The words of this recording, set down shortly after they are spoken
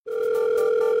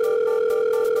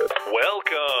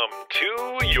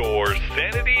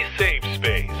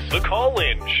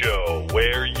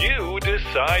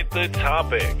decide the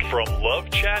topic. From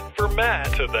love chat for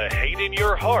Matt to the hate in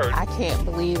your heart. I can't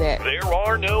believe it. There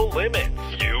are no limits.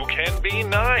 You can be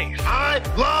nice. I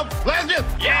love lesbians.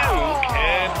 You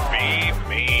can be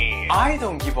mean. I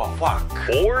don't give a fuck.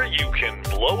 Or you can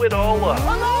blow it all up.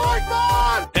 I like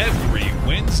Every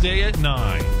Wednesday at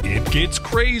 9, it gets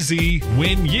crazy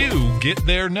when you get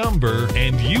their number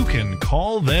and you can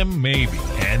call them maybe.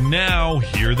 And now,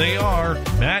 here they are,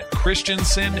 Matt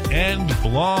Christensen and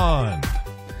Blonde.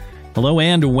 Hello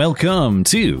and welcome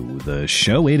to the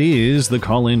show. It is the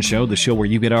call-in show, the show where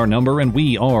you get our number and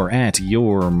we are at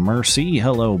your mercy.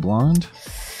 Hello, Blonde.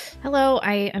 Hello,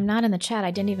 I'm not in the chat.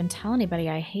 I didn't even tell anybody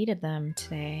I hated them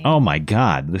today. Oh my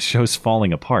God, the show's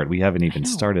falling apart. We haven't even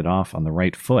started off on the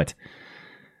right foot.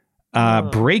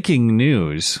 Breaking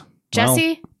news.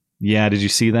 Jesse? Well, yeah, did you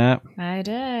see that? I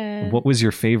did. What was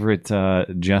your favorite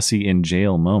Jesse in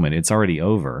jail moment? It's already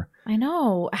over. I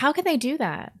know. How can they do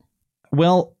that?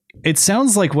 Well, it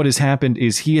sounds like what has happened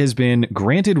is he has been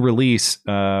granted release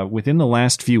within the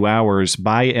last few hours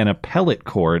by an appellate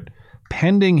court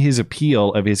pending his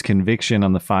appeal of his conviction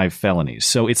on the 5 felonies.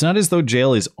 So it's not as though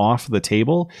jail is off the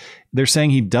table. They're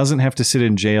saying he doesn't have to sit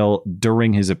in jail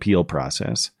during his appeal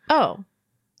process. Oh,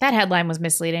 that headline was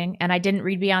misleading, and I didn't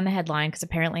read beyond the headline because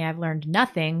apparently I've learned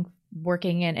nothing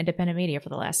working in independent media for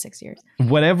the last 6 years.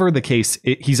 Whatever the case,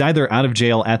 he's either out of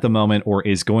jail at the moment or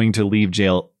is going to leave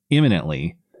jail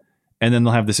imminently. And then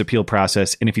they'll have this appeal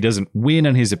process. And if he doesn't win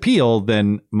on his appeal,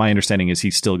 then my understanding is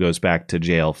he still goes back to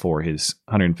jail for his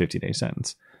 150-day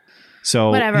sentence.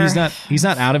 So Whatever. he's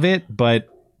not out of it, but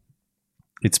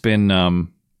it's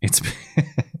been it's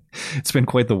been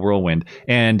quite the whirlwind.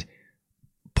 And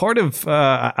part of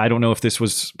I don't know if this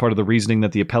was part of the reasoning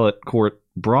that the appellate court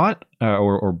brought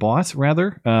or bought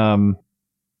rather,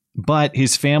 but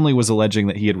his family was alleging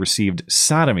that he had received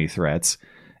sodomy threats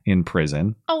in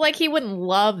prison. Oh, like he wouldn't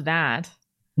love that.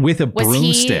 With a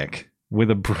broomstick.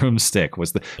 With a broomstick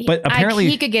was the... But apparently...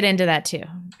 he could get into that too.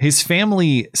 His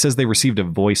family says they received a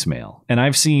voicemail. And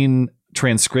I've seen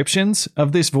transcriptions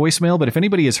of this voicemail, but if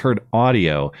anybody has heard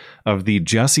audio of the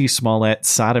Jussie Smollett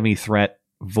sodomy threat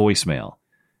voicemail,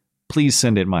 please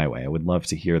send it my way. I would love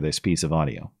to hear this piece of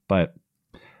audio. But...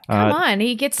 Come on,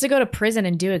 he gets to go to prison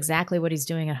and do exactly what he's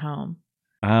doing at home.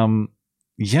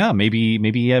 Yeah, maybe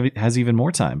he has even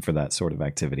more time for that sort of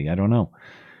activity. I don't know.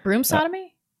 Broom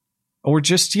sodomy? Or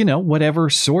just, whatever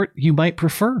sort you might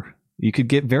prefer. You could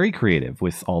get very creative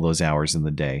with all those hours in the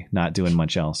day, not doing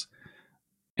much else.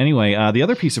 Anyway, the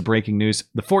other piece of breaking news,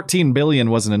 the $14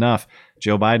 billion wasn't enough.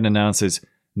 Joe Biden announces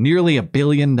nearly $1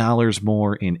 billion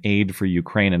more in aid for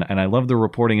Ukraine. And I love the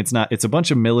reporting. It's a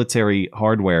bunch of military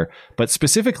hardware, but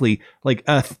specifically like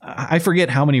I forget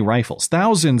how many rifles,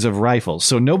 thousands of rifles.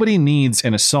 So nobody needs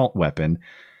an assault weapon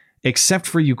except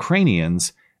for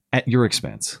Ukrainians at your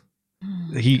expense.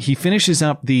 He finishes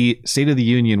up the State of the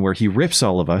Union where he rips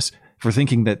all of us for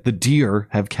thinking that the deer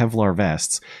have Kevlar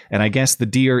vests. And I guess the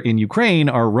deer in Ukraine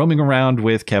are roaming around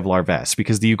with Kevlar vests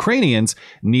because the Ukrainians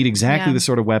need exactly the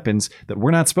sort of weapons that we're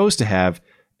not supposed to have,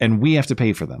 and we have to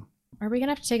pay for them. Are we going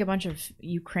to have to take a bunch of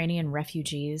Ukrainian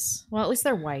refugees? Well, at least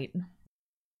they're white.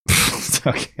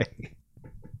 Okay.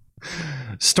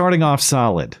 Starting off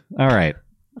solid. All right.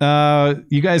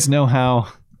 You guys know how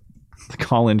the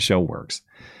call-in show works.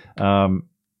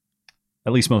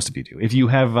 At least most of you do. If you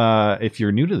have, if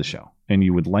you're new to the show and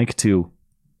you would like to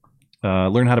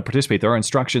learn how to participate, there are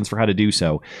instructions for how to do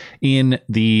so in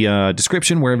the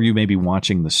description wherever you may be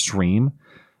watching the stream.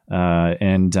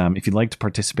 And if you'd like to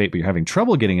participate but you're having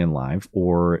trouble getting in live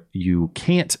or you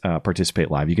can't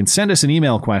participate live, you can send us an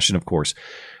email question, of course.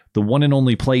 The one and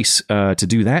only place to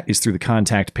do that is through the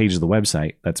contact page of the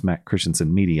website. That's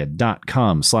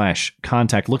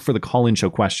mattchristiansenmedia.com/contact. Look for the call-in show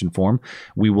question form.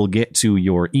 We will get to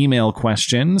your email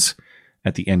questions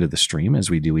at the end of the stream, as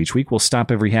we do each week. We'll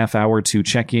stop every half hour to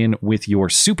check in with your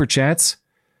super chats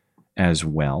as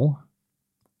well.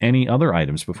 Any other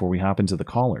items before we hop into the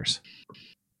callers?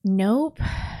 Nope.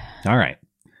 All right.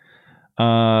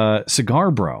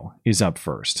 Cigar Bro is up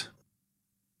first.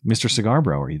 Mr. Cigar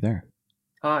Bro, are you there?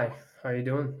 Hi, how are you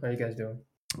doing? How are you guys doing?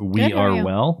 We Good, how are are you?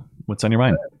 well. What's on your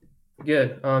mind?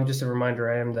 Good. Just a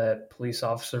reminder, I am that police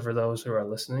officer for those who are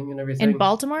listening and everything. In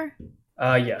Baltimore?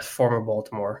 Yes, former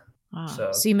Baltimore. Oh,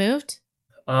 So- so you moved?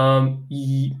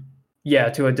 Yeah,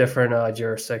 to a different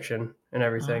jurisdiction and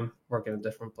everything. Work in a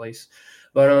different place.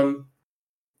 But I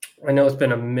know it's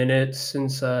been a minute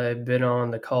since I've been on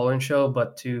the call-in show,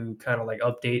 but to kind of like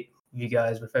update you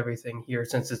guys with everything here,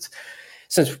 since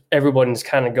everyone's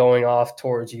kind of going off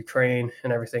towards Ukraine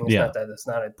and everything. It's not that it's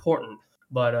not important,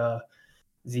 but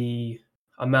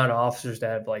amount of officers that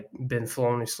have like been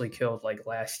feloniously killed like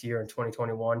last year in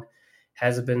 2021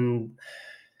 has been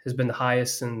the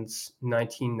highest since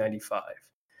 1995.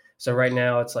 So right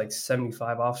now it's like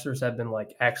 75 officers have been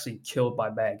like actually killed by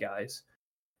bad guys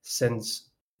since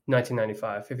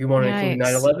 1995. If you want to include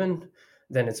 9/11,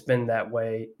 then it's been that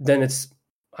way. Then it's,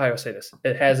 how do I say this?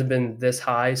 It hasn't been this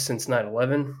high since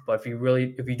 9/11, but if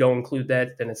you don't include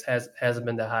that, then it hasn't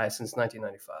been that high since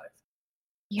 1995.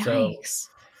 Yikes. So,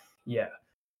 yeah.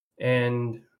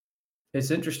 And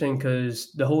it's interesting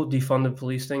because the whole defund the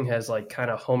police thing has like kind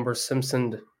of Homer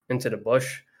Simpsoned into the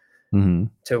bush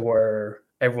to where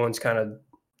everyone's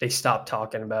they stopped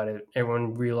talking about it.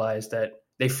 Everyone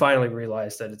they finally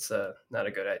realized that it's not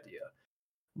a good idea.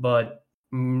 But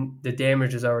the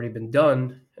damage has already been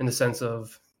done in the sense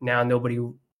of now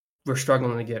we're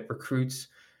struggling to get recruits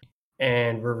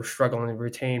and we're struggling to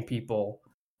retain people.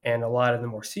 And a lot of the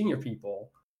more senior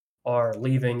people are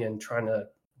leaving and trying to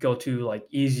go to like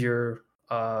easier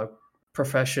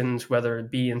professions, whether it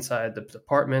be inside the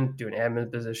department, doing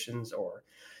admin positions, or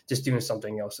just doing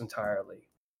something else entirely.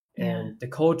 Yeah. And the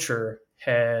culture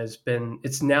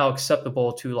it's now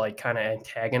acceptable to like kind of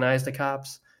antagonize the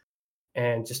cops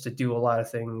and just to do a lot of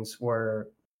things where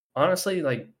honestly,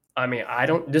 like, I mean,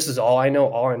 this is all I know.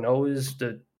 All I know is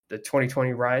the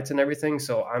 2020 riots and everything.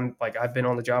 So I'm like, I've been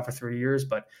on the job for 3 years,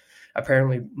 but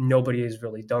apparently nobody has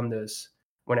really done this.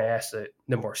 When I asked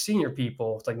the more senior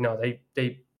people, it's like, no,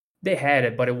 they had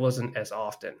it, but it wasn't as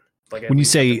often. Like when you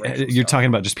say you're talking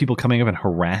about just people coming up and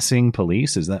harassing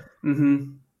police, is that?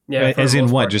 Mm-hmm. Yeah. As in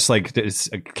what? Just like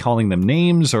calling them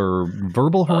names or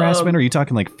verbal harassment? Or are you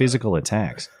talking like physical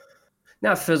attacks?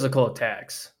 Not physical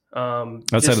attacks.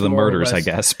 Outside of the murders, I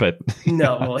guess, but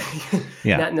no, well,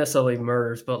 not necessarily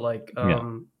murders, but like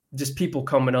just people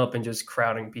coming up and just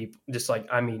crowding people. Just like,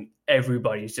 I mean,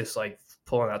 everybody's just like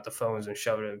pulling out the phones and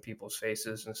shoving it in people's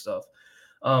faces and stuff.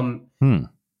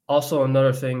 Also,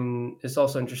 another thing is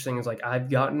also interesting is like I've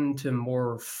gotten to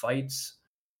more fights.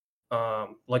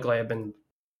 Luckily, I've been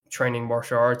training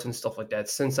martial arts and stuff like that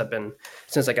since I've been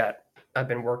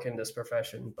working this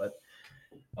profession. But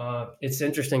it's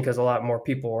interesting because a lot more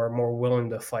people are more willing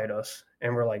to fight us,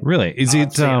 and we're like, really? Is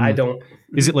it?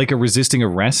 Is it like a resisting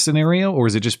arrest scenario, or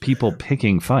is it just people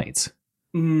picking fights?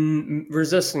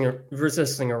 Resisting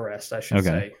arrest, I should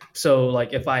say. So,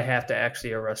 like, if I have to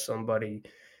actually arrest somebody,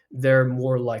 they're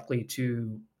more likely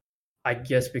to, I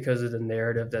guess, because of the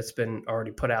narrative that's been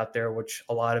already put out there, which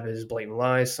a lot of it is blatant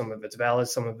lies, some of it's valid,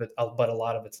 some of it, but a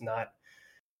lot of it's not,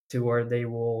 to where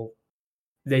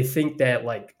they think that,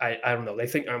 like, I don't know, they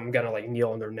think I'm gonna like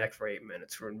kneel on their neck for 8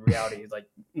 minutes. When in reality,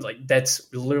 like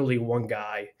that's literally one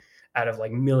guy out of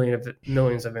like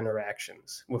millions of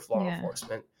interactions with law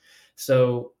enforcement.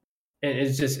 So, and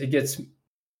it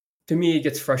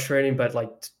gets frustrating, but like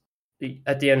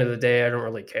at the end of the day, I don't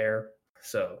really care.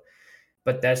 So,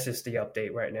 but that's just the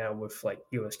update right now with like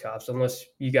U.S. cops. Unless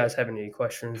you guys have any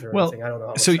questions or anything, I don't know.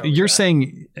 How much so you're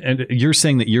saying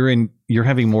that you're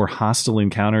having more hostile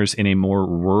encounters in a more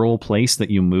rural place that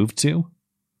you moved to?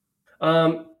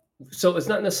 So it's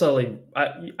not necessarily.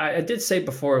 I did say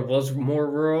before it was more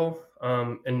rural,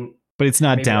 but it's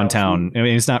not downtown. I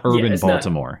mean, it's not urban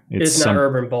Baltimore. It's not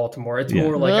urban Baltimore. It's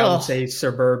more like, I would say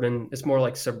suburban. It's more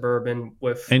like suburban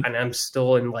and I'm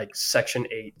still in like Section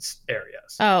 8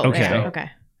 areas. Oh, okay. Okay.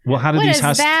 Well, how does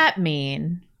that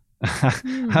mean?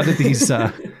 How did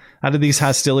these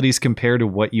hostilities compare to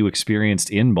what you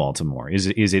experienced in Baltimore? Is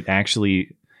it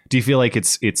actually? Do you feel like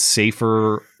it's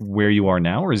safer where you are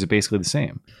now, or is it basically the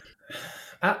same?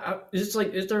 It's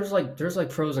like there's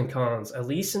pros and cons. At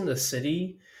least in the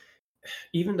city,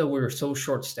 even though we were so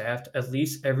short-staffed, at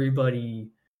least everybody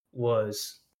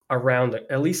was around.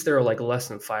 At least they were like less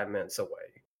than 5 minutes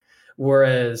away.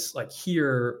 Whereas like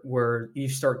here, where you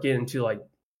start getting to like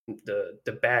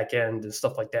the back end and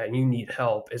stuff like that, and you need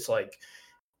help, it's like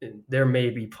there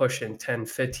may be pushing 10,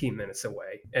 15 minutes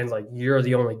away, and like you're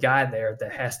the only guy there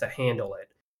that has to handle it.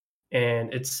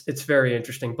 And it's very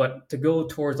interesting. But to go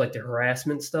towards like the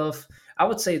harassment stuff, I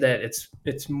would say that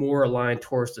it's more aligned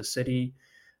towards the city.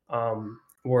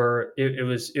 Where it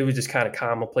was just kind of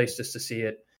commonplace just to see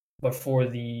it. But for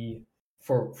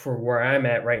where I'm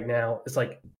at right now, it's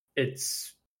like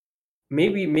it's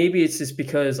maybe it's just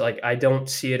because like I don't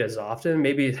see it as often.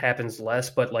 Maybe it happens less,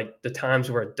 but like the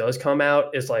times where it does come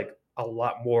out is like a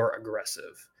lot more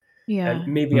aggressive. Yeah.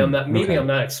 And maybe I'm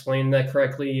not explaining that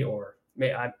correctly, or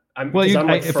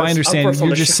if I understand,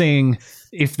 you're just saying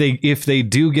if they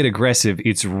do get aggressive,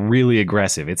 it's really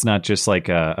aggressive. It's not just like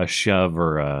a shove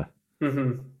or a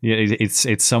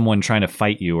it's someone trying to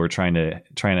fight you or trying to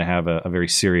have a very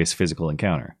serious physical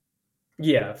encounter.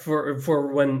 Yeah, for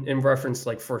when in reference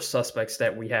like for suspects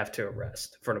that we have to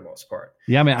arrest for the most part.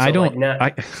 Yeah, I mean, So, I don't.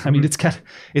 like, not- I mean, it's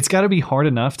got to be hard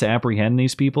enough to apprehend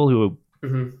these people who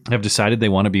Mhm. have decided they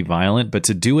want to be violent, but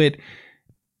to do it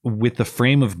with the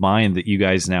frame of mind that you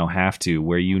guys now have to,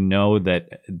 where you know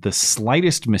that the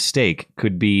slightest mistake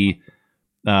could be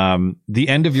the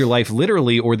end of your life,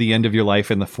 literally, or the end of your life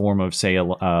in the form of, say, a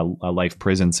life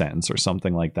prison sentence or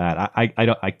something like that.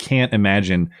 I can't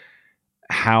imagine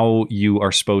how you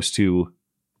are supposed to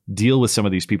deal with some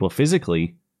of these people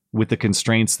physically with the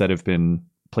constraints that have been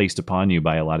placed upon you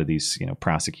by a lot of these,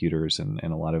 prosecutors and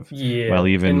a lot of,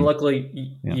 and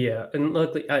luckily, and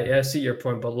luckily, I see your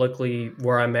point, but luckily,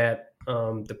 where I'm at,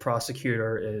 the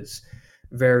prosecutor is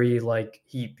very like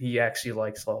he actually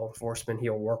likes law enforcement.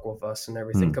 He'll work with us and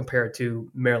everything, compared to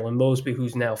Marilyn Mosby,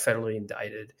 who's now federally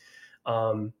indicted.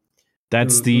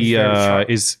 That's who's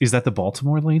very is that the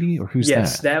Baltimore lady, or who's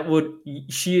that?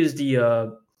 Yes, she is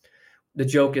the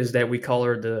joke is that we call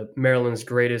her the Maryland's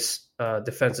greatest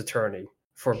defense attorney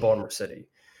for Baltimore City.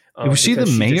 Was she the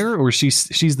mayor, or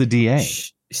she's the DA?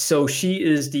 So she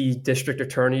is the district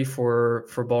attorney for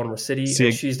Baltimore City,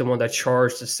 and she's the one that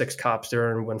charged the 6 cops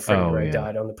during when Freddie Gray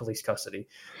died on the police custody.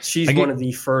 She's one of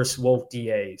the first woke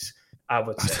DAs, I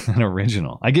would say. An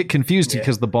original. I get confused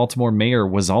because the Baltimore mayor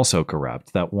was also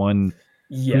corrupt. That one.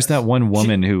 Yes. Who's that one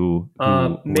woman who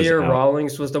Mayor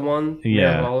Rawlings was the one.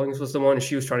 Yeah. Mayor Rawlings was the one, and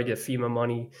she was trying to get FEMA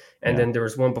money. And then there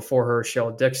was one before her,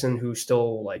 Shell Dixon, who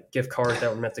stole like gift cards that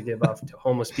were meant to give out to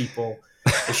homeless people.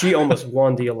 And she almost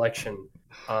won the election.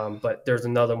 But there's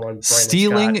another one, Brandon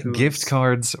stealing Scott, gift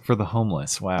cards for the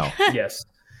homeless. Wow. Yes.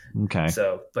 Okay.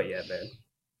 So, but yeah, man.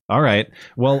 All right.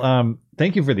 Well,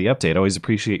 thank you for the update. Always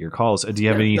appreciate your calls. Do you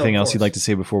have anything else you'd like to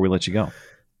say before we let you go?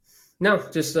 No,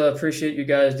 just appreciate you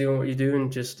guys doing what you do,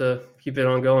 and just keep it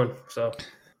on going. So,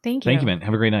 thank you. Thank you, man.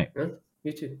 Have a great night. Yeah,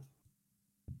 you too.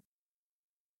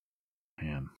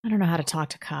 Man. I don't know how to talk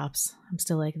to cops. I'm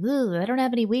still like, ooh, I don't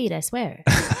have any weed, I swear.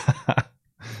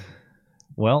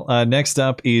 Well, next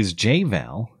up is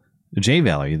J-Val.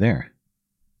 J-Val, are you there?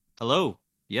 Hello.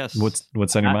 Yes.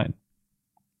 What's on your mind?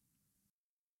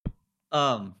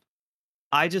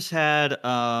 I just had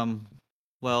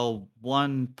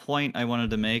one point I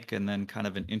wanted to make, and then kind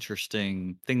of an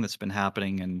interesting thing that's been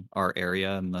happening in our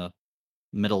area in the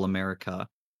Middle America.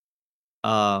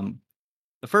 The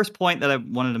first point that I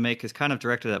wanted to make is kind of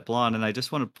directed at Blonde, and I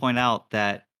just want to point out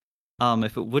that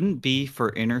if it wouldn't be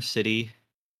for inner city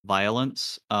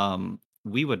violence,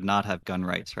 we would not have gun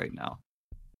rights right now.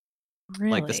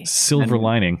 Really? Like the silver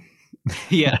lining.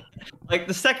 Yeah, like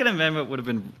the Second Amendment would have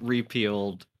been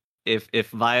repealed if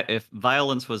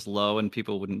violence was low and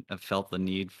people wouldn't have felt the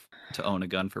need to own a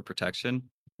gun for protection.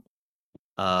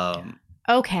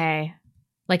 Okay,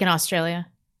 like in Australia.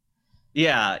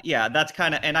 Yeah, that's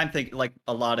kind of, and I'm thinking like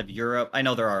a lot of Europe. I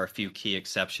know there are a few key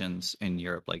exceptions in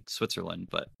Europe, like Switzerland,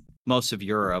 but most of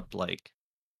Europe, like,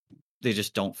 they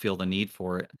just don't feel the need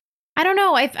for it. I don't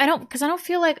know. I don't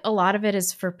feel like a lot of it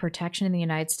is for protection in the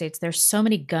United States. There's so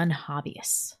many gun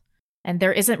hobbyists, and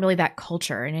there isn't really that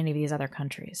culture in any of these other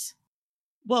countries.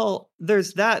 Well,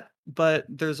 there's that, but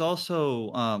there's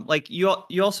also like you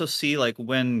also see like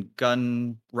when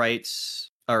gun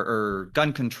rights or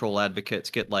gun control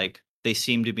advocates get like they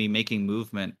seem to be making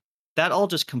movement. That all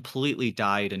just completely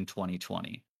died in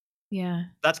 2020. Yeah,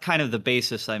 that's kind of the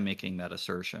basis I'm making that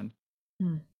assertion.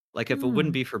 Like, if it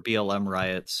wouldn't be for BLM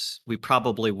riots, we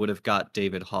probably would have got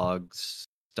David Hogg's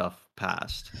stuff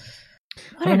passed.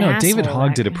 I don't know. David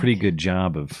Hogg did a pretty good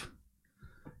job of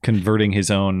converting his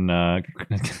own a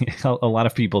lot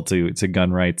of people to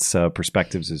gun rights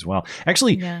perspectives as well.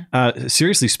 Actually,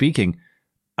 seriously speaking,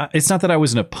 it's not that I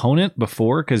was an opponent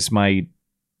before, because my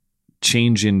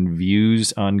change in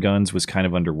views on guns was kind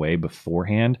of underway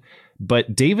beforehand.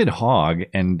 But David Hogg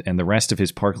and the rest of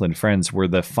his Parkland friends were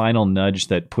the final nudge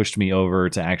that pushed me over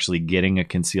to actually getting a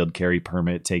concealed carry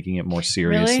permit, taking it more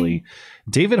seriously. Really?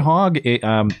 David Hogg,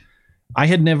 I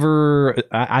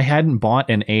hadn't bought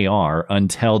an AR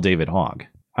until David Hogg.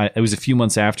 It was a few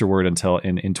months afterward until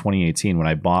in 2018 when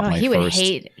I bought my first. He would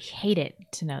hate it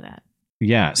to know that.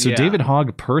 Yeah. So David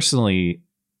Hogg personally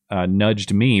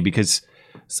nudged me because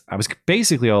I was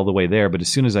basically all the way there, but as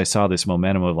soon as I saw this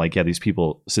momentum of like, these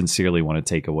people sincerely want to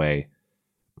take away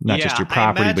not just your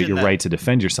property, but your right to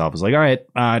defend yourself, I was like, all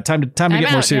right, time to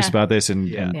get more serious about this and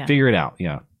figure it out.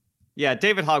 Yeah.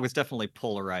 David Hogg was definitely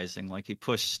polarizing. Like, he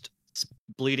pushed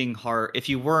bleeding heart. If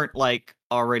you weren't like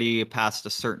already past a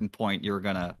certain point, you were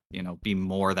gonna, be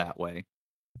more that way.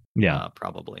 Yeah,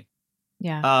 probably.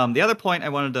 Yeah. The other point I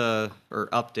wanted to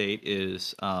update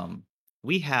is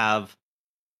we have,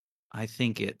 I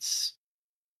think it's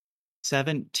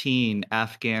 17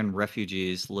 Afghan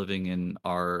refugees living in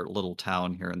our little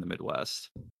town here in the Midwest.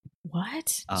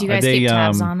 What? Uh, Do you Are guys they, keep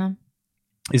tabs on them?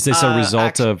 Is this a result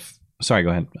Actually- of? Sorry, go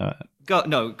ahead.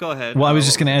 Go ahead. Well, I was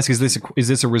just What going to was ask: is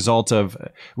this a result of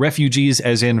refugees,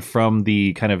 as in from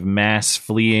the kind of mass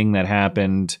fleeing that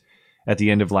happened at the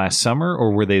end of last summer,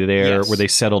 or were they there? Yes. Were they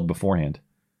settled beforehand?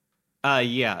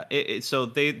 Yeah. So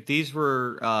these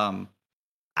were.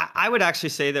 I would actually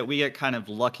say that we get kind of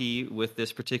lucky with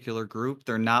this particular group.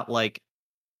 They're not like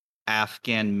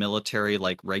Afghan military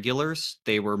like regulars.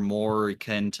 They were more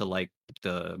akin to like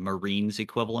the Marines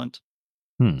equivalent.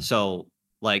 Hmm. So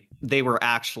like they were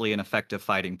actually an effective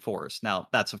fighting force. Now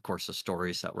that's of course the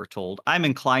stories that were told. I'm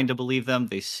inclined to believe them.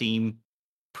 They seem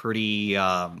pretty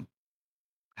how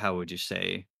would you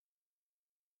say?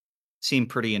 Seem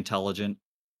pretty intelligent.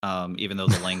 Even though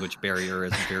the language barrier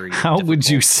is very How would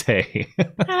you difficult. say?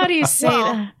 How do you say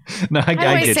Well, that? No, How do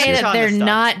I I get say you. that Kinda they're stuff.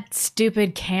 not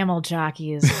stupid camel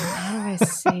jockeys? How do I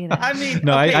say that? I mean,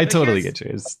 No, okay, I but totally here's- get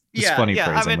you. It's just funny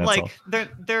phrasing. I mean, that's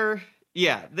like they're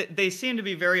they seem to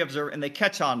be very observant and they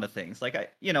catch on to things. Like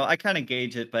I kind of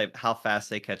gauge it by how fast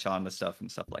they catch on to stuff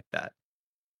and stuff like that.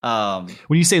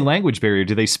 When you say language barrier,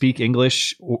 do they speak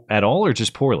English at all, or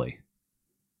just poorly?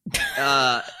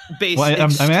 Based Well, I'm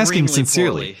asking extremely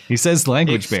sincerely. poorly. He says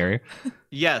language Ex- barrier.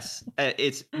 Yes,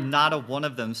 it's not a one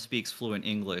of them speaks fluent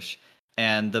English,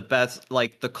 and the best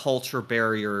like the culture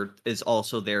barrier is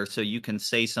also there, so you can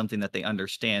say something that they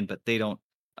understand, but they don't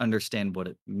understand what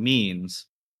it means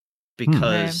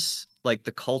because like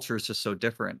the culture is just so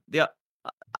different. Yeah,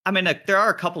 I mean there are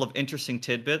a couple of interesting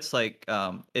tidbits. Like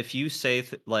if you say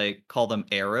like call them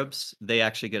Arabs, they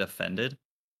actually get offended.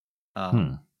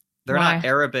 They're not Why?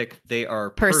 Arabic; they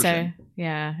are Per Persian. se.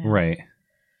 Yeah. Right.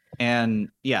 And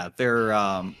yeah, they're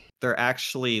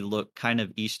actually look kind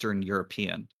of Eastern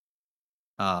European,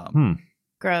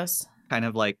 Gross. kind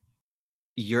of like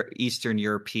Eastern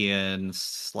European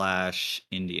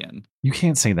 / Indian. You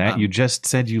can't say that. You just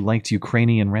said you liked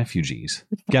Ukrainian refugees.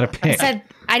 Got to pick.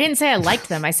 I didn't say I liked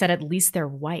them. I said at least they're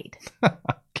white.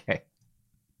 Okay.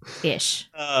 Ish.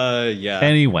 Yeah.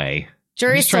 Anyway,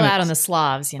 Jury's just still trying to- out on the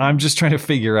Slavs, you know. I'm just trying to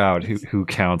figure out who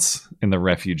counts in the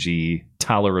refugee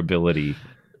tolerability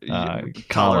column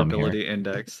here. Tolerability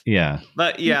index. Yeah.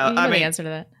 But You yeah, know I the mean, answer to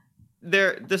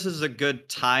that. this is a good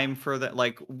time for that.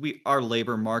 Like our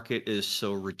labor market is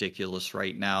so ridiculous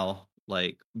right now.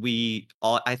 Like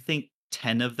I think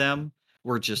 10 of them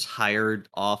were just hired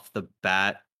off the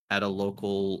bat at a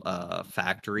local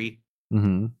factory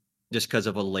Mm-hmm. just because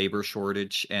of a labor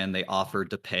shortage, and they offered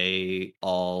to pay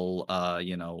all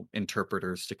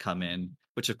interpreters to come in,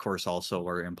 which of course also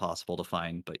are impossible to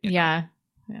find. But you know.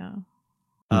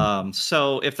 Yeah.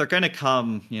 So if they're going to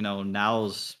come,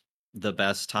 now's the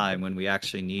best time when we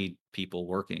actually need people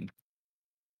working.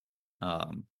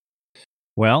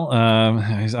 Well,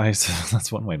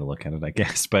 that's one way to look at it, I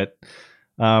guess. But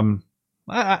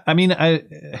I mean,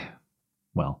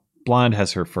 blonde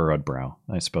has her furrowed brow.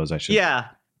 I suppose I should. Yeah,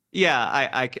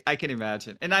 I can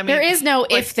imagine. And I mean, There is no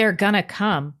like, if they're gonna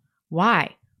come.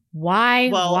 Why? Why?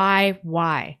 Well-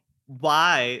 Why?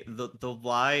 why the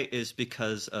why is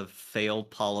because of failed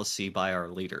policy by our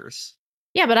leaders.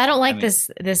 Yeah, but I don't like mean-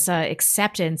 this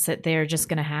acceptance that they're just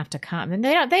gonna have to come. And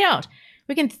they don't.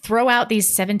 We can throw out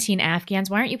these 17 Afghans.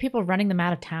 Why aren't you people running them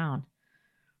out of town?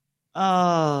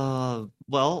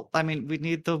 Well, I mean, we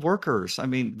need the workers. I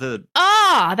mean,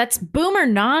 That's boomer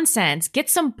nonsense. Get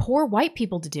some poor white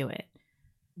people to do it.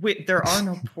 there are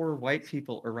no poor white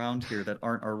people around here that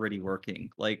aren't already working.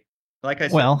 Like I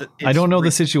said. Well, I don't know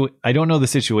I don't know the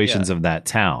situations Yeah. of that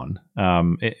town.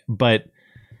 But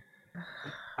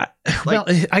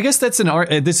I guess that's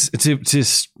this to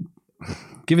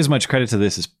give as much credit to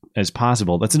this as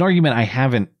possible. That's an argument I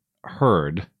haven't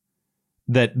heard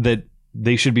that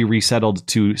they should be resettled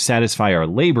to satisfy our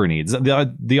labor needs.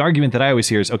 The argument that I always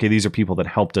hear is, okay, these are people that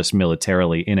helped us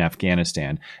militarily in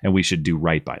Afghanistan, and we should do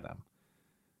right by them.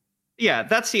 Yeah,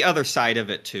 that's the other side of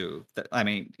it too. I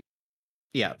mean,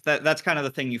 yeah, that's kind of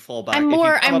the thing you fall back. I'm If you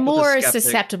more come up with a skeptic-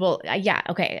 susceptible. Yeah,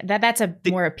 okay. That's a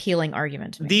more appealing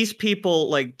argument to me. These people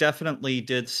like definitely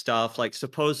did stuff like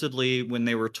supposedly when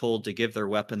they were told to give their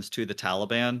weapons to the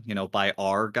Taliban, by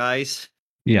our guys,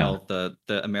 the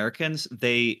Americans,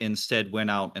 they instead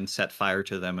went out and set fire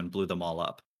to them and blew them all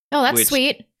up. Oh, that's which-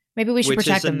 sweet. Maybe we should Which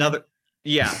protect is them. then. another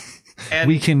yeah. And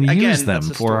We can again, use them that's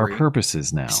a for our story.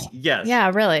 purposes now. Yes. Yeah,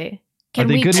 really. Can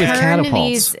they we good with turn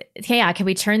catapults? can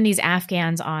we turn these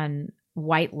Afghans on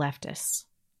white leftists?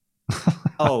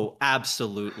 Oh,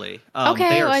 absolutely. Okay,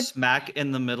 They are well, smack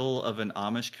in the middle of an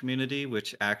Amish community,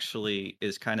 which actually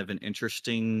is kind of an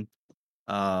interesting,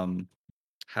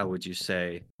 how would you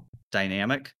say,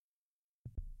 dynamic.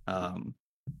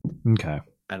 Okay.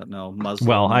 I don't know. Muslim.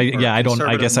 Well, I don't know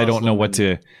what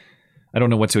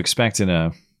Muslim to expect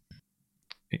I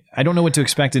don't know what to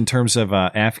expect in terms of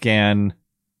Afghan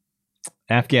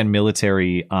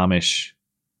military Amish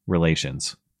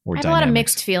relations or I have dynamics. a lot of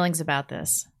mixed feelings about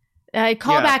this.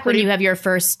 Call back when you have your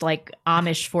first like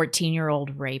Amish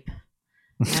 14-year-old rape.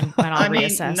 And I'll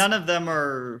reassess. None of them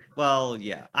are. Well,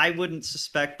 yeah, I wouldn't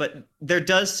suspect, but there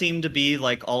does seem to be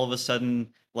like all of a sudden,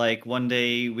 like one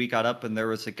day we got up and there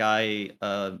was a guy,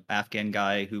 Afghan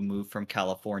guy who moved from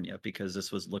California because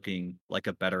this was looking like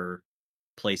a better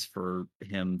place for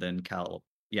him than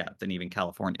even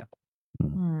California.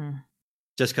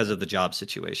 Just because of the job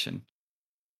situation.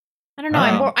 I don't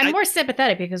know. I'm more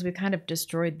sympathetic because we kind of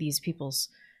destroyed these people's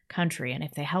country, and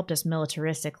if they helped us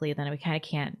militaristically, then we kind of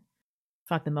can't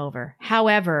fuck them over.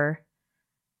 However,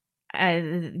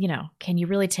 can you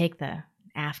really take the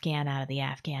Afghan out of the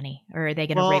Afghani, or are they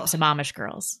going to rape some Amish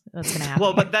girls? That's going to happen.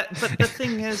 Well, but the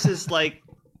thing is like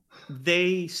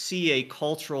they see a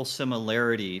cultural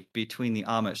similarity between the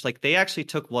Amish. Like they actually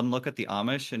took one look at the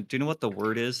Amish, and do you know what the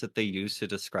word is that they use to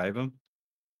describe them?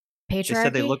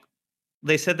 Patriarchy.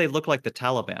 They said they look like the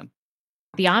Taliban.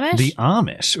 The Amish? The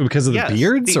Amish because of the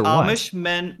beards, or what? Amish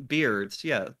men beards.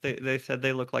 Yeah, they said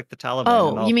they look like the Taliban.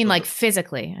 Oh, you mean like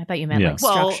physically? I thought you meant like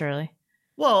structurally.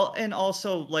 Well, and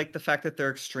also like the fact that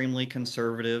they're extremely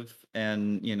conservative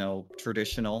and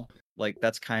traditional. Like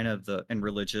that's kind of and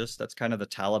religious. That's kind of the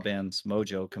Taliban's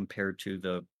mojo compared to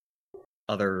the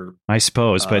other. I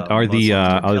suppose, but are the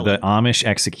Amish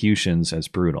executions as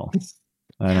brutal?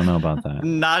 I don't know about that.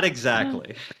 Not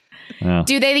exactly. Oh.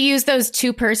 Do they use those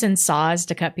 2-person saws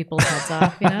to cut people's heads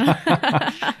off?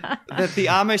 That the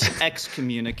Amish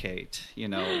excommunicate,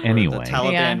 Anyway, the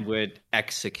Taliban would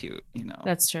execute,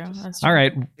 That's true. All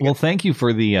right. Well, thank you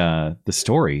for the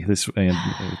story. I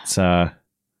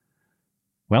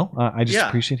just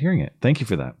appreciate hearing it. Thank you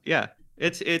for that. Yeah,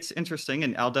 it's interesting,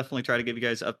 and I'll definitely try to give you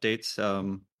guys updates.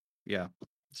 So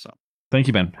thank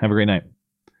you, Ben. Have a great night.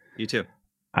 You too.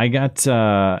 I got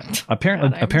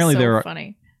apparently there are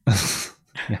funny.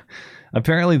 Yeah.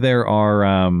 Apparently there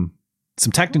are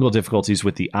some technical difficulties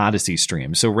with the Odyssey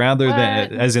stream. So rather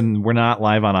than, as in we're not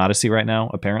live on Odyssey right now,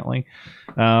 apparently.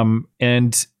 Rather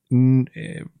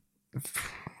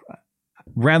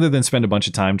than spend a bunch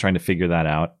of time trying to figure that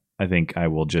out, I think I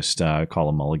will just call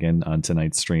a mulligan on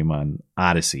tonight's stream on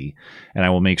Odyssey, and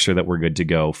I will make sure that we're good to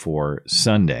go for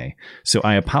Sunday. So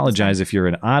I apologize if you're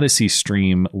an Odyssey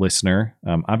stream listener.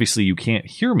 Obviously, you can't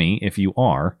hear me if you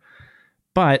are,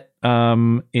 but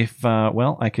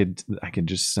I could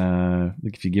just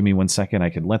if you give me 1 second, I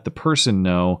could let the person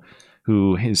know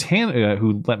who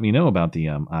let me know about the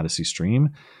Odyssey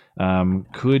stream.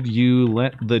 Could you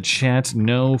let the chat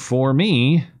know for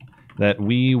me that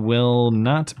we will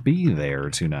not be there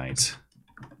tonight?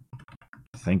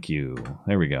 Thank you.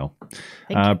 There we go.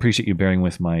 Appreciate you bearing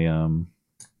with my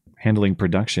handling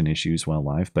production issues while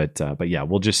live, but yeah,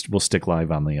 we'll stick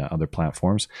live on the other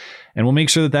platforms, and we'll make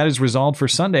sure that is resolved for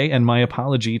Sunday. And my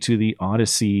apology to the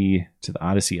Odyssey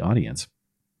audience.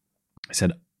 I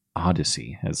said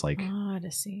Odyssey as like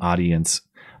Odyssey audience.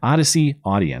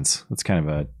 That's kind of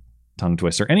a tongue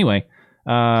twister. Anyway,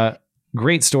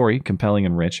 great story, compelling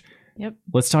and rich. Yep.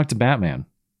 Let's talk to Batman.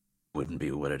 Wouldn't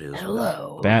be what it is.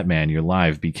 Hello, Batman. You're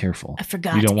live. Be careful. I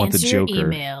forgot. You don't want the your Joker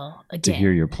email again to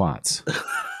hear your plots.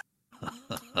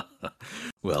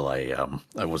 Well,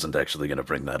 I wasn't actually going to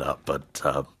bring that up, but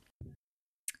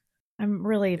I'm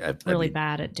really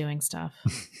bad at doing stuff.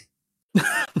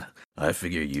 I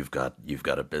figure you've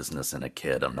got a business and a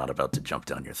kid. I'm not about to jump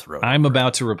down your throat. I'm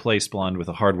about to replace Blonde with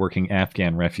a hardworking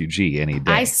Afghan refugee any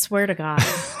day. I swear to God.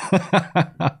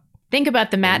 Think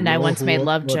about the Matt and I once made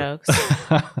love jokes.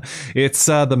 It's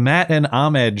the Matt and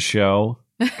Ahmed show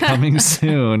coming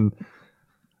soon.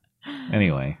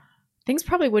 Anyway. Things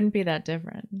probably wouldn't be that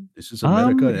different. This is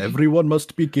America. Everyone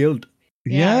must be killed.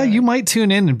 Yeah, you might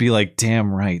tune in and be like,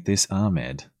 damn right, this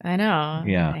Ahmed. I know.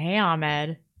 Yeah. Hey,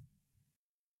 Ahmed.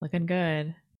 Looking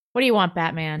good. What do you want,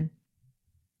 Batman?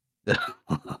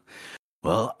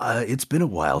 Well, it's been a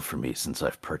while for me since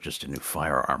I've purchased a new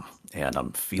firearm, and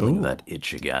I'm feeling that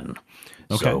itch again.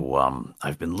 Okay. So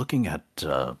I've been looking at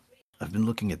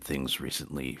things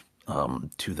recently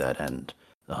to that end,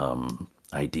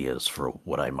 ideas for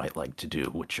what I might like to do,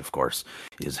 which of course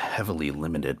is heavily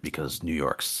limited because New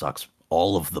York sucks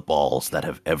all of the balls that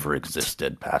have ever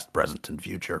existed, past, present, and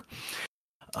future.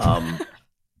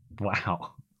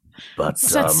 Wow. But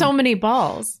that's so many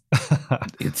balls.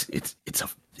 It's a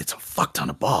fuck ton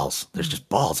of balls. There's just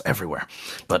balls everywhere.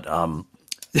 But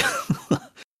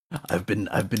I've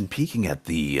been peeking at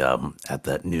the at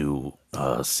that new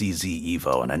CZ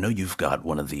Evo, and I know you've got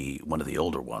one of the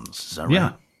older ones. Is that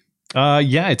right?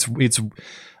 Yeah. It's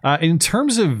in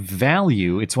terms of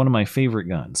value, it's one of my favorite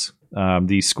guns.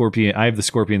 The Scorpion. I have the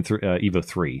Scorpion Evo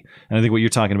 3, and I think what you're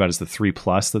talking about is the 3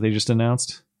 Plus that they just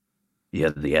announced. Yeah,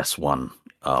 the S1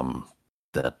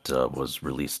 that was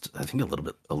released, I think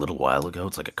a little while ago.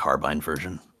 It's like a carbine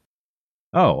version.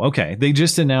 Oh, okay. They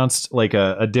just announced like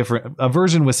a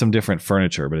version with some different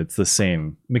furniture, but it's the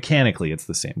same mechanically. It's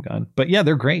the same gun. But yeah,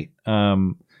 they're great.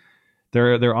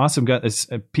 They're awesome guns.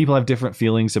 People have different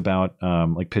feelings about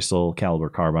like pistol caliber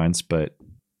carbines, but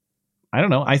I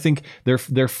don't know. I think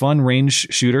they're fun range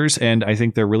shooters, and I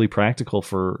think they're really practical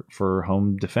for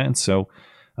home defense. So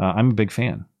I'm a big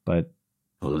fan. But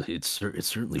well, it's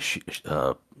certainly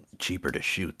cheaper to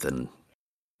shoot than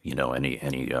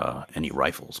any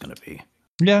rifle is going to be.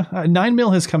 Yeah,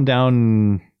 9mm has come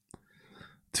down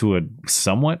to a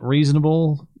somewhat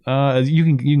reasonable. You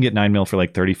can get 9mm for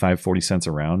like 35-40 cents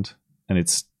a round, and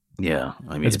it's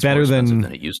it's better than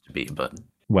it used to be. But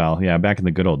well, yeah, back in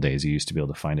the good old days, you used to be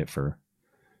able to find it for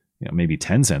maybe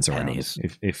 10 cents a round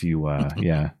if you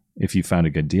if you found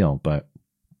a good deal. But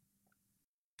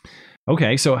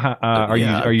okay, so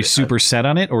are you super set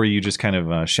on it, or are you just kind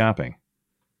of shopping?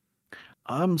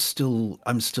 I'm still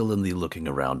in the looking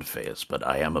around phase, but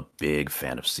I am a big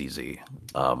fan of CZ,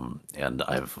 and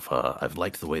I've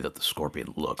liked the way that the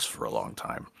Scorpion looks for a long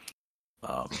time.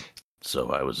 So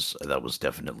that was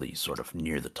definitely sort of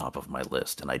near the top of my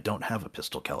list, and I don't have a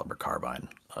pistol caliber carbine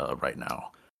right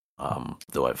now,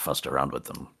 though I've fussed around with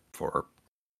them for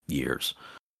years.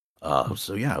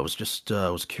 So yeah, I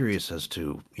was curious as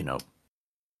to do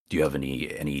you have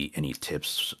any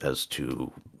tips as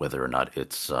to whether or not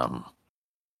it's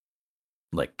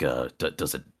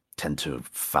does it tend to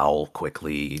foul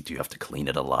quickly? Do you have to clean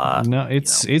it a lot? No,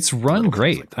 it's run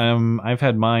great. Like I've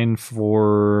had mine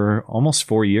for almost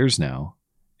 4 years now,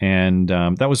 and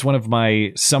that was one of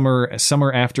my summer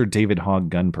after David Hogg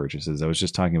gun purchases. I was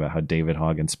just talking about how David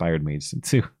Hogg inspired me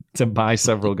to buy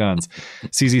several guns.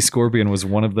 CZ Scorpion was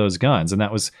one of those guns, and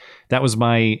that was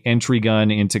my entry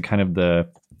gun into kind of the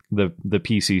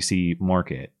PCC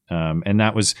market. And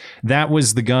that was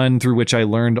the gun through which I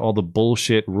learned all the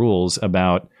bullshit rules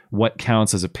about what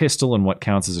counts as a pistol and what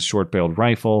counts as a short-barreled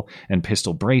rifle and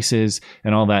pistol braces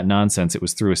and all that nonsense. It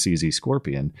was through a CZ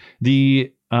Scorpion.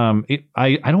 I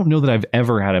don't know that I've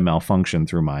ever had a malfunction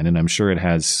through mine, and I'm sure it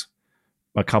has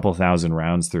a couple thousand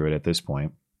rounds through it at this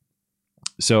point.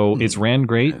 So it's ran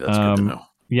great. That's good to know.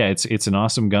 Yeah, it's an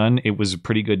awesome gun. It was a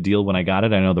pretty good deal when I got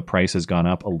it. I know the price has gone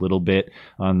up a little bit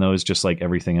on those, just like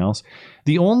everything else.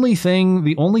 The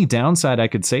only downside I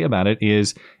could say about it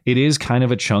is kind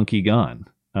of a chunky gun.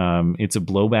 It's a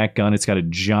blowback gun. It's got a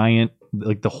giant,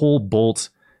 like the whole bolt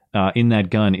in that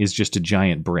gun is just a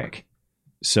giant brick.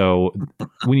 So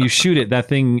when you shoot it, that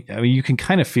thing, I mean, you can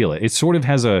kind of feel it. It sort of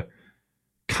has a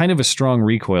kind of a strong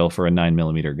recoil for a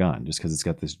 9mm gun, just because it's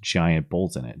got this giant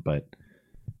bolt in it. But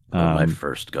my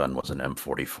first gun was an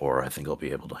M44. I think I'll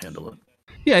be able to handle it.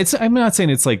 Yeah, I'm not saying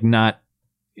it's like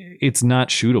it's not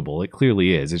shootable. It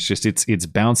clearly is. It's just it's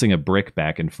bouncing a brick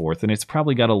back and forth, and it's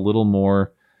probably got a little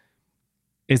more.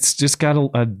 It's just got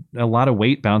a lot of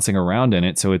weight bouncing around in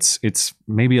it, so it's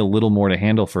maybe a little more to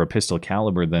handle for a pistol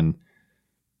caliber than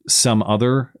some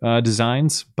other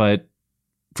designs. But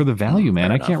for the value,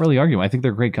 man, I can't really argue. I think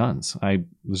they're great guns.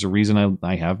 There's a reason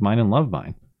I have mine and love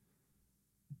mine.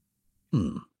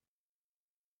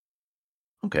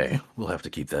 Okay, we'll have to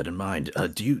keep that in mind.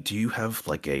 Do you have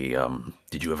like a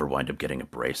did you ever wind up getting a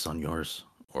brace on yours?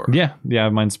 Or yeah,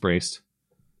 mine's braced.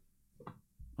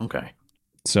 Okay.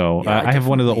 So yeah, I have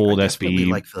one of the old SB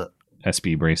like the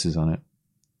SB braces on it.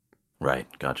 Right,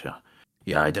 gotcha.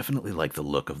 Yeah, I definitely like the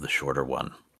look of the shorter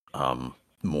one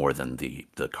more than the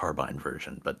carbine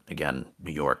version. But again,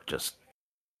 New York, just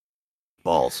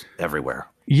balls everywhere.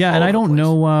 Yeah, and I don't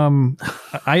know. I'm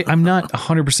not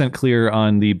 100% clear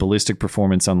on the ballistic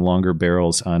performance on longer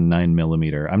barrels on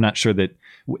 9mm. I'm not sure that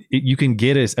you can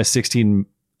get a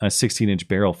 16-inch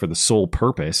barrel for the sole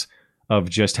purpose of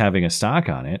just having a stock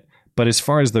on it. But as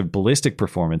far as the ballistic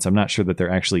performance, I'm not sure that there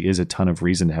actually is a ton of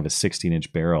reason to have a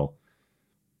 16-inch barrel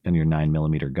in your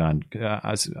 9mm gun.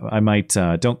 I might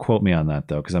don't quote me on that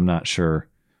though, because I'm not sure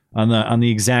on the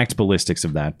exact ballistics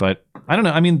of that. But I don't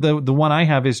know. I mean, the one I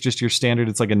have is just your standard.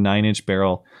 It's like a 9-inch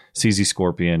barrel CZ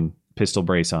Scorpion, pistol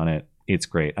brace on it. It's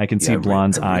great. I can see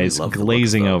Blonde's eyes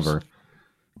glazing over.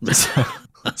 So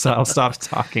I'll stop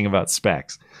talking about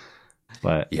specs.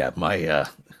 But yeah,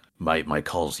 my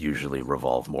calls usually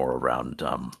revolve more around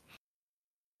how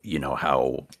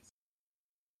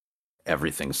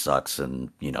everything sucks,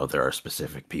 and there are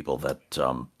specific people that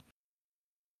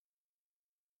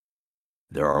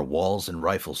there are walls and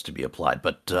rifles to be applied.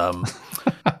 But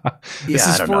this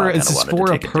is for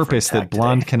a purpose that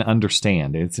Blonde can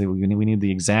understand. We need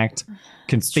the exact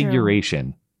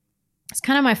configuration. It's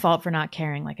kind of my fault for not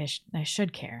caring. Like I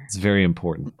should care. It's very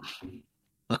important.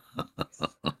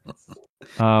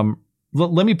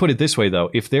 Let me put it this way, though.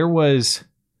 If there was,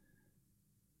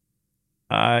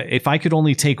 if I could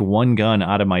only take one gun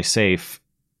out of my safe,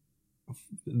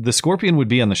 the Scorpion would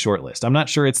be on the short list. I'm not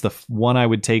sure it's the one I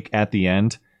would take at the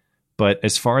end, but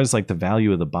as far as like the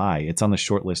value of the buy, it's on the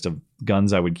short list of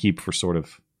guns I would keep for sort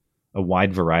of a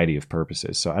wide variety of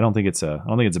purposes. So I don't think it's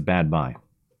a bad buy.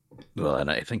 Well,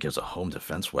 and I think as a home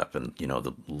defense weapon,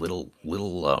 the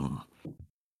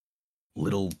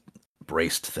little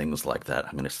braced things like that.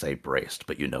 I'm going to say braced,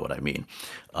 but you know what I mean.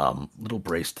 Little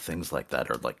braced things like that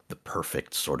are like the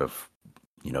perfect sort of,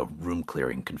 room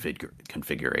clearing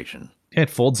configuration. Yeah, it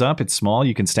folds up. It's small.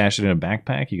 You can stash it in a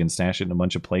backpack. You can stash it in a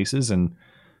bunch of places, and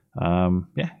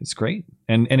it's great.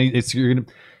 And if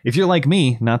you're like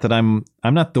me, not that I'm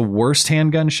not the worst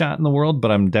handgun shot in the world,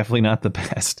 but I'm definitely not the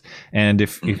best. And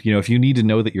if you need to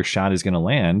know that your shot is going to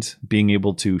land, being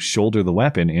able to shoulder the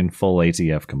weapon in full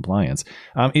ATF compliance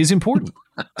is important.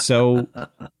 So,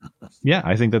 yeah,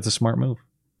 I think that's a smart move.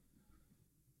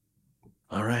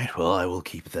 All right. Well, I will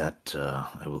keep that.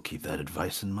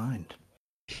 Advice in mind.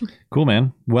 Cool,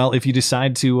 man. Well, if you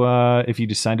decide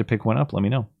to pick one up, let me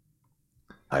know.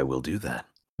 I will do that.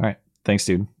 All right. Thanks,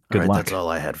 dude. Good luck. That's all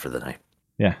I had for the night.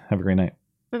 Yeah. Have a great night.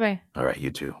 Bye-bye. All right.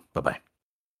 You too. Bye-bye.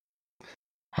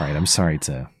 All right. I'm sorry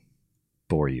to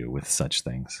bore you with such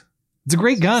things. It's a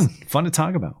great gun. Fun to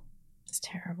talk about. It's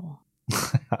terrible.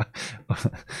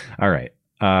 All right.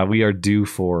 We are due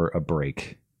for a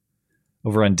break.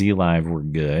 Over on DLive, we're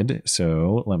good.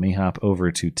 So let me hop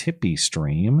over to Tippy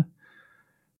Stream.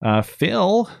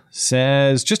 Phil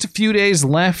says, just a few days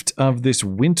left of this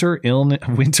winter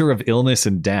of illness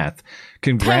and death.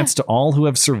 Congrats to all who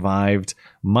have survived,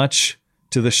 much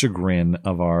to the chagrin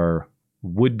of our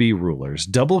would-be rulers.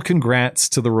 Double congrats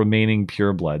to the remaining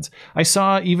purebloods. I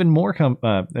saw even more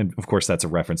and of course that's a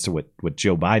reference to what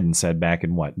Joe Biden said back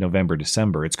in November,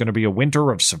 December. It's going to be a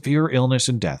winter of severe illness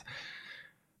and death.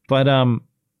 But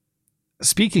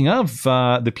speaking of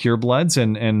the purebloods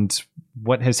and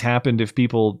what has happened if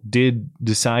people did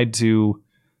decide to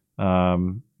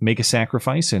make a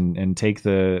sacrifice and take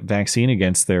the vaccine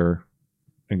against their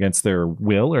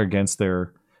will or against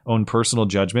their own personal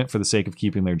judgment for the sake of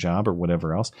keeping their job or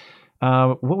whatever else.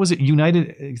 What was it?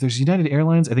 There's United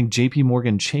Airlines. I think JP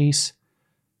Morgan Chase.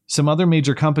 Some other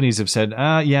major companies have said,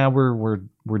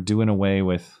 we're doing away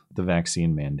with the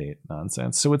vaccine mandate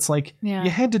nonsense. So it's like, you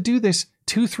had to do this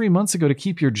 2-3 months ago to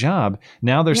keep your job.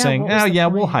 Now they're saying,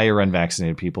 we'll hire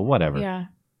unvaccinated people, whatever. Yeah.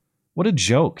 What a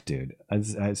joke, dude.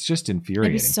 It's just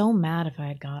infuriating. I'd be so mad if I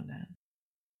had gotten it.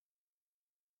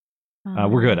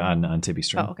 We're good on Tippy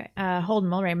Stream. Oh, okay. Holden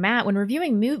Mulray. Matt, when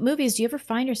reviewing movies, do you ever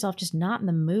find yourself just not in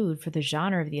the mood for the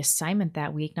genre of the assignment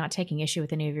that week, not taking issue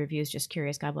with any of your reviews? Just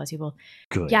curious. God bless you both.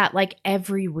 Good. Yeah, like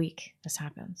every week this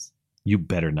happens. You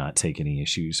better not take any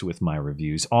issues with my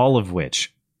reviews, all of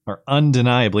which are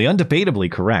undeniably,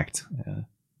 undebatably correct.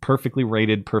 Perfectly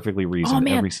rated, perfectly reasoned. Oh,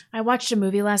 man. I watched a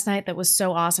movie last night that was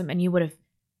so awesome, and you would have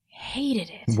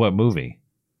hated it. What movie?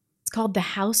 It's called The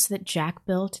House That Jack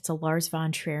Built. It's a Lars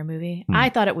von Trier movie. I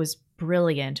thought it was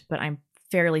brilliant, but I'm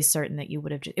fairly certain that you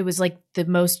would have. It was like the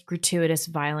most gratuitous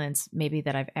violence maybe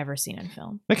that I've ever seen in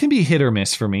film. That can be hit or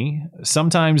miss for me.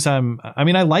 Sometimes I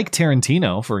like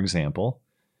Tarantino, for example.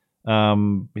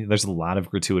 There's a lot of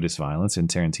gratuitous violence in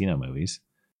Tarantino movies.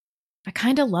 I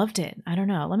kind of loved it. I don't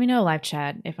know. Let me know, live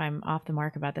chat, if I'm off the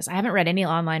mark about this. I haven't read any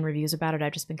online reviews about it.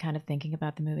 I've just been kind of thinking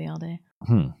about the movie all day.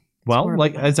 Well,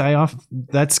 like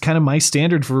that's kind of my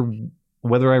standard for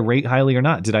whether I rate highly or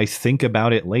not. Did I think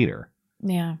about it later?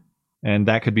 Yeah. And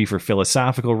that could be for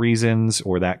philosophical reasons,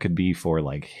 or that could be for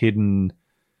like hidden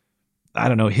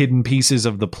pieces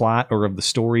of the plot or of the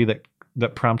story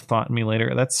that prompt thought in me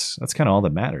later. That's kind of all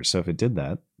that matters. So if it did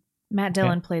that. Matt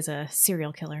Dillon plays a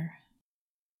serial killer.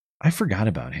 I forgot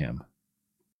about him.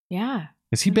 Yeah.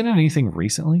 Has he been in anything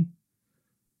recently?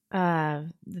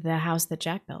 The House That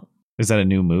Jack Built. Is that a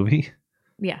new movie?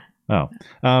 Yeah. Oh.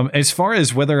 As far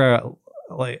as whether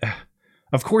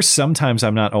of course, sometimes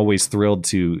I'm not always thrilled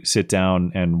to sit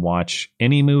down and watch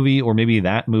any movie or maybe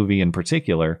that movie in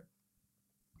particular.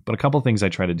 But a couple of things I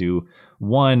try to do.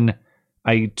 One,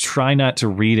 I try not to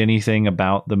read anything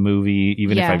about the movie,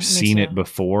 even if I've seen it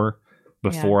before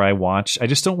I watch. I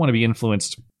just don't want to be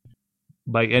influenced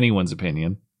by anyone's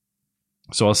opinion.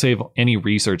 So I'll save any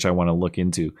research I want to look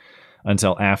into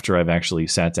until after I've actually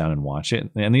sat down and watched it.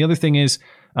 And the other thing is,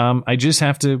 I just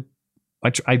have to,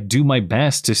 I do my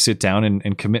best to sit down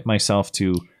and commit myself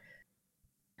to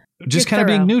just kind of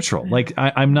being neutral. Like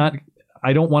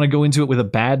I don't want to go into it with a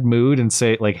bad mood and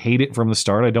say like hate it from the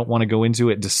start. I don't want to go into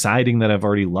it deciding that I've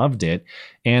already loved it.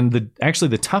 And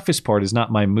the toughest part is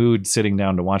not my mood sitting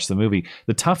down to watch the movie.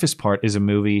 The toughest part is a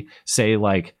movie, say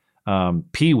like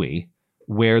Pee-wee,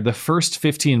 where the first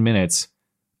 15 minutes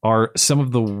are some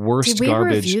of the worst garbage. Did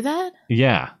we review that?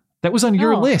 Yeah. That was on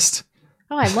your list.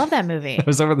 Oh, I love that movie. It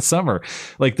was over the summer.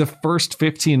 Like the first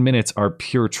 15 minutes are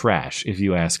pure trash, if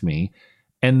you ask me.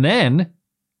 And then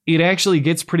it actually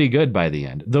gets pretty good by the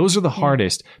end. Those are the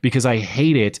hardest because I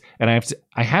hate it, and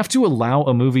I have to allow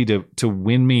a movie to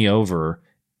win me over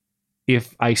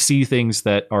if I see things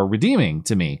that are redeeming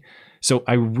to me. So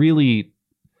I really,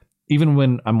 even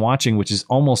when I'm watching, which is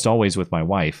almost always with my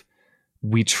wife,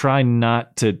 we try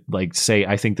not to like say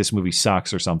I think this movie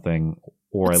sucks or something,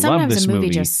 or I love this movie. Sometimes a movie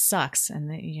just sucks,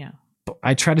 and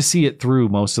I try to see it through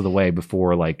most of the way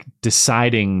before like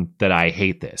deciding that I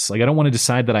hate this. Like I don't want to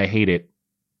decide that I hate it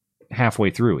halfway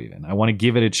through even. I want to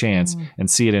give it a chance and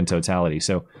see it in totality.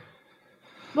 So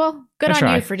well, good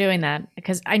on you for doing that,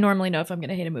 because I normally know if I'm going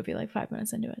to hate a movie like 5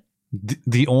 minutes into it.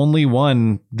 The only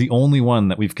one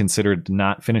that we've considered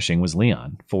not finishing was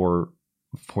Leon for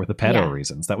the pedo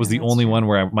reasons. That was the only one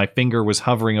where my finger was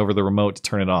hovering over the remote to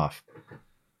turn it off.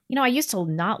 You know, I used to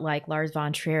not like Lars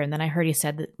von Trier, and then I heard he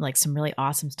said that, like some really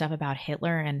awesome stuff about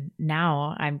Hitler, and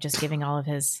now I'm just giving all of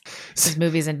his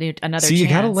movies another chance. So you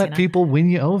got to let people win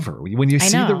you over. When you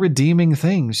see the redeeming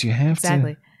things, you have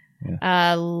to.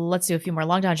 Yeah. Let's do a few more.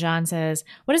 Long John John says,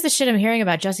 what is the shit I'm hearing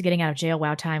about Jussie getting out of jail?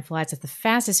 Wow, time flies. It's the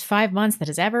fastest 5 months that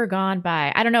has ever gone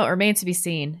by. I don't know. It remains to be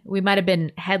seen. We might have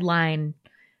been headline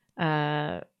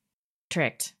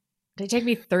tricked. Did it take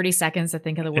me 30 seconds to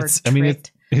think of the word tricked? I mean,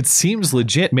 it seems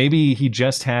legit. Maybe he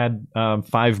just had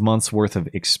 5 months worth of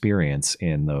experience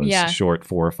in those short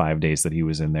 4 or 5 days that he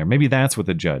was in there. Maybe that's what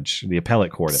the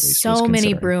appellate court at least was so many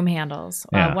considering. broom handles.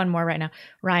 One more right now.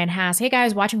 Ryan Haas. Hey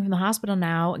guys, watching from the hospital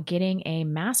now, getting a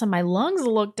mass on my lungs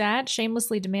looked at,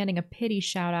 shamelessly demanding a pity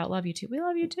shout out. Love you too. We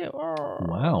love you too. Oh.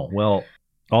 Wow. Well,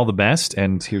 all the best,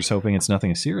 and here's hoping it's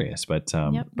nothing serious. But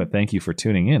thank you for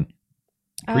tuning in.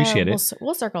 Appreciate it.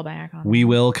 We'll circle back on. We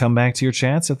will come back to your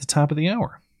chats at the top of the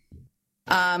hour.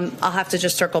 I'll have to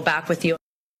just circle back with you.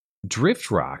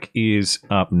 Drift Rock is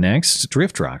up next.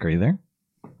 Drift Rock, are you there?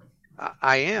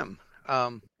 I am.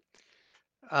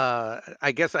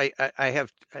 I guess I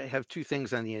have two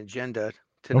things on the agenda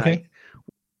tonight. Okay.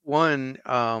 One,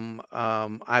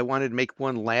 I wanted to make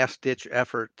one last ditch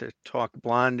effort to talk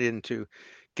Blonde into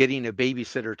getting a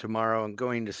babysitter tomorrow and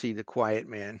going to see The Quiet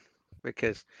Man,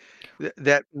 because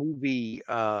that movie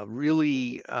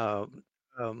really the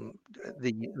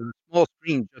small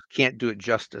screen just can't do it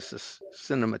justice. The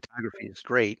cinematography is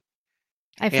great.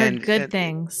 I've heard good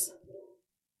things.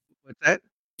 What's that?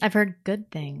 I've heard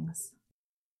good things.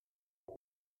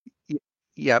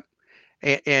 Yep.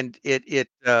 And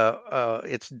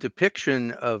its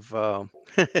depiction of the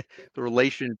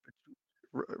relations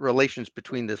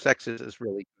between the sexes is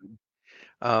really good.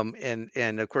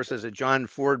 And of course, as a John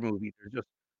Ford movie, there's just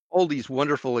all these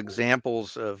wonderful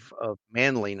examples of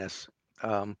manliness.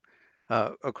 Of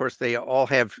course, they all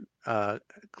have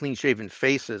clean-shaven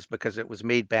faces because it was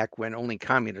made back when only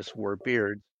communists wore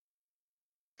beards.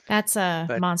 That's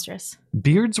monstrous.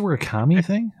 Beards were a commie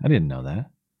thing? I didn't know that.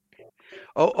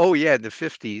 Oh yeah, in the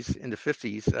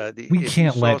 50s. We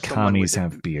can't let commies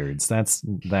have beards.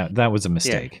 That was a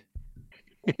mistake.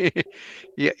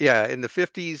 Yeah. In the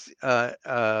 50s,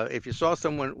 if you saw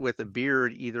someone with a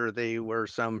beard, either they were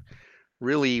some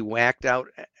really whacked out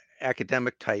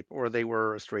academic type, or they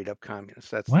were a straight up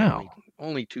communist. That's the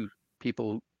only two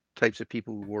types of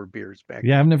people who wore beards back then.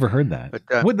 Yeah, I've never heard that. But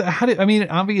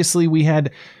obviously we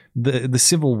had the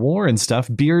Civil War and stuff.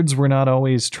 Beards were not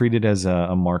always treated as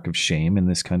a mark of shame in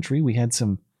this country. We had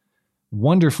some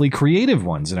wonderfully creative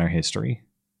ones in our history.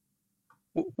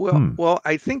 Well,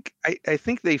 I think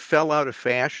they fell out of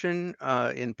fashion,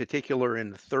 in particular in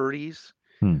the 30s.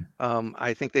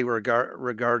 I think they were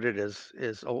regarded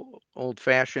as old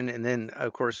fashioned, and then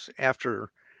of course after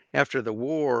the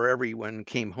war, everyone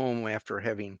came home after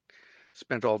having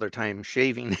spent all their time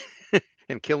shaving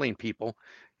and killing people,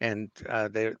 and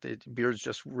the beards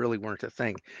just really weren't a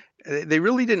thing. They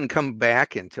really didn't come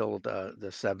back until the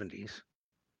 70s.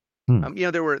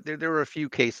 There were a few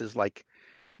cases like,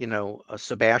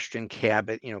 Sebastian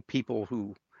Cabot, people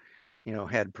who,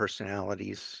 had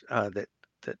personalities that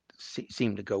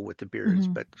seem to go with the beards,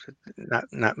 but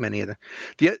not many of them.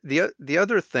 The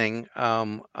other thing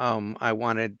I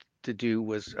wanted to do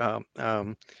was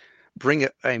bring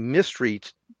a mystery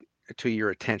to your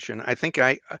attention. I think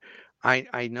I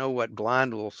know what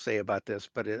Blonde will say about this,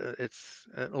 but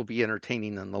it'll be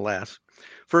entertaining nonetheless.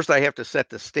 First, I have to set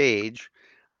the stage.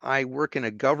 I work in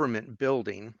a government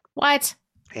building. What?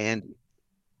 And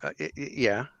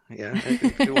yeah.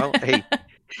 Well, hey.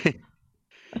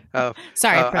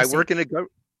 Sorry, I work in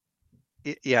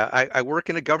I work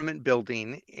in a government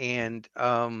building, and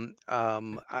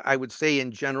I would say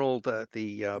in general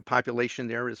the population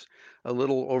there is a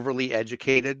little overly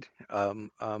educated.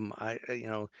 Lots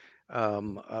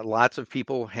of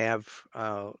people have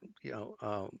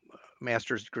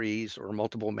master's degrees or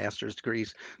multiple master's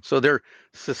degrees, so they're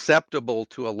susceptible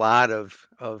to a lot of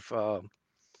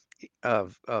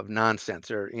nonsense.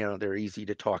 They're easy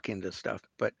to talk into stuff,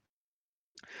 but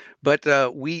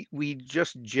we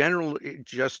just generally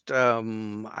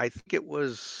I think it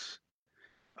was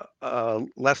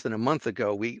less than a month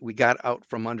ago we got out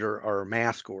from under our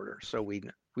mask order, so we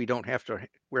don't have to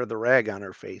wear the rag on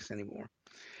our face anymore.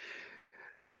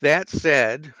 That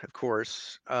said, of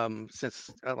course,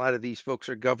 since a lot of these folks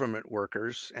are government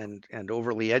workers and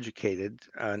overly educated,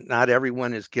 not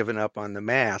everyone is given up on the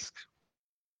masks,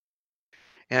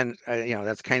 and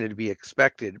that's kind of to be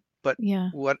expected. But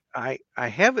what I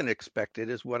haven't expected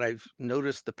is what I've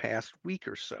noticed the past week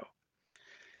or so.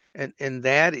 And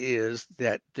that is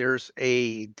that there's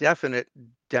a definite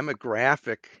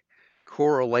demographic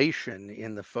correlation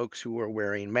in the folks who are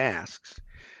wearing masks.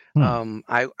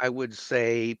 I would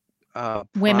say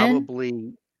women?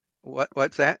 Probably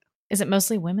what's that? Is it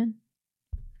mostly women?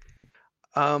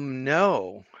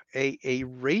 No, a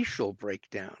racial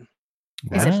breakdown.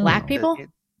 Is it Black people?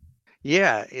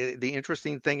 Yeah, the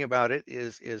interesting thing about it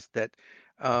is that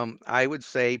I would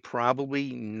say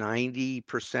probably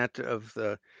 90% of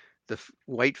the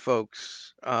white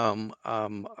folks don't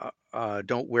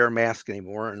wear masks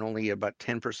anymore, and only about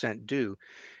 10% do.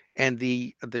 And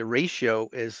the ratio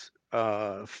is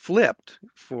flipped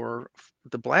for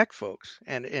the Black folks.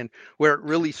 And where it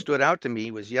really stood out to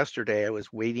me was yesterday. I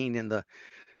was waiting in the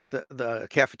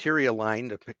cafeteria line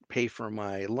to pay for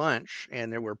my lunch,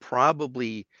 and there were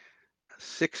probably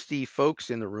 60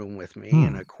 folks in the room with me,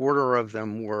 and a quarter of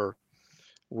them were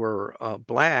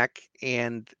Black,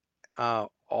 and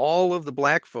all of the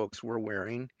Black folks were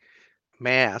wearing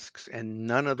masks, and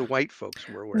none of the white folks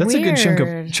were wearing. That's a good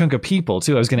chunk of people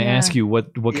too. I was going to ask you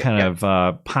what kind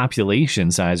of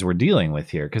population size we're dealing with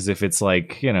here, because if it's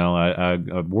like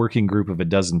a working group of a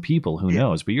dozen people, who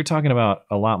knows? But you're talking about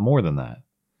a lot more than that.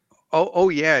 Oh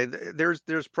yeah,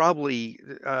 there's probably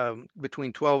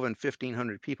between 12 and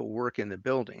 1,500 people work in the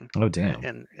building. Oh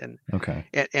damn. And okay.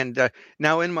 And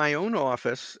now in my own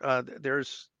office,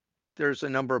 there's a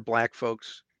number of Black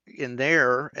folks in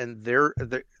there, and they're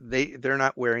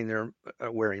not wearing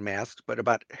masks, but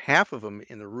about half of them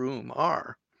in the room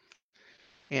are.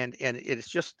 And it's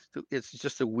just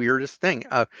the weirdest thing.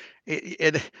 But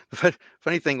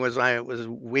funny thing was, I was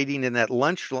waiting in that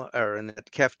or in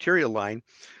that cafeteria line.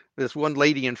 This one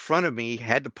lady in front of me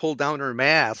had to pull down her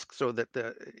mask so that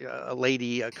a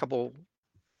lady a couple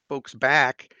folks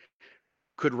back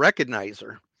could recognize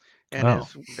her. And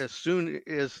as soon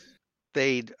as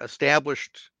they'd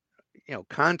established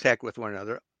contact with one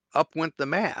another, up went the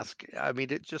mask. I mean,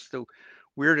 it's just the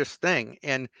weirdest thing.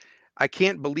 And I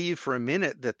can't believe for a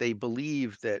minute that they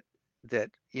believe that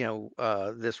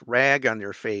this rag on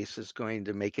their face is going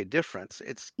to make a difference.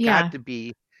 It's got to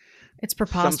be it's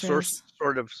preposterous. Some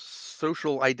sort of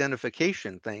social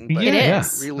identification thing, but it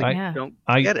is. Really don't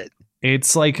get it.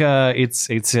 It's like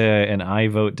it's an I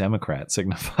vote Democrat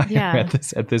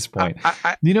signifier at this point.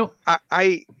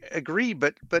 I agree,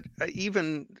 but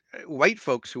even white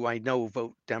folks who I know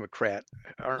vote Democrat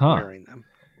aren't wearing them.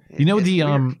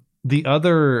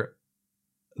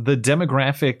 The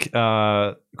demographic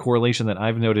correlation that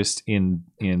I've noticed in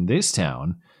this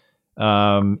town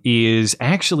is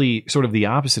actually sort of the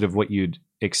opposite of what you'd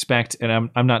expect. And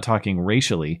I'm not talking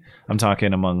racially. I'm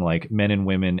talking among like men and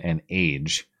women and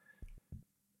age.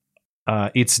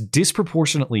 It's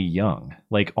disproportionately young.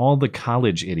 Like all the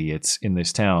college idiots in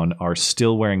this town are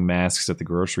still wearing masks at the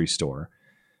grocery store.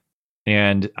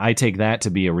 And I take that to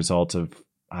be a result of,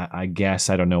 I guess,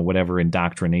 I don't know, whatever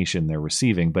indoctrination they're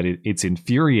receiving. But it's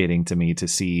infuriating to me to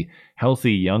see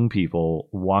healthy young people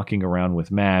walking around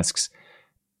with masks.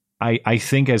 I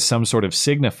think as some sort of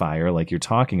signifier, like you're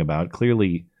talking about.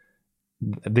 Clearly,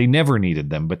 they never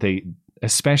needed them, but they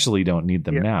especially don't need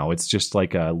them now. It's just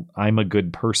like I'm a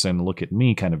good person, look at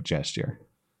me kind of gesture.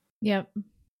 Yep.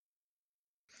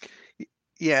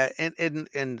 Yeah,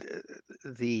 and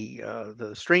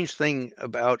the strange thing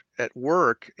about at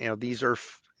work, these are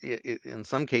in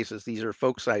some cases, these are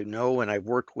folks I know and I've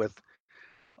worked with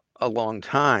a long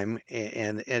time,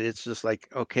 and it's just like,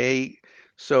 okay,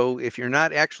 so if you're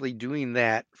not actually doing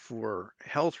that for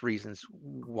health reasons,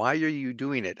 why are you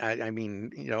doing it? I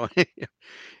mean,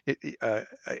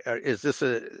 is this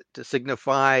to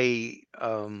signify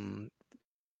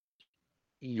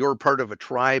you're part of a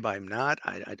tribe I'm not?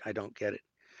 I don't get it.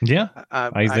 Yeah,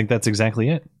 I think that's exactly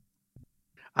it.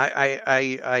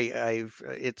 I've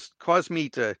it's caused me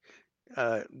to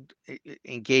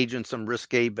engage in some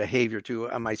risque behavior too.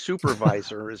 My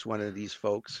supervisor is one of these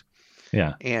folks.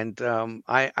 Yeah. And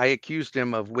I accused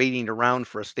him of waiting around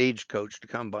for a stagecoach to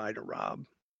come by to rob.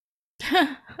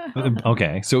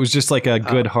 Okay, so it was just like a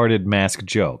good-hearted mask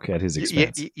joke at his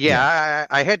expense. Yeah.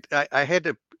 I had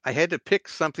to pick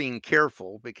something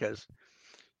careful because,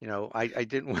 I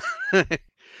didn't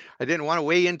I didn't want to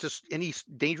weigh into any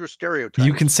dangerous stereotypes.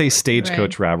 You can say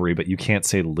stagecoach robbery, but you can't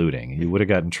say looting. You would have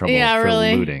gotten in trouble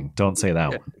for looting. Don't say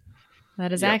that one.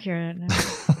 That is accurate.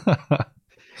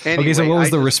 Anyway, okay, so what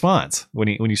was the response when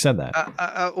you said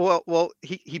that? Well,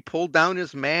 he pulled down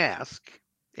his mask,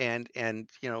 and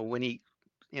when he,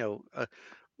 the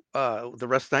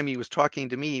rest of the time he was talking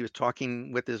to me, he was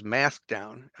talking with his mask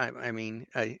down.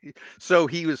 So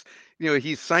he was,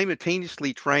 he's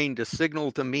simultaneously trying to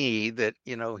signal to me that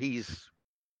he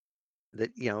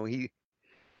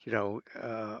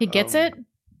gets it.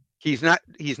 He's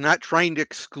not trying to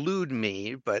exclude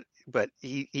me, but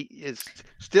he is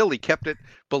still, he kept it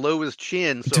below his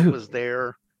chin, so it was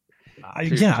there.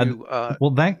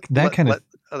 Well, that kind of let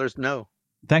others know.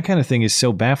 That kind of thing is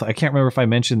so baffling. I can't remember if I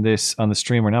mentioned this on the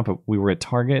stream or not, but we were at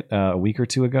Target a week or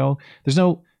two ago. There's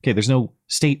no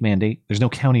state mandate. There's no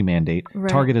county mandate. Right.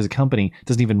 Target as a company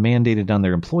doesn't even mandate it on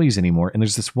their employees anymore. And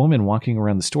there's this woman walking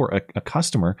around the store, a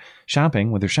customer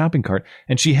shopping with her shopping cart,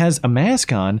 and she has a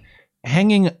mask on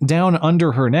hanging down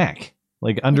under her neck,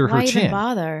 like under her chin. Why even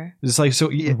bother? It's like,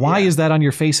 so why is that on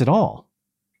your face at all?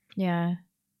 Yeah.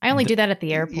 I only do that at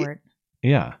the airport.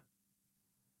 Yeah.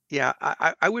 Yeah,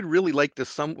 I would really like to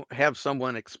have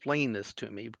someone explain this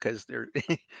to me, because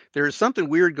there's something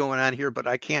weird going on here, but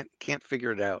I can't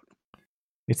figure it out.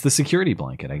 It's the security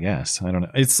blanket, I guess. I don't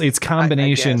know. It's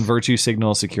combination virtue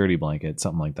signal security blanket,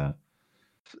 something like that.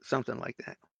 Something like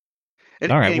that.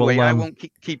 And all right. Anyway, well, I won't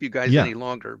keep you guys any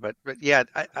longer, but yeah,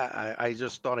 I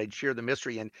just thought I'd share the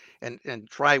mystery and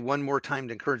try one more time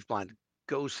to encourage Blonde.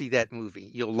 Go see that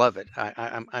movie. You'll love it.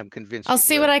 I'm convinced. I'll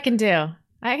see what I can do.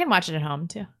 I can watch it at home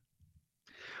too.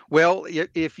 Well,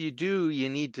 if you do, you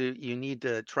need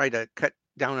to try to cut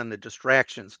down on the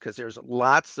distractions, because there's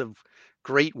lots of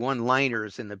great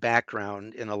one-liners in the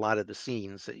background in a lot of the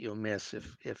scenes that you'll miss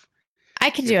if I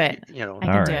can do it. I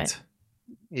can do it.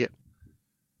 Yeah.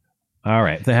 All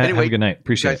right. Have a good night.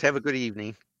 Appreciate it. You guys have a good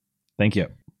evening. Thank you.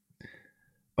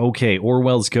 Okay,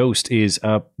 Orwell's Ghost is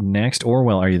up next.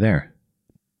 Orwell, are you there?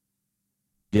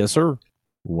 Yes, sir.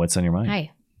 What's on your mind?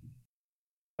 Hi.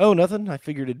 Oh, nothing. I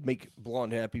figured it'd make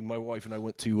Blonde happy. My wife and I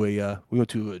went to a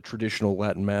traditional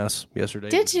Latin mass yesterday.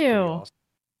 Did you? Awesome.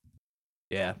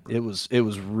 Yeah, it was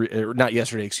not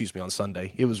yesterday. Excuse me, on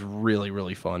Sunday. It was really,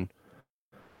 really fun.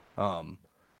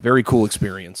 Very cool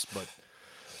experience. But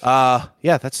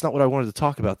yeah, that's not what I wanted to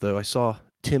talk about though. I saw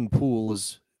Tim Pool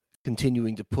is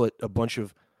continuing to put a bunch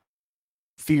of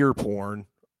fear porn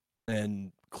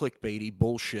and clickbaity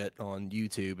bullshit on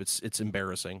YouTube. It's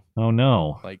embarrassing. Oh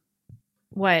no!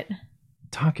 What?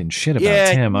 Talking shit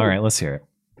about Tim. All right, let's hear it.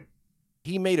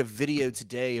 He made a video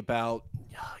today about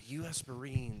U.S.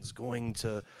 Marines going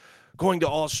to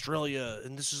Australia,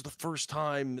 and this is the first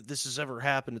time this has ever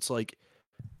happened. It's like,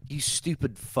 you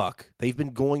stupid fuck. They've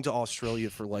been going to Australia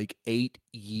for like 8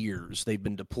 years. They've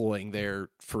been deploying there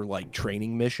for like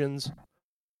training missions.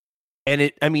 And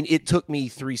it took me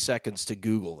 3 seconds to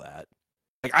Google that.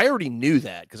 Like, I already knew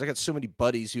that because I got so many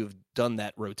buddies who have done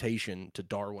that rotation to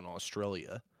Darwin,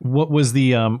 Australia. What was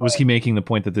the was he making the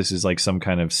point that this is like some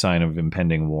kind of sign of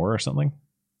impending war or something?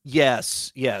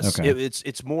 Yes. Okay.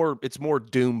 It's more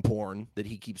doom porn that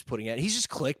he keeps putting out. He's just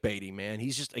clickbaiting, man.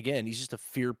 He's just a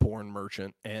fear porn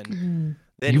merchant. And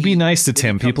then you be nice to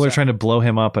Tim. People are trying to blow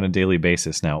him up on a daily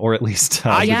basis now, or at least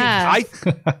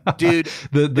dude.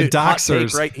 The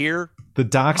doxers right here. The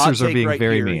doxers are being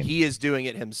very mean. He is doing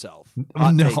it himself. He's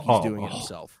doing it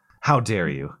himself. How dare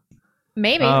you?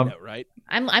 Maybe. Right?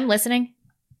 I'm listening.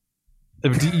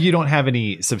 You don't have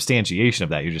any substantiation of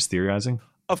that. You're just theorizing.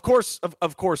 Of course I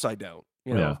don't.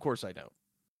 Of course I don't.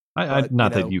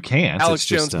 Not that you can't. Alex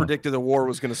Jones predicted the war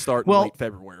was going to start in late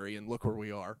February, and look where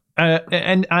we are.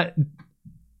 The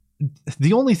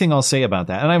only thing I'll say about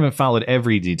that, and I haven't followed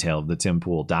every detail of the Tim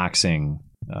Pool doxing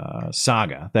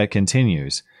saga that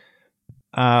continues,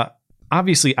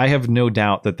 obviously, I have no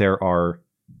doubt that there are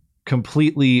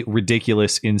completely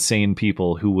ridiculous, insane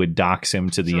people who would dox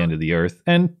him to the end of the earth.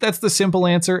 And that's the simple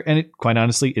answer. And quite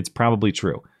honestly, it's probably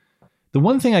true. The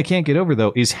one thing I can't get over,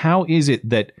 though, is how is it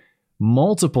that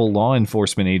multiple law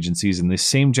enforcement agencies in this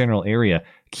same general area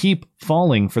keep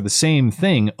falling for the same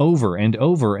thing over and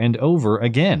over and over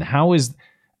again? How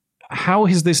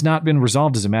has this not been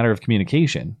resolved as a matter of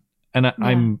communication? And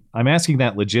I'm asking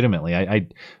that legitimately.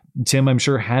 Tim, I'm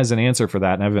sure, has an answer for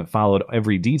that, and I haven't followed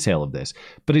every detail of this.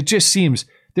 But it just seems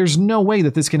there's no way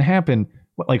that this can happen,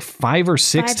 like 5 or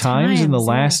 6 times in the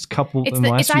last couple.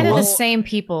 It's either the same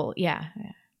people, yeah.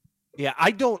 Yeah,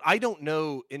 I don't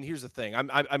know. And here's the thing: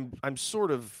 I'm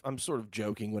sort of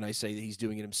joking when I say that he's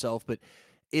doing it himself, but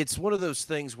it's one of those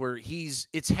things where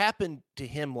it's happened to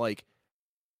him like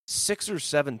 6 or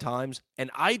 7 times,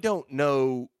 and I don't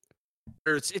know.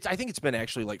 Or I think it's been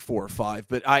actually like 4 or 5,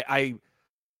 but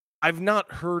I've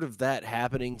not heard of that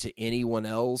happening to anyone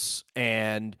else,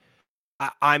 and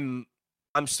I'm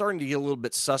starting to get a little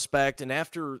bit suspect. And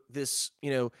after this,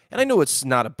 and I know it's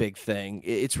not a big thing.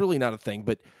 It's really not a thing,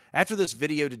 but after this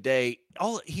video today,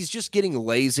 he's just getting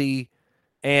lazy,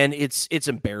 and it's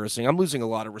embarrassing. I'm losing a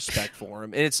lot of respect for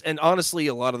him, and honestly,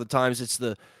 a lot of the times it's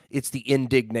the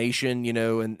indignation,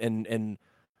 and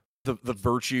the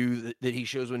virtue that he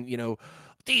shows when,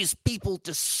 these people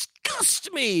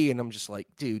disgust me. And I'm just like,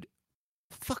 dude,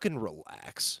 fucking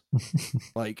relax.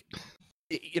 Like,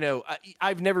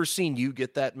 I've never seen you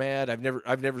get that mad.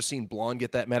 I've never seen Blonde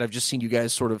get that mad. I've just seen you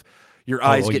guys sort of, your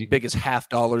eyes get big as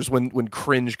 $50 when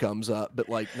cringe comes up, but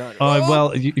like not.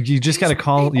 Well, you just got to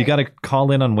call. You got to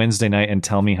call in on Wednesday night and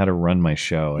tell me how to run my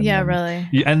show. And really.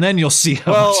 And then you'll see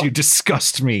how much you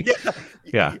disgust me.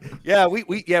 Yeah.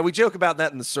 We joke about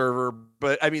that in the server,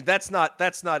 but I mean that's not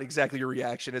exactly your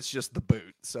reaction. It's just the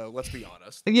boot. So let's be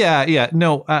honest. Yeah.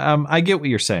 No, I get what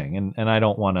you're saying, and I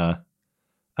don't want to.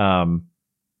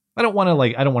 I don't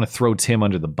want to throw Tim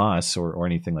under the bus or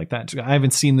anything like that. I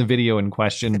haven't seen the video in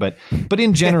question, but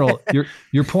in general,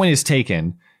 your point is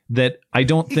taken. That I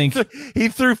don't think he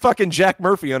threw fucking Jack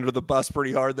Murphy under the bus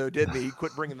pretty hard, though, didn't he? He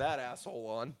quit bringing that asshole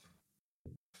on.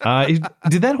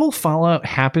 Did that whole fallout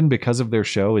happen because of their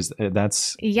show?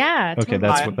 That's yeah. Okay,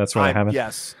 totally. that's what I haven't.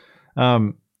 Yes.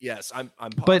 Yes, I'm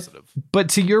positive. But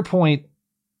to your point,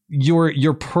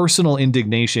 your personal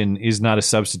indignation is not a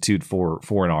substitute for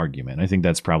an argument. I think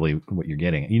that's probably what you're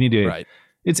getting at. You need to. Right.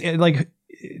 It's like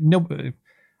no.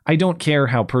 I don't care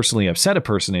how personally upset a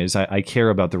person is. I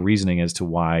care about the reasoning as to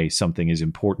why something is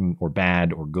important or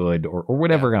bad or good or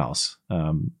whatever else.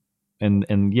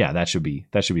 And yeah, that should be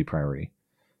priority.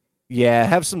 Yeah,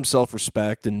 have some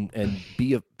self-respect and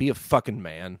be a fucking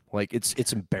man. Like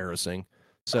it's embarrassing.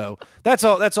 So that's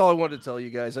all I wanted to tell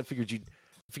you guys. I figured you'd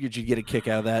get a kick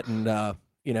out of that, and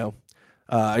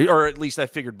or at least I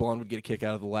figured Blonde would get a kick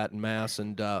out of the Latin Mass.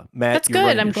 And Matt, that's you're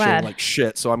good. I'm glad. Like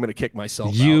shit, so I'm gonna kick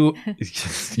myself. You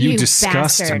out. you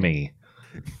disgust bastard. me.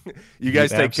 You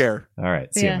guys take care. All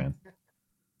right, see you, man.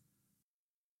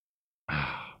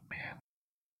 Oh man.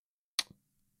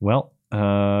 Well,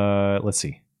 let's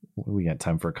see. We got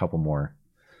time for a couple more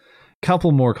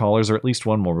callers, or at least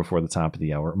one more before the top of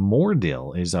the hour.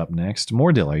 Moordill is up next.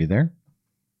 Moordill, are you there?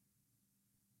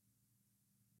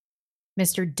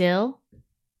 Mr. Dill?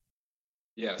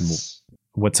 Yes.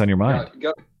 What's on your mind?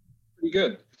 Got pretty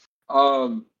good.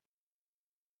 So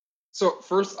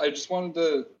first, I just wanted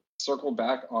to circle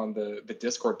back on the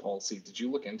Discord policy. Did you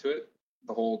look into it?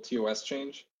 The whole TOS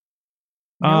change?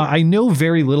 I know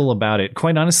very little about it.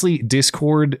 Quite honestly,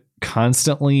 Discord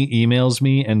constantly emails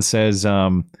me and says,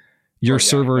 your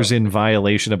server's in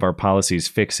violation of our policies,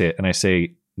 fix it. And I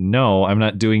say, no, I'm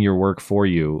not doing your work for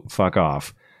you. Fuck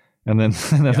off. And then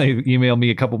they email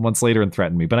me a couple months later and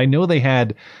threaten me. But I know they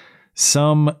had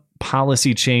some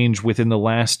policy change within the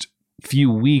last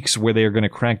few weeks where they are going to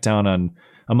crack down on,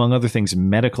 among other things,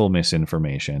 medical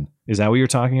misinformation. Is that what you're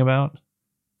talking about?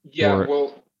 Yeah,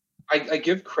 well, I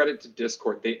give credit to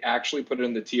Discord. They actually put it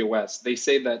in the TOS. They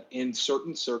say that in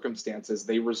certain circumstances,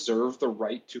 they reserve the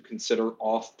right to consider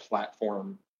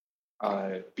off-platform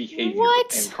behavior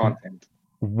and content.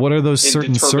 What are those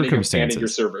certain circumstances? Your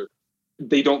server.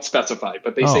 They don't specify,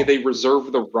 but they say they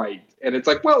reserve the right. And it's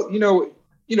like, well,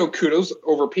 kudos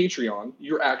over Patreon.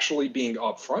 You're actually being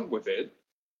upfront with it.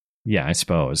 Yeah, I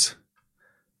suppose.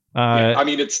 Yeah, I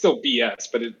mean, it's still BS,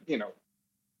 but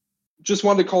just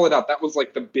wanted to call it out. That was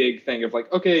like the big thing of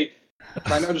like, okay,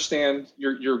 trying to understand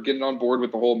you're getting on board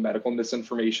with the whole medical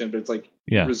misinformation, but it's like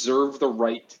reserve the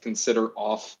right to consider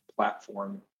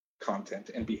off-platform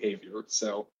content and behavior.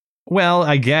 So Well,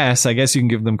 I guess you can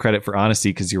give them credit for honesty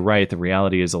because you're right. The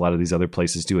reality is a lot of these other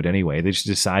places do it anyway. They just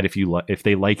decide if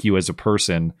they like you as a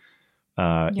person,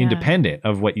 independent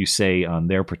of what you say on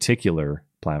their particular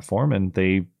platform, and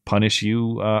they punish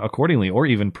you accordingly or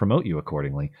even promote you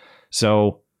accordingly.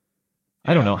 So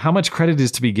I don't know how much credit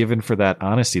is to be given for that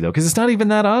honesty, though, because it's not even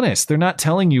that honest. They're not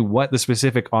telling you what the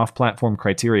specific off-platform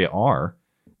criteria are.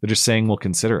 They're just saying we'll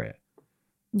consider it.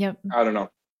 Yep. I don't know.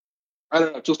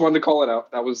 Just wanted to call it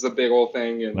out. That was the big old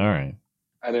thing. And all right.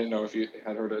 I didn't know if you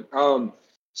had heard it.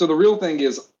 So the real thing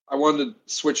is I wanted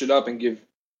to switch it up and give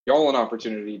y'all an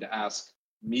opportunity to ask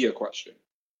me a question.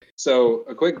 So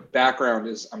a quick background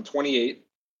is I'm 28,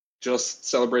 just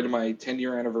celebrated my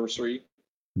 10-year anniversary.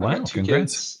 Wow, I got 2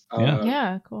 congrats. kids.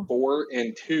 Yeah, cool. 4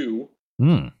 and 2.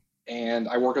 And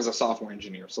I work as a software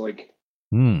engineer. So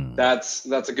that's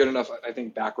a good enough, I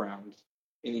think, background.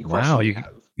 Any wow, you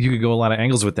could go a lot of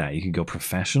angles with that. You could go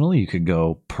professional, you could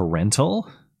go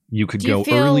parental, you could go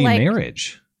early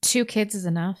marriage. 2 kids is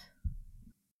enough?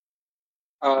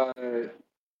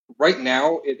 Right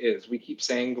now it is. We keep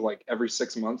saying like every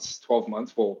 6 months, 12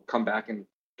 months, we'll come back and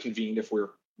convene if we're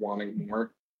wanting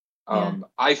more.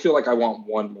 I feel like I want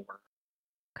 1 more.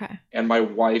 Okay. And my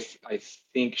wife, I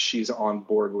think she's on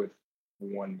board with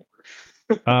 1 more.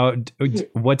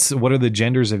 What are the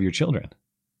genders of your children?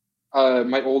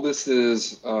 My oldest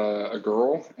is a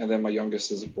girl, and then my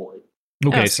youngest is a boy.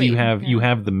 Okay, so you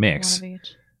have the mix.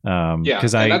 And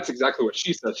that's exactly what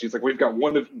she said. She's like, we've got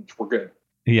 1 of each. We're good.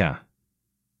 Yeah.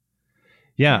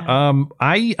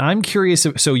 I'm curious.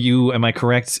 So am I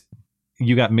correct?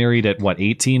 You got married at what,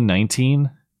 18, 19?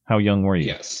 How young were you?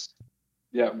 Yes.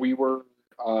 Yeah, we were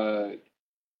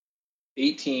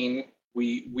 18.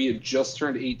 We had just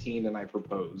turned 18, and I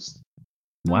proposed.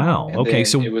 Wow. And okay,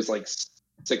 so it was like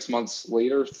 6 months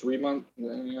later, 3 months.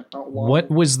 What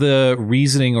was the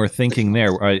reasoning or thinking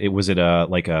there? Was it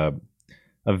a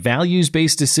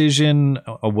values-based decision?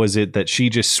 Or was it that she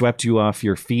just swept you off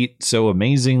your feet so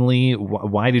amazingly?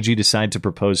 Why did you decide to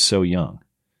propose so young?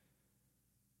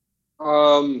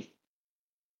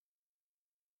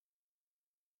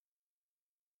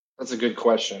 That's a good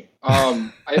question.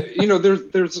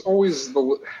 There's always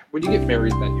when you get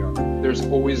married that young, there's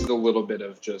always the little bit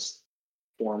of just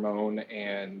hormone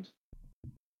and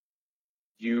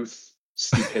youth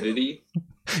stupidity.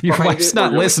 Your wife's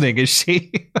not listening, is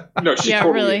she? No, she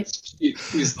totally is.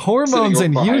 She's hormones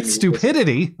and youth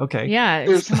stupidity. Okay. Yeah,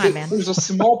 come on, man. There's a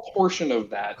small portion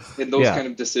of that in those kind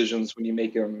of decisions when you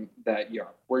make them that young,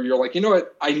 where you're like, you know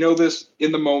what? I know this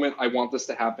in the moment. I want this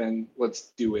to happen. Let's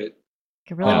do it.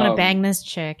 I really want to bang this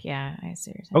chick. Yeah, I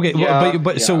see. Okay,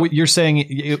 so what you're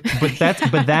saying,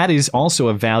 but that is also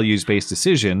a values-based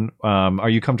decision. Are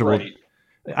you comfortable? Right.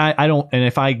 I don't, and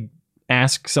if I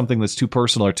ask something that's too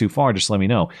personal or too far, just let me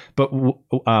know. But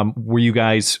were you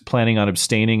guys planning on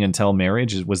abstaining until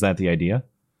marriage? Was that the idea?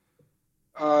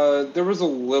 There was a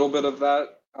little bit of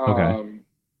that. Okay.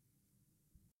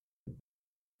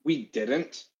 We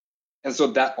didn't. And so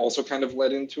that also kind of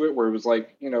led into it, where it was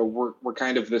like, we're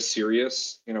kind of this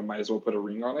serious, might as well put a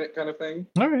ring on it kind of thing.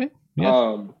 All right.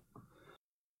 Yeah.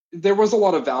 There was a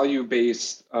lot of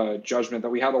value-based judgment that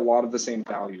we had a lot of the same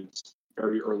values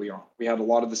very early on. We had a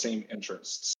lot of the same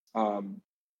interests.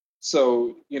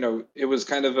 So, it was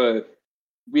kind of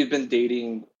we had been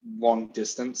dating long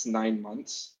distance, 9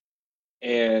 months.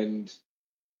 And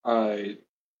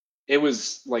it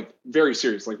was like very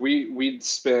serious. Like we'd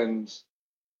spend,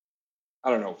 I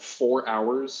don't know, 4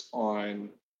 hours on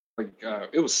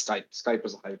it was Skype. Skype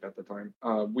was a hype at the time.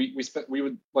 We would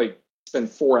spend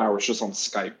 4 hours just on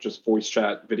Skype, just voice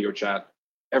chat, video chat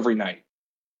every night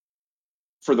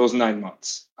for those 9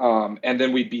 months. And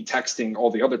then we'd be texting all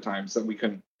the other times that we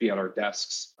couldn't be at our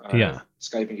desks,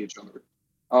 Skyping each other.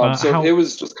 It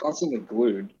was just constantly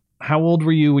glued. How old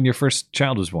were you when your first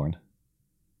child was born?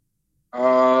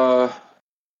 24.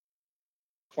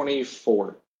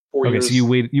 4 okay, years. So you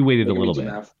waited a little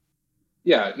bit.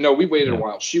 Yeah, no, we waited a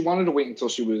while. She wanted to wait until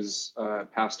she was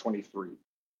past 23.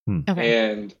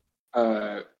 Okay. And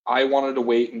I wanted to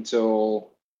wait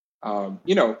until, out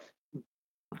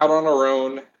on our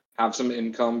own, have some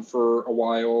income for a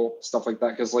while, stuff like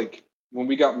that. Because when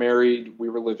we got married, we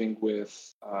were living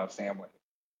with family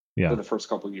for the first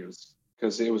couple of years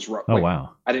because it was rough. Oh,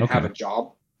 wow. I didn't have a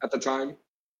job at the time,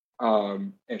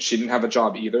 and she didn't have a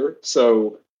job either.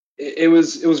 So it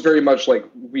was very much like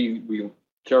we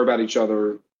care about each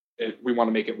other. We want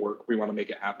to make it work. We want to make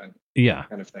it happen. Yeah,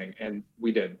 kind of thing. And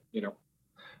we did.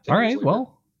 All right.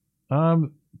 Well,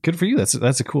 good for you.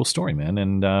 That's a cool story, man.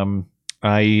 And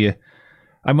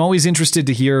I'm always interested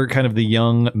to hear kind of the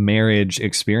young marriage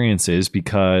experiences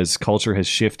because culture has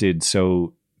shifted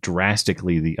so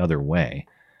drastically the other way.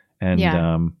 And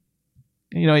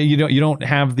you don't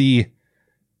have the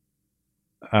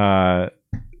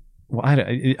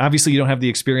obviously you don't have the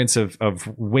experience of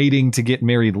waiting to get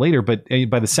married later, but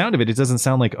by the sound of it, it doesn't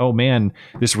sound like, oh man,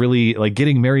 this really, like,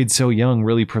 getting married so young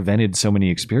really prevented so many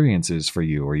experiences for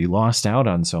you, or you lost out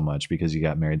on so much because you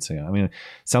got married so young. I mean, it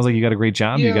sounds like you got a great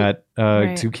job. You got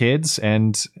two kids,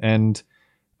 and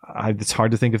it's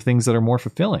hard to think of things that are more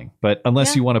fulfilling, but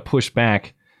unless you want to push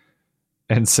back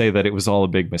and say that it was all a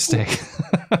big mistake.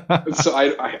 So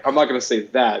I'm not going to say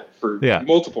that for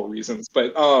multiple reasons,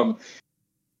 but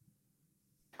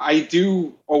I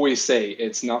do always say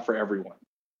it's not for everyone.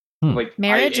 Like,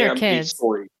 marriage or kids?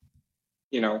 Story.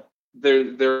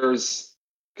 There's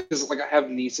because, like, I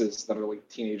have nieces that are like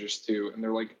teenagers too, and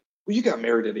they're like, "Well, you got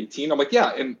married at 18." I'm like,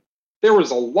 "Yeah," and there was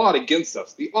a lot against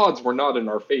us. The odds were not in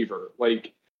our favor.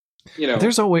 Like,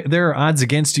 there are odds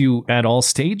against you at all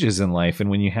stages in life,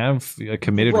 and when you have a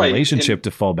committed relationship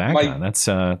to fall back on,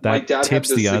 that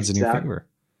tips the odds in your favor.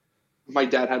 My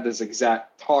dad had this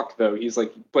exact talk though. He's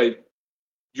like, "But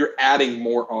you're adding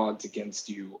more odds against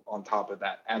you on top of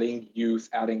that, adding youth,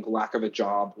 adding lack of a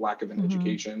job, lack of an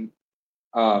education.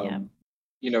 That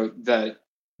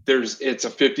it's a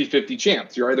 50-50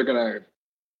 chance. You're either going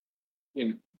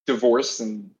to divorce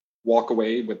and walk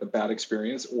away with a bad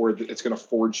experience, or it's going to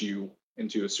forge you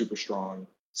into a super strong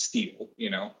steel,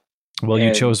 Well,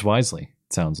 you chose wisely,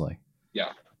 it sounds like.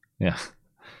 Yeah. All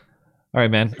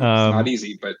right, man. It's not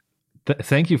easy, but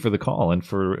thank you for the call and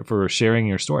for sharing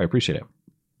your story. I appreciate it.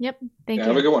 Yep. Thank you.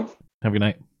 Have a good one. Have a good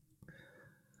night.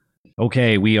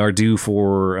 Okay, we are due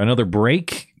for another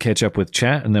break, catch up with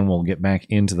chat, and then we'll get back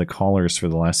into the callers for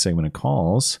the last segment of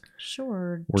calls.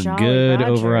 Sure. We're Jolly good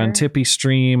Roger. over on Tippy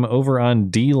Stream, over on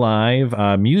D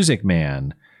Live, Music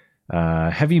Man,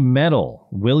 Heavy Metal,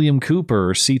 William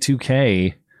Cooper,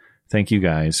 C2K. Thank you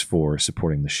guys for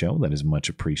supporting the show. That is much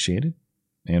appreciated.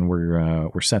 And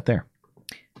we're set there.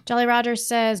 Jolly Roger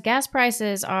says gas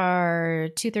prices are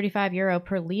 €2.35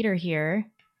 per liter here.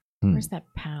 Where's that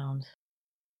pound?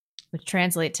 Which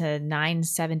translate to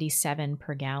 $9.77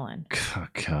 per gallon. Oh,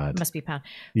 God. It must be pound.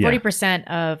 40%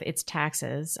 of its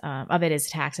taxes,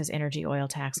 energy, oil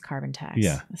tax, carbon tax.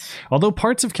 Yeah. Although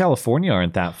parts of California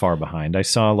aren't that far behind. I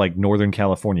saw like Northern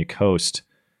California coast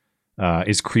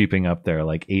is creeping up there,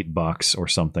 like $8 or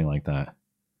something like that.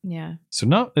 Yeah.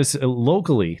 So it's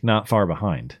locally not far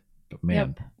behind. But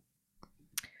man. Yep.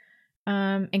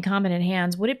 Incompetent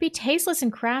hands. Would it be tasteless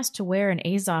and crass to wear an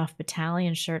Azov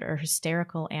battalion shirt, or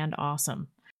hysterical and awesome?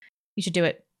 You should do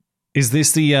it. Is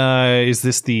this the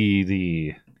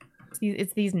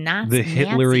It's these Nazis. The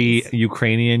Hitlery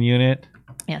Ukrainian unit?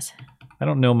 Yes. I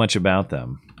don't know much about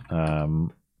them.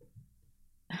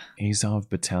 Azov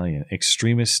Battalion.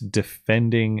 Extremists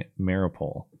defending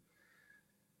Mariupol.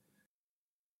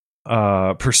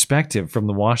 Perspective from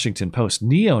the Washington Post.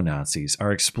 Neo-Nazis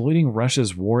are exploiting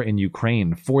Russia's war in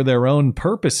Ukraine for their own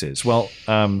purposes. Well,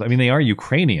 they are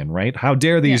Ukrainian, right? How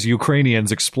dare these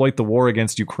Ukrainians exploit the war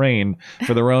against Ukraine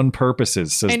for their own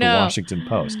purposes, says the Washington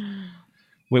Post.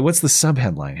 Wait, what's the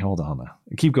subheadline? Hold on.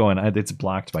 Keep going. It's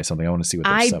blocked by something. I want to see what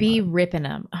I be ripping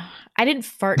them. I didn't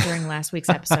fart during last week's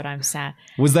episode. I'm sad.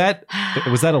 Was that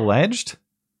alleged?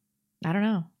 I don't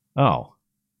know. Oh.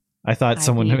 I thought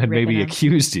someone had maybe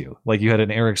accused you, like you had an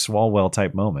Eric Swalwell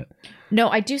type moment. No,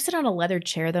 I do sit on a leather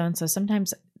chair though, and so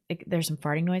sometimes there's some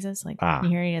farting noises. Like, can you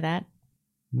hear any of that?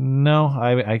 No,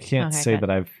 I can't say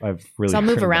that I've really. So I'll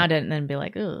move around it and then be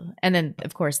like, ooh, and then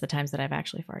of course the times that I've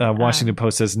actually farted. Washington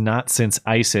Post says, not since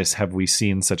ISIS have we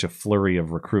seen such a flurry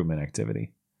of recruitment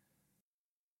activity.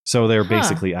 So they're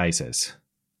basically ISIS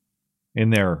in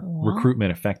their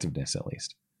recruitment effectiveness, at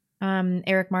least.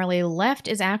 Eric Marley, left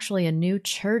is actually a new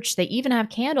church. They even have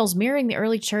candles mirroring the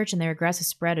early church and their aggressive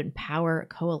spread and power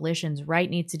coalitions. Right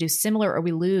needs to do similar or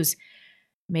we lose,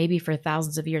 maybe for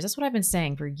thousands of years. That's what I've been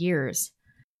saying for years.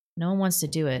 No one wants to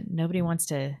do it. Nobody wants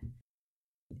to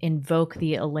invoke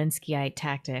the Alinskyite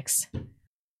tactics,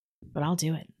 but I'll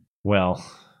do it. Well,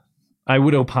 I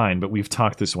would opine, but we've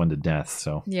talked this one to death,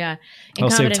 so yeah. I'll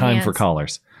save time for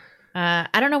callers. I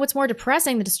don't know what's more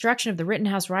depressing, the destruction of the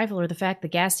Rittenhouse rifle or the fact the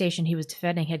gas station he was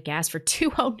defending had gas for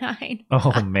 $2.09.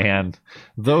 Oh, man.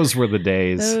 Those were the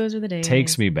days. Those were the days.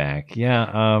 Takes me back.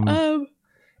 Yeah.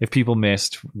 If people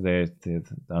missed,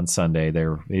 on Sunday,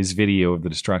 there is video of the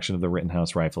destruction of the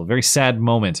Rittenhouse rifle. A very sad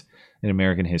moment in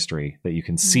American history that you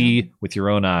can see with your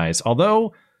own eyes.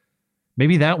 Although,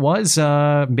 maybe that was,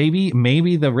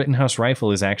 maybe the Rittenhouse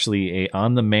rifle is actually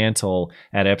on the mantle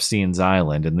at Epstein's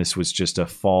Island, and this was just a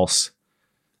false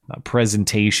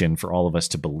presentation for all of us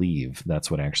to believe that's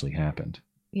what actually happened.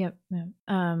 Yep.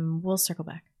 We'll circle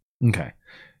back. Okay.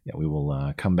 yeah, we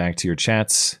will come back to your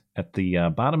chats at the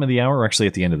bottom of the hour, or actually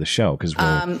at the end of the show, because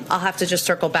I'll have to just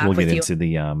circle back we'll with get you. into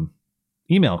the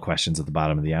email questions at the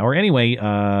bottom of the hour. Anyway,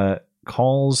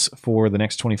 calls for the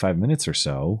next 25 minutes or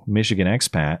so. Michigan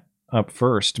Expat up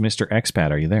first. Mr.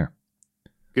 Expat, are you there?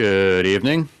 Good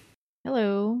evening.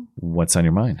 Hello. What's on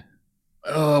your mind?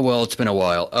 Well, it's been a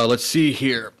while. Let's see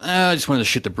here. I just wanted to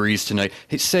shit the breeze tonight.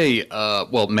 Hey,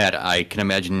 well, Matt, I can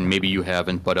imagine maybe you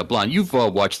haven't, but Blonde, you've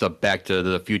watched the Back to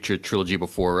the Future trilogy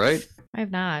before, right? I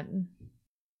have not.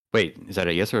 Wait, is that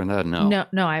a yes or no?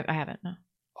 No, I haven't. No.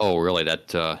 Oh, really?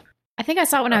 That. I think I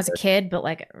saw it when I was a kid, but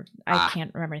like I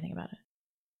can't remember anything about it.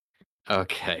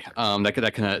 Okay.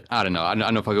 That kind of, I don't know. I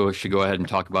don't know if I should go ahead and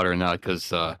talk about it or not,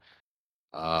 because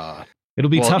it'll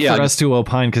be tough for us to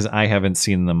opine because I haven't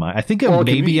seen them. I think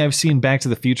maybe I've seen Back to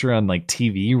the Future on like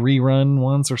TV rerun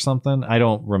once or something. I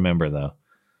don't remember though.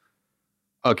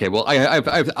 Okay, well,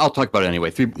 I'll talk about it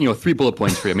anyway. 3 bullet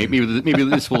points for you. Maybe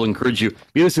this will encourage you.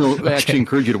 Maybe this will actually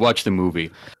encourage you to watch the movie.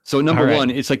 So number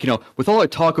one, it's like, with all the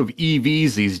talk of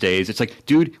EVs these days, it's like,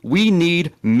 dude, we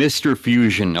need Mr.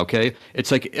 Fusion. Okay,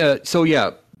 it's like, so yeah,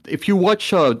 if you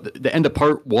watch the end of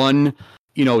part 1,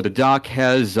 the Doc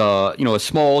has a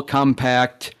small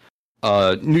compact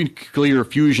nuclear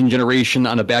fusion generation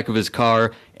on the back of his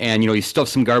car, and he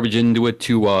stuffs some garbage into it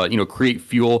to create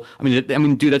fuel. I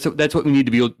mean, dude, that's what we need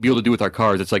to be able to do with our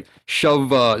cars. It's like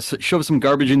shove some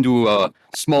garbage into a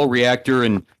small reactor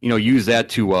and use that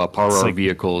to power our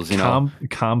vehicles.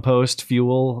 Compost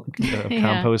fuel,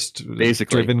 compost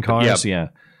basically driven cars. Yeah.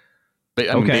 But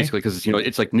I mean, basically, because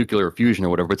it's like nuclear fusion or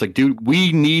whatever. It's like, dude,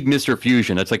 we need Mr.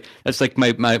 Fusion. That's like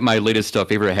my latest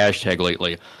favorite hashtag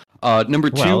lately. Number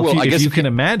 2, if you can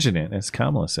imagine it, as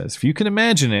Kamala says, if you can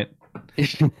imagine it,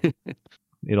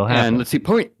 it'll happen. And let's see,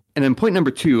 point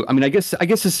number 2. I mean, I guess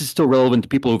this is still relevant to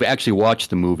people who've actually watched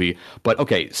the movie. But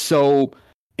okay, so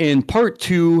in part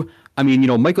 2, I mean,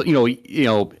 Michael, they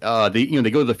go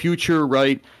to the future,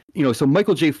 right? So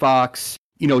Michael J. Fox,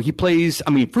 he plays. I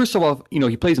mean, first of all,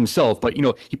 he plays himself, but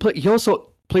he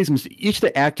also plays each of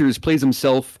the actors plays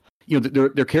himself.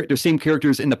 They're same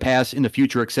characters in the past, in the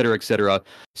future, et cetera, et cetera.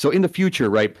 So in the future,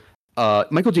 right,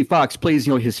 Michael J. Fox plays,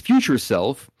 his future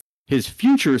self, his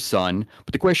future son.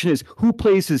 But the question is, who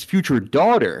plays his future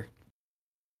daughter?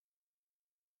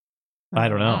 I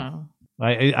don't know.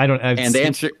 I don't. And the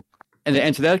answer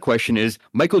to that question is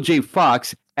Michael J.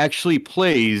 Fox actually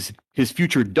plays his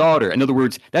future daughter. In other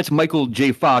words, that's Michael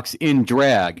J. Fox in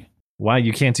drag. Why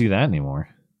you can't do that anymore?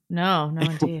 No,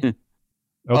 indeed.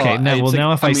 Okay,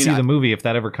 now if I see the movie, if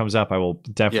that ever comes up, I will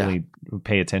definitely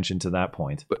pay attention to that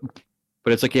point.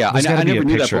 But it's like, I never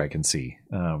knew that. I can see.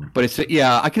 But it's I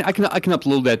can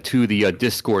upload that to the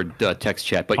Discord text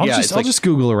chat. But I'll just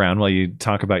Google around while you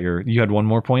talk about you had one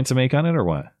more point to make on it, or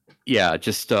what? Yeah,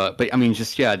 but I mean,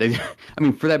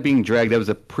 for that being drag, that was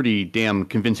a pretty damn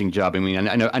convincing job. I mean,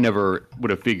 I never would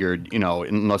have figured,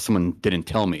 unless someone didn't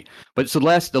tell me. But so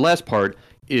the last part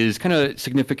is kind of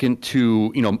significant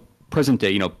to, present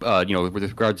day, with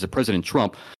regards to President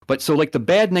Trump. But so like the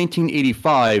bad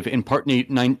 1985 in part 2,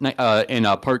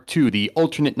 the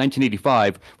alternate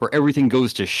 1985, where everything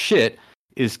goes to shit,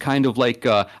 is kind of like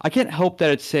I can't help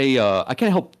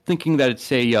thinking that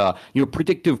it's a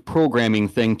predictive programming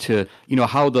thing to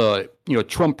how the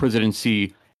Trump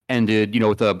presidency ended,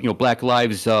 with the Black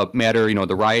Lives Matter,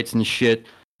 the riots and shit.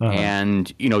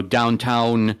 And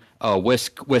downtown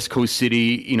West Coast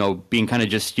City, being kind of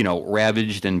just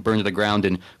ravaged and burned to the ground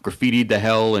and graffitied to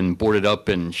hell and boarded up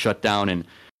and shut down and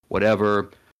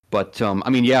whatever. But I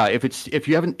mean, yeah, if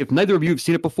neither of you have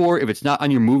seen it before, if it's not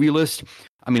on your movie list,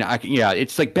 I mean,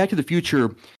 it's like Back to the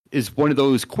Future is one of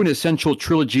those quintessential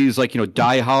trilogies, like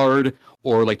Die Hard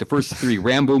or like the first 3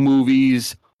 Rambo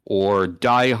movies or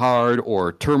Die Hard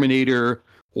or Terminator.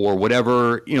 Or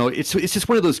whatever, it's just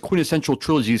one of those quintessential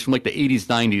trilogies from like the 80s,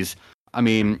 90s. I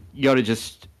mean, you ought to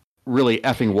just really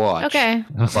effing watch. Okay,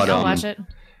 but, I'll watch it.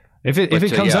 If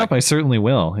it comes up, I certainly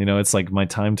will. It's like my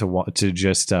time to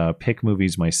just pick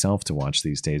movies myself to watch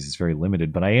these days is very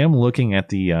limited. But I am looking at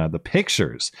the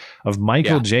pictures of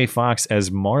Michael J. Fox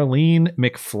as Marlene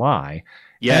McFly.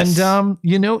 Yes. And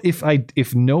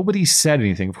if nobody said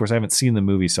anything, of course I haven't seen the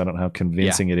movie, so I don't know how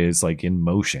convincing it is like in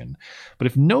motion. But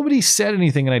if nobody said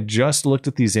anything and I just looked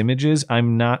at these images,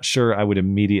 I'm not sure I would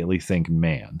immediately think,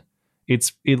 man.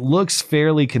 It looks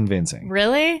fairly convincing.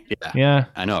 Really? Yeah.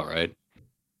 I know, right?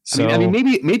 So, I mean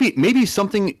maybe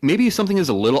something is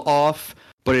a little off,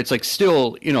 but it's like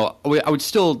still, I would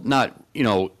still not,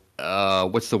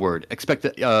 what's the word?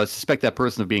 suspect that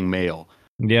person of being male.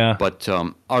 Yeah. But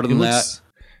other than that,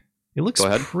 it looks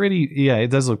pretty. Yeah, it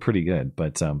does look pretty good.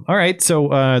 But all right. So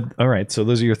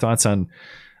those are your thoughts on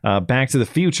Back to the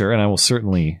Future, and I will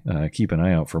certainly keep an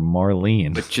eye out for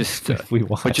Marlene. But just if we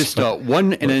watch. But just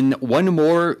one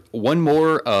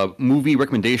more movie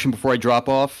recommendation before I drop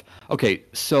off. Okay,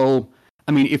 so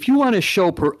I mean, if you want to show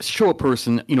a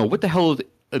person, what the hell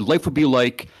life would be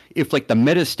like if, like, the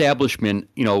establishment,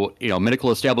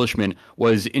 medical establishment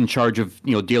was in charge of,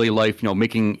 daily life,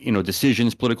 making,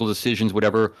 decisions, political decisions,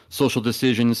 whatever, social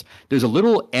decisions. There's a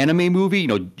little anime movie,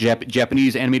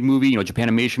 Japanese animated movie,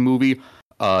 Japanimation movie,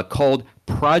 called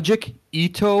Project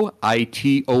Itoh,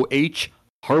 Itoh,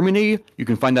 Harmony. You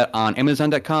can find that on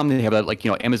Amazon.com. They have that, like,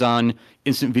 Amazon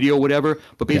Instant Video, whatever.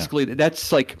 But basically,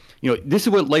 that's like, this is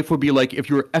what life would be like if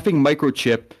you were effing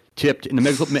tipped in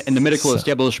the medical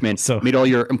establishment, made all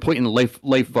your important life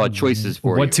choices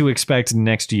for you. What to expect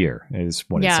next year is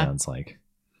what it sounds like.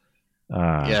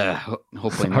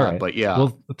 Hopefully not. Right. But yeah.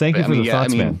 Well, thank you for the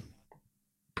thoughts, man.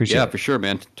 Appreciate it. Yeah, for sure,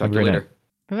 man. Talk to you later.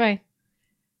 Bye.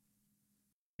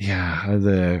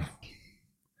 Yeah,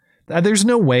 there's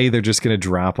no way they're just going to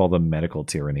drop all the medical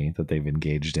tyranny that they've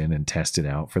engaged in and tested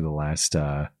out for the last.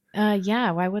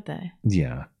 Why would they?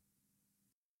 Yeah.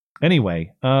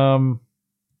 Anyway, I'm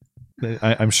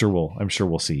sure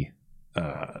we'll see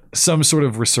some sort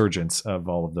of resurgence of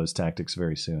all of those tactics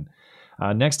very soon.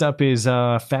 Next up is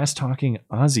fast talking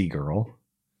Aussie girl.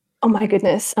 Oh my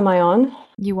goodness, am I on?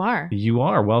 You are. You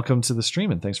are. Welcome to the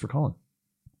stream and thanks for calling.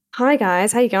 Hi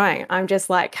guys, how you going? I'm just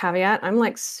like caveat. I'm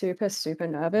like super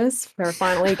nervous for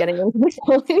finally getting into the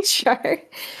calling show.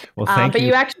 Well, thank you. But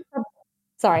you actually,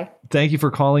 sorry. Thank you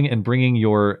for calling and bringing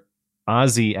your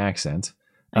Aussie accent.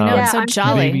 I know, it's so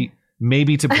jolly.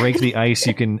 Maybe to break the ice,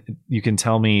 you can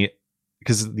tell me,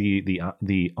 because the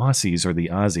Aussies or the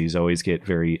Aussies always get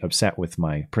very upset with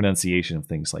my pronunciation of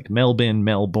things like Melbourne,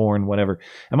 Melbourne, whatever.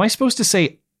 Am I supposed to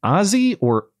say Aussie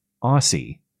or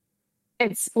Aussie?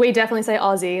 We definitely say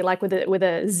Aussie, like with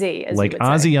a Z, as like you would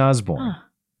Ozzy say. Osbourne.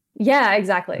 Yeah,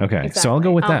 exactly. Okay, exactly. so I'll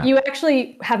go with that. You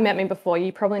actually have met me before.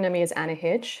 You probably know me as Anna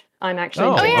Hitch. I'm actually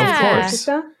of course.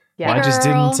 sister. Yeah, well, I just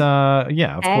didn't.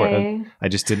 Of course. Hey. I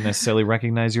just didn't necessarily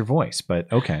recognize your voice,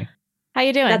 but okay. How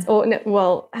you doing? That's all.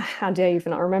 Well, how dare you for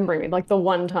not remembering me? Like the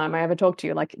one time I ever talked to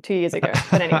you, like 2 years ago.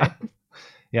 But anyway.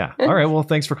 Yeah. All right. Well,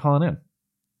 thanks for calling in.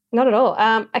 Not at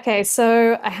all. Okay,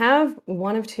 so I have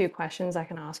one of two questions I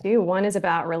can ask you. One is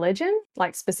about religion,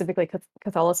 like specifically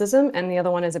Catholicism, and the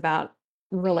other one is about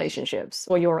relationships,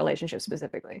 or your relationship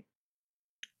specifically.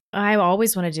 I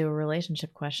always want to do a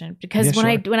relationship question because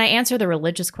when I answer the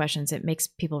religious questions, it makes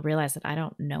people realize that I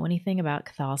don't know anything about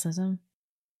Catholicism.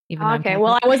 Okay,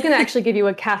 well, I was going to actually give you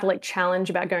a Catholic challenge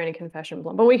about going to confession,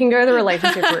 but we can go the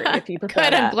relationship route if you prefer.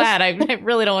 Good, I'm glad. I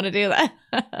really don't want to do that.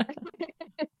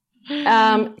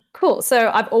 Cool. So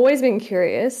I've always been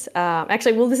curious.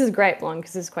 Actually, well, this is great, Blonde,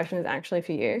 because this question is actually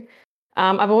for you.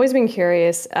 I've always been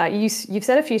curious. You've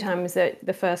said a few times that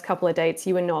the first couple of dates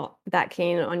you were not that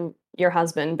keen on your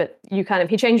husband, but he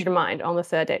changed your mind on the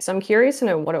third date. So I'm curious to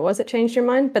know what it was that changed your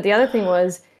mind. But the other thing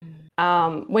was,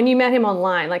 when you met him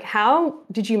online, like how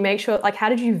did you make sure, like how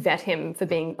did you vet him for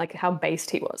being, like how based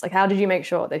he was? Like how did you make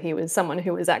sure that he was someone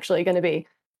who was actually going to be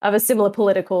of a similar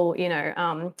political,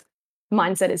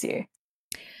 mindset as you?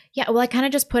 Yeah, well, I kind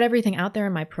of just put everything out there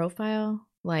in my profile,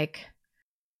 like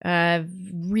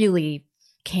really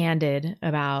candid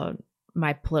about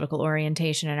my political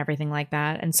orientation and everything like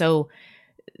that. And so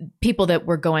people that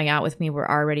were going out with me were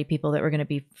already people that were going to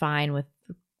be fine with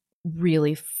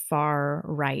really far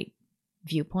right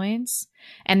viewpoints.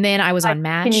 And then I was on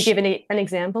Match. Can you give an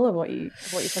example of what you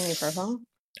put in your profile?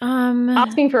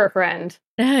 Asking for a friend.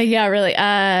 Yeah, really.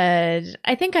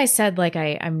 I think I said like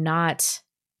I'm not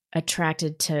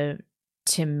attracted to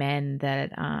men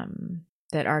that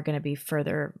are going to be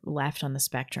further left on the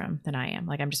spectrum than I am.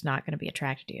 Like I'm just not going to be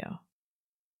attracted to you.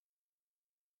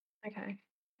 Okay.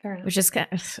 Fair enough. Which is,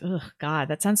 oh God,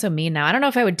 that sounds so mean now. I don't know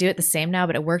if I would do it the same now,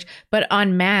 but it worked. But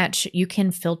on Match, you can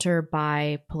filter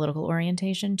by political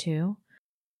orientation too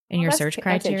in your search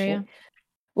criteria.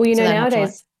 Well,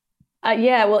 nowadays,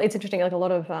 well, it's interesting. Like a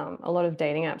lot of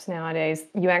dating apps nowadays,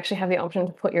 you actually have the option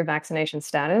to put your vaccination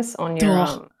status on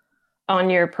your on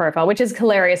your profile, which is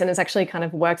hilarious, and it's actually kind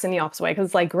of works in the opposite way because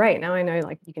it's like great. Now I know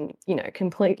like you can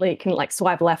completely can like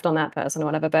swipe left on that person or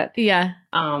whatever. But yeah.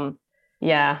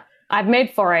 I've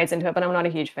made forays into it, but I'm not a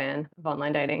huge fan of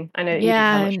online dating. I know.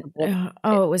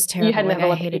 It was terrible. You had like,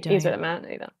 never I hated doing it at Matt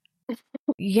either.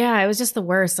 Yeah, it was just the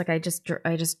worst. Like I just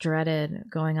dreaded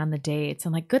going on the dates.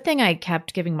 And like, good thing I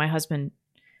kept giving my husband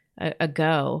a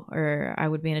go, or I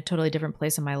would be in a totally different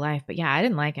place in my life. But yeah, I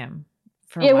didn't like him.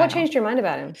 What changed your mind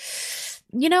about him?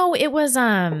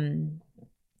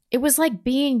 It was like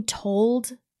being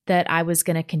told that I was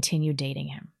going to continue dating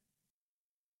him.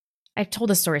 I've told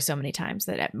this story so many times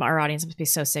that our audience must be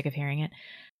so sick of hearing it.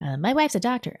 My wife's a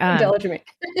doctor. Indulge me.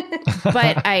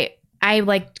 But I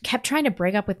like kept trying to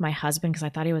break up with my husband because I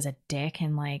thought he was a dick.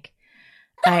 And like,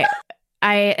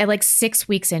 I like 6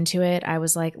 weeks into it, I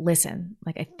was like, listen,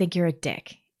 like, I think you're a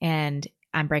dick and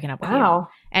I'm breaking up with you.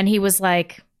 And he was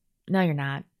like, no, you're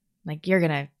not. Like, you're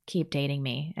going to keep dating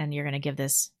me and you're going to give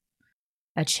this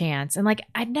a chance. And like,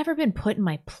 I'd never been put in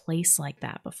my place like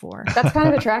that before. That's kind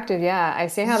of attractive. Yeah. I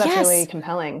see how that's really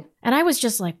compelling. And I was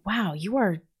just like, wow, you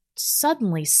are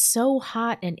suddenly so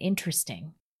hot and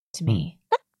interesting to me.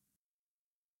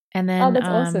 And then, that's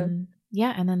awesome.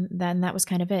 Yeah. And then that was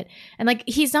kind of it. And like,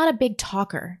 he's not a big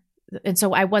talker. And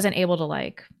so I wasn't able to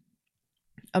like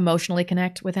emotionally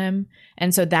connect with him.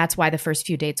 And so that's why the first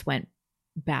few dates went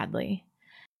badly.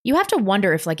 You have to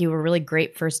wonder if like you have a really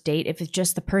great first date, if it's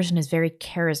just the person is very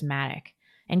charismatic.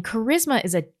 And charisma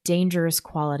is a dangerous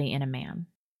quality in a man.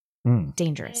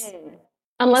 Dangerous.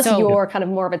 Unless you're kind of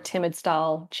more of a timid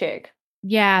style chick.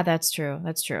 Yeah, that's true.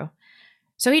 That's true.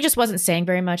 So he just wasn't saying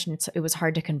very much, and it was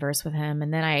hard to converse with him.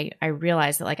 And then I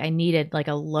realized that like I needed like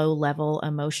a low level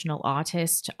emotional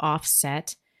autist to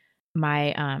offset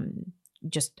my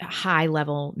just high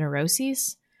level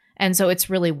neuroses. And so it's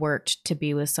really worked to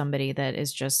be with somebody that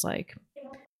is just like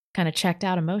kind of checked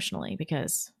out emotionally,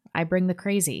 because I bring the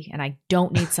crazy and I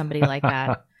don't need somebody like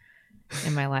that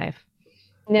in my life.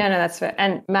 No, that's fair.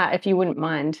 And Matt, if you wouldn't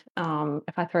mind,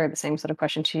 if I throw the same sort of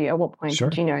question to you, at what point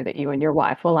did you know that you and your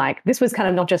wife were like, this was kind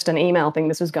of not just an email thing,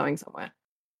 this was going somewhere?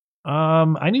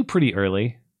 I knew pretty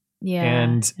early. Yeah.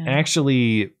 And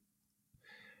actually,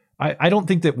 I don't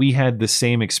think that we had the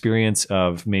same experience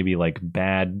of maybe like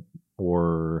bad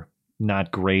or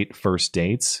not great first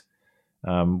dates.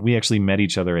 We actually met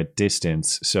each other at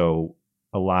distance. So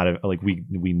a lot of like, we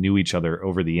knew each other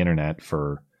over the internet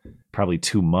for probably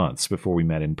 2 months before we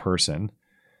met in person.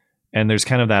 And there's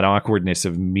kind of that awkwardness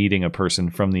of meeting a person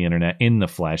from the internet in the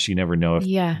flesh. You never know if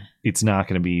it's not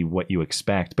going to be what you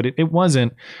expect, but it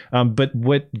wasn't. But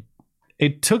what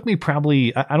it took me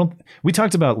probably, we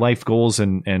talked about life goals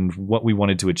and what we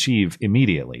wanted to achieve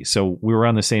immediately. So we were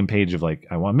on the same page of like,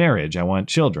 I want marriage, I want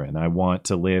children, I want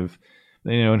to live,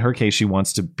 in her case, she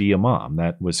wants to be a mom.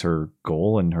 That was her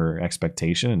goal and her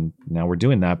expectation. And now we're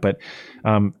doing that. But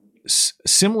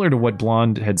similar to what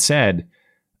Blonde had said,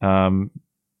 what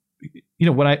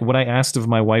I asked of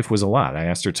my wife was a lot. I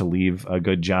asked her to leave a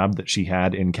good job that she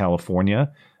had in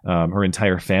California, her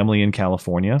entire family in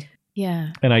California.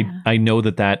 Yeah. And I know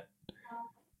that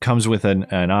comes with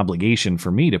an obligation for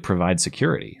me to provide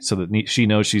security so that she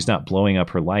knows she's not blowing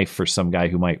up her life for some guy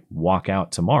who might walk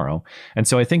out tomorrow. And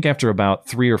so I think after about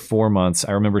 3 or 4 months,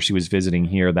 I remember she was visiting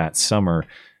here that summer.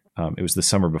 It was the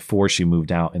summer before she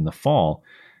moved out in the fall.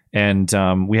 And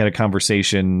we had a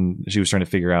conversation. She was trying to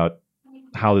figure out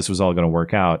how this was all going to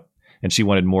work out. And she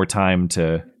wanted more time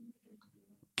to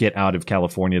get out of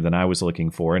California than I was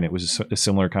looking for. And it was a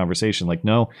similar conversation. Like,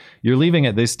 no, you're leaving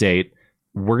at this date.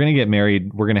 We're going to get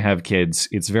married. We're going to have kids.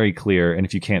 It's very clear. And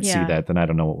if you can't see that, then I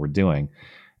don't know what we're doing.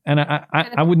 And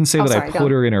I wouldn't say that I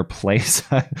put her in her place,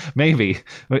 maybe,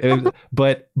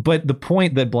 but the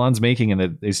point that Blonde's making, and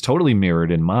that is totally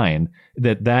mirrored in mine,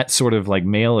 that sort of like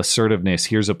male assertiveness,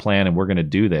 here's a plan and we're going to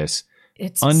do this,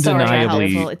 it's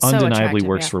undeniably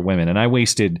works for women. And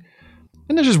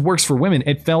and it just works for women.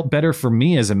 It felt better for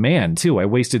me as a man too. I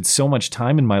wasted so much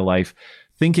time in my life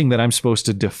thinking that I'm supposed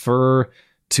to defer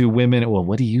to women. Well,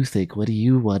 what do you think? What do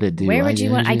you want to do? Where would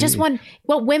you want? I just want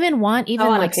what women want, even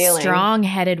like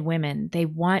strong-headed women. They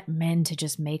want men to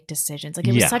just make decisions. Like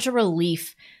it was such a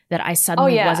relief that I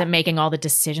suddenly wasn't making all the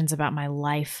decisions about my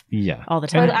life all the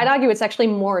time. But I'd argue it's actually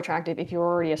more attractive if you're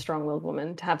already a strong-willed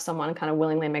woman to have someone kind of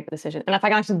willingly make the decision. And if I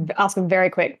can actually ask a very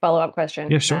quick follow-up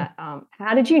question. Yeah, sure.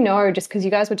 How did you know, just because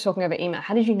you guys were talking over email,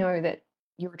 how did you know that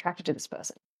you were attracted to this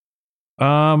person?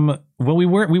 Well, we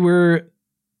were.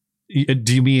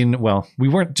 Do you mean, well, we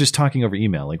weren't just talking over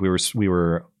email. Like we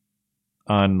were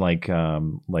on like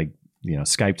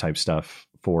Skype type stuff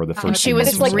for the first. She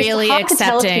was really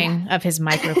accepting of his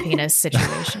micro penis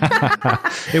situation.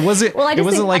 It wasn't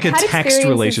like a text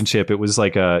relationship. It was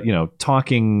like a,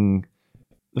 talking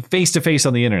face to face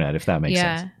on the internet, if that makes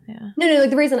sense. Yeah. No, like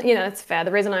the reason, it's fair.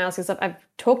 The reason I ask is I've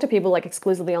talked to people like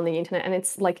exclusively on the internet, and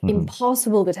it's like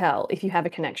impossible to tell if you have a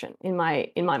connection in my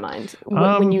mind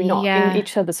when you're not in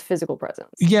each other's physical presence.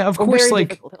 Yeah, of course. Very like,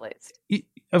 difficult, at least.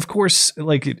 Of course,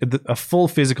 like a full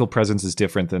physical presence is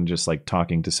different than just like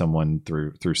talking to someone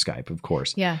through Skype, of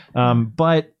course. Yeah.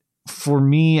 But for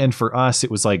me and for us, it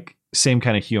was like same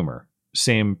kind of humor,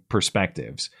 same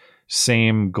perspectives,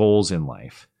 same goals in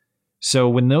life. So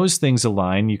when those things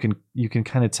align, you can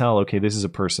kind of tell, okay, this is a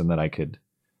person that I could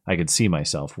I could see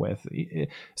myself with.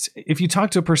 If you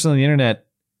talk to a person on the internet,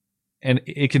 and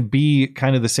it can be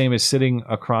kind of the same as sitting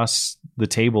across the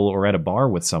table or at a bar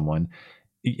with someone,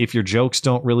 if your jokes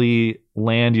don't really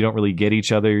land, you don't really get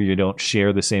each other, you don't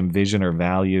share the same vision or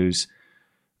values.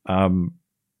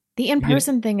 The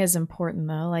in-person thing is important,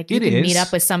 though. Like, you can meet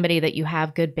up with somebody that you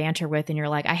have good banter with, and you're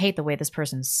like, I hate the way this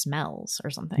person smells or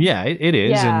something. Yeah, it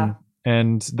is. Yeah.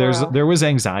 And there was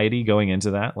anxiety going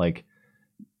into that. Like,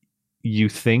 you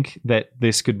think that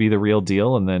this could be the real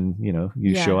deal, and then,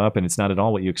 you show up and it's not at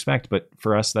all what you expect. But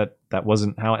for us, that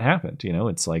wasn't how it happened.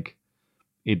 It's like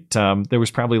there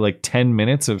was probably like 10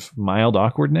 minutes of mild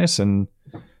awkwardness, and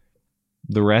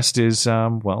the rest is,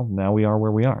 now we are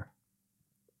where we are.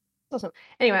 Awesome.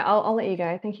 Anyway, I'll let you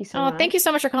go. Thank you so much. Oh, thank you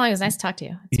so much for calling. It was nice to talk to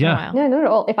you. It's been a while. No, not at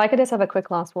all. If I could just have a quick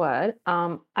last word,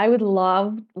 I would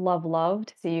love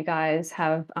to see you guys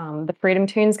have the Freedom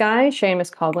Tunes guy, Seamus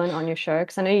Coughlin, on your show,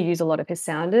 because I know you use a lot of his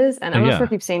sounders, and I'm not sure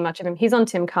if you've seen much of him. He's on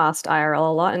Timcast IRL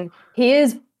a lot, and he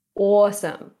is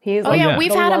awesome. He is.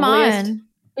 We've had him on.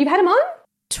 You've had him on?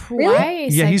 Twice. Really?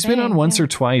 Yeah, he's been on once or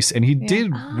twice, and he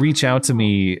did reach out to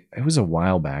me. It was a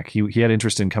while back. He had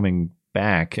interest in coming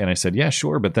back, and I said, yeah,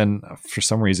 sure, but then for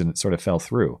some reason it sort of fell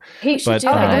through. He should do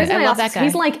that. I love that guy.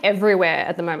 He's like everywhere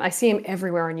at the moment. I see him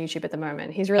everywhere on YouTube at the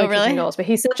moment. He's really kicking goals, but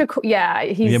he's such a cool,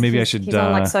 maybe I should. He's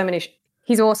on like so many.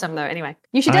 He's awesome though. Anyway,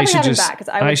 you should definitely have him back, because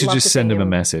I should just send him a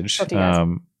message.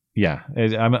 I'm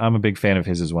a big fan of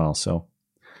his as well. So,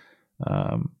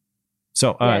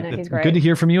 he's great. Good to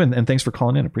hear from you, and thanks for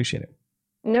calling in. Appreciate it.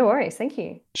 No worries. Thank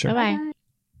you. Sure. Bye.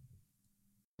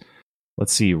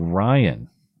 Let's see. Ryan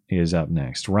is up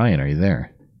next. Ryan, are you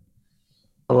there?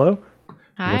 Hello.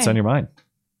 Hi. What's on your mind?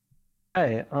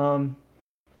 Hi. I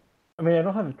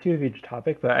don't have too huge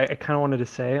topic, but I kind of wanted to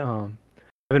say, I've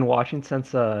been watching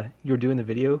since you were doing the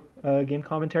video game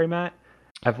commentary, Matt.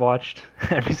 I've watched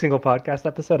every single podcast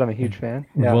episode. I'm a huge fan.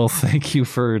 Yeah. Well, thank you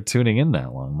for tuning in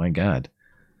that long. My God.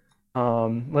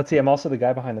 Let's see. I'm also the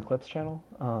guy behind the Clips channel.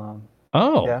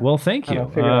 Well, thank you.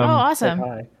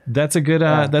 Awesome. That's a good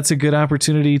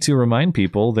opportunity to remind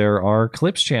people there are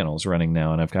Clips channels running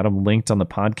now, and I've got them linked on the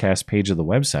podcast page of the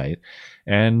website.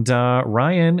 And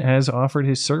Ryan has offered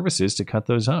his services to cut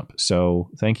those up. So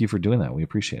thank you for doing that. We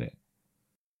appreciate it.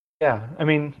 Yeah,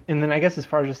 and then I guess as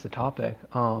far as just the topic,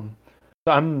 so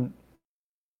I'm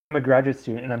a graduate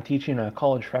student and I'm teaching a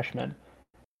college freshman,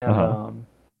 and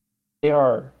they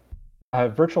are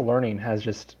virtual learning has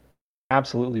just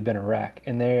absolutely been a wreck,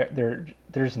 and they're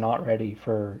just not ready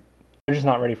for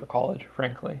college,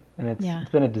 frankly, and it's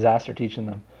been a disaster teaching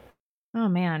them. Oh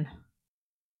man,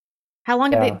 how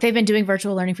long have they've been doing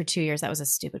virtual learning? For 2 years? That was a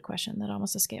stupid question that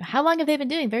almost escaped. How long have they been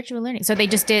doing virtual learning? So they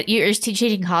just did. You're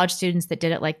teaching college students that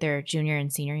did it like their junior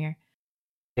and senior year.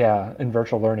 Yeah, in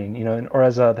virtual learning, or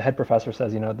as the head professor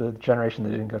says, the generation that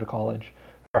didn't go to college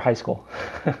or high school.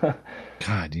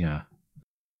 God, yeah.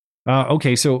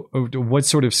 Okay, so what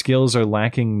sort of skills are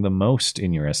lacking the most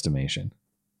in your estimation?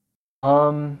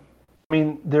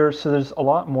 There's a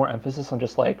lot more emphasis on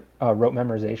just like rote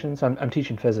memorization. So I'm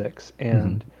teaching physics,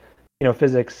 and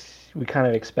physics, we kind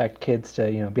of expect kids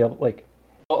to be able, like,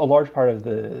 a large part of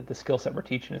the skill set we're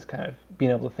teaching is kind of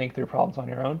being able to think through problems on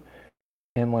your own,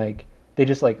 and like they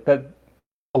just like that.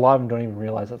 A lot of them don't even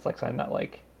realize that's like something that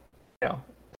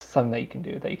something that you can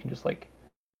do, that you can just like.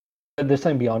 There's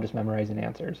something beyond just memorizing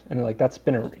answers, and like that's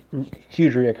been a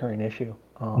huge reoccurring issue.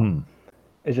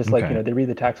 It's just like they read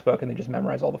the textbook and they just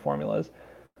memorize all the formulas,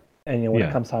 and when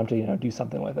it comes time to do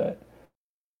something with it,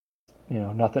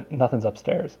 nothing's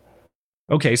upstairs.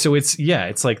 Okay, so it's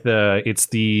like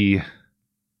the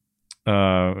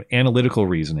analytical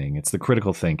reasoning, it's the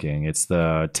critical thinking, it's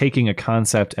the taking a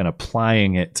concept and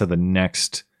applying it to the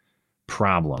next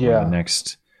problem. Or the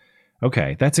next.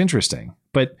 Okay, that's interesting.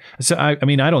 But so I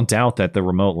don't doubt that the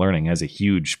remote learning has a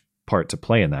huge part to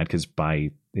play in that, because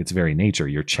by its very nature,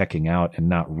 you're checking out and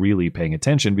not really paying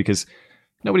attention because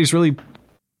nobody's really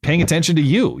paying attention to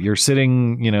you. You're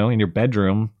sitting, in your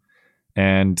bedroom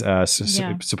and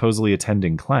supposedly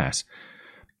attending class.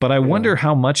 But I wonder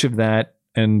how much of that,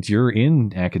 and you're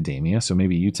in academia, so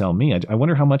maybe you tell me, I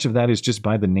wonder how much of that is just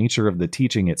by the nature of the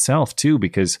teaching itself too,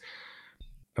 because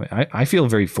I feel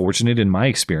very fortunate in my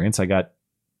experience.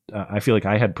 I feel like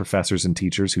I had professors and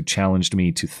teachers who challenged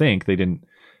me to think. They didn't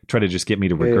try to just get me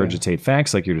to regurgitate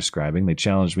facts like you're describing. They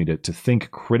challenged me to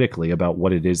think critically about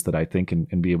what it is that I think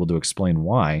and be able to explain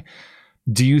why.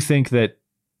 Do you think that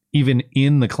even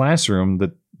in the classroom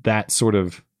that sort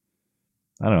of,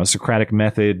 Socratic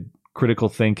method, critical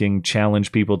thinking,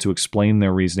 challenge people to explain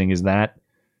their reasoning, is that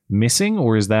missing,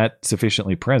 or is that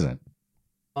sufficiently present?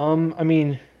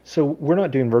 So we're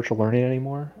not doing virtual learning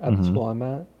anymore at the school I'm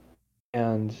at.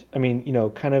 And I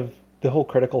mean, kind of the whole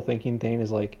critical thinking thing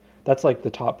is like that's like the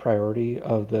top priority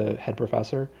of the head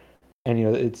professor, and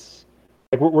it's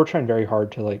like we're trying very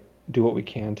hard to like do what we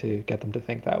can to get them to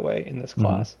think that way in this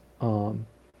class.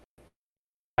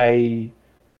 I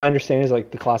understand is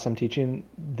like the class I'm teaching,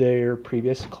 their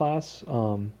previous class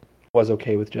was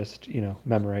okay with just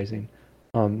memorizing.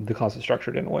 The class is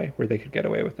structured in a way where they could get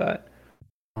away with that.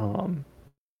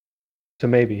 So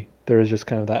maybe there is just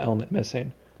kind of that element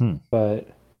missing. But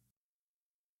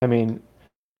I mean,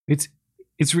 it's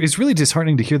really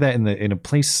disheartening to hear that in a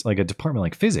place like a department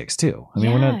like physics too. I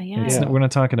mean, we're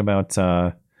not talking about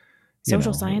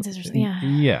social sciences or something.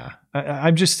 Yeah.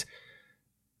 I'm just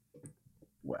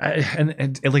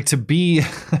and like to be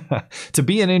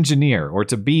an engineer or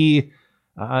to be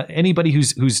anybody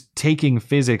who's taking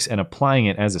physics and applying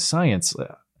it as a science.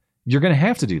 You're going to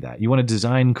have to do that. You want to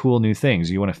design cool new things.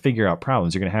 You want to figure out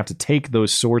problems. You're going to have to take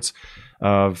those sorts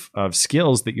of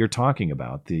skills that you're talking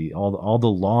about, all the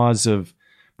laws of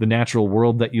the natural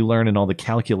world that you learn and all the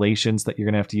calculations that you're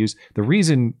going to have to use. The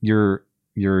reason you're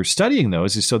studying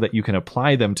those is so that you can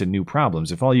apply them to new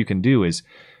problems. If all you can do is,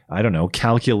 I don't know,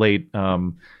 calculate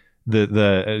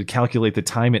calculate the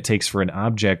time it takes for an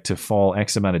object to fall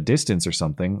X amount of distance or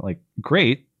something, like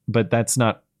great, but that's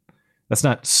not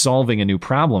solving a new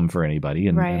problem for anybody.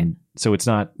 And so it's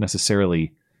not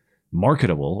necessarily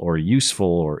marketable or useful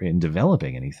or in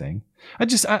developing anything.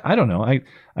 I don't know.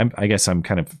 I guess I'm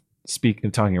kind of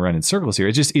talking around in circles here.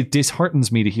 It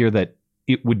disheartens me to hear that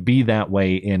it would be that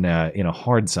way in a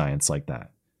hard science like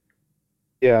that.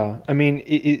 Yeah. I mean,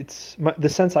 it's the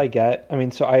sense I get. I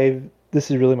mean, so this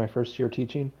is really my first year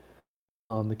teaching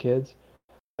the kids,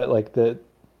 but like the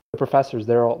professors,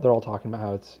 they're all talking about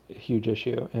how it's a huge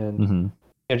issue, and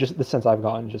just the sense I've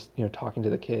gotten just talking to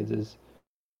the kids is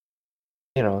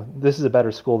this is a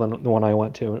better school than the one I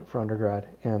went to for undergrad,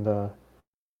 and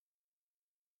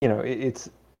it's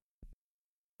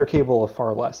they're capable of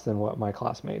far less than what my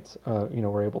classmates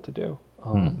were able to do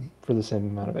for the same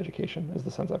amount of education, is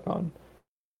the sense I've gotten.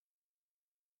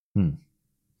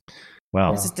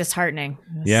 Wow, this is disheartening.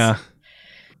 Yeah,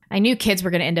 I knew kids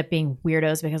were going to end up being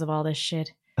weirdos because of all this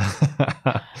shit.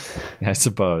 I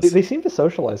suppose they seem to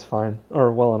socialize fine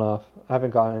or well enough. I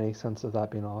haven't gotten any sense of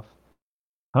that being off.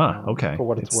 Okay. For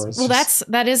what it's worth. Well,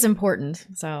 that is important.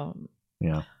 So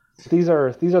yeah, these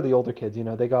are the older kids.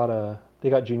 They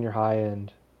got junior high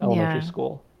and elementary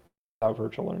school without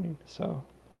virtual learning. So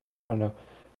I don't know.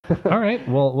 All right.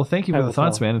 Well, thank you for the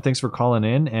thoughts, man, and thanks for calling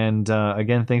in. And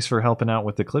again, thanks for helping out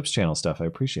with the Clips channel stuff. I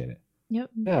appreciate it. Yep.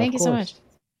 Yeah, thank you so much.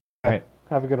 All right.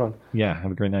 Have a good one. Yeah.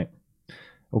 Have a great night.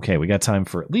 Okay, we got time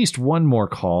for at least one more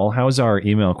call. How's our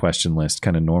email question list?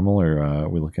 Kind of normal, or are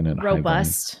we looking at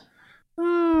robust?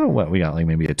 What we got? Like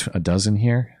maybe a dozen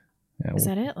here. Yeah, is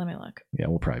that it? Let me look. Yeah,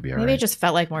 we'll probably be all right. Maybe it just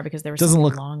felt like more because there were some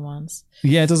long ones.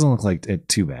 Yeah, it doesn't look like it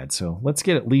too bad. So let's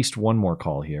get at least one more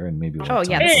call here, and maybe we'll have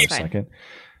time for a second.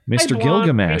 Mr.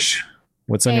 Gilgamesh,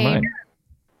 what's on your mind?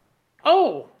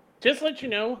 Oh, just to let you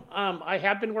know, I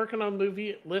have been working on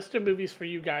list of movies for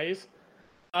you guys,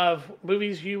 of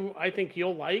movies I think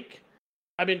you'll like.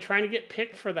 I've been trying to get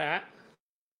picked for that.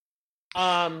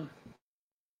 But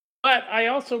I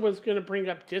also was going to bring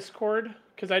up Discord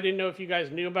because I didn't know if you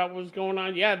guys knew about what was going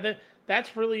on. Yeah,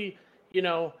 that's really,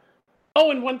 Oh,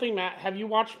 and one thing, Matt, have you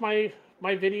watched my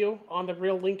video on the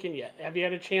Real Lincoln yet? Have you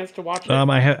had a chance to watch it?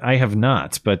 I have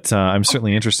not, but I'm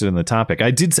certainly interested in the topic.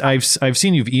 I've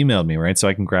seen you've emailed me, right? So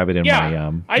I can grab it in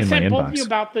my I sent both inbox. of you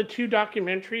about the 2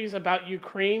 documentaries about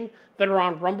Ukraine that are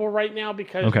on Rumble right now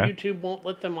because YouTube won't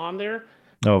let them on there.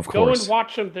 Oh, of course. Go and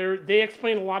watch them. They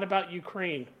explain a lot about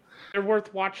Ukraine. They're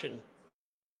worth watching.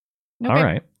 Okay. All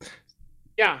right.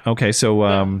 Yeah. Okay, so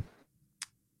anyway.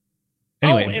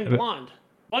 Oh, and Blonde.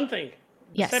 One thing.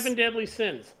 The 7 deadly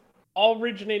sins all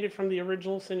originated from the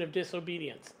original sin of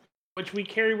disobedience, which we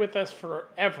carry with us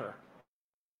forever.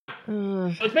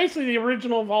 So it's basically the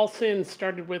original of all sins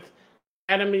started with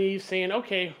Adam and Eve saying,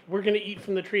 okay, we're going to eat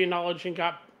from the tree of knowledge and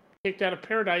got kicked out of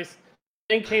paradise.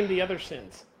 Then came the other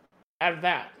sins out of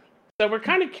that. So we're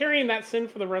kind of carrying that sin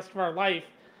for the rest of our life.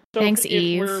 So Thanks, if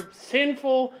Eve. we're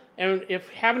sinful and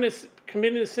if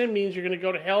committing a sin means you're going to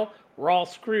go to hell, we're all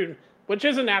screwed, which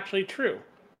isn't actually true.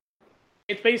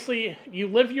 It's basically you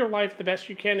live your life the best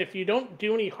you can. If you don't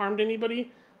do any harm to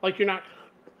anybody, like you're not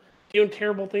doing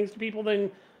terrible things to people, then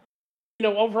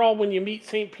overall when you meet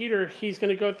St. Peter, he's going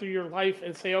to go through your life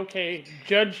and say, okay,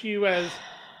 judge you as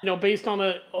based on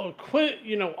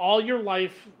all your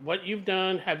life, what you've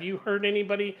done. Have you hurt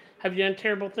anybody? Have you done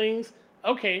terrible things?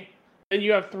 Okay, then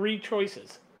you have 3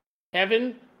 choices: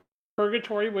 heaven,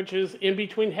 purgatory, which is in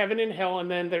between heaven and hell,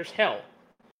 and then there's hell.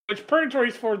 Which purgatory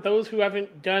is for those who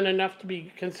haven't done enough to be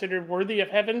considered worthy of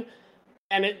heaven,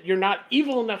 and you're not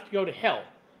evil enough to go to hell.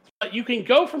 But you can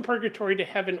go from purgatory to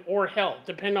heaven or hell,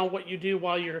 depending on what you do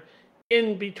while you're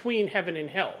in between heaven and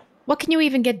hell. What can you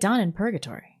even get done in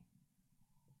purgatory?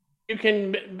 You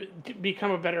can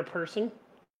become a better person.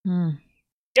 Hmm.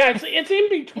 Yeah, it's in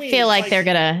between. I feel like they're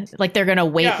gonna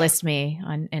waitlist me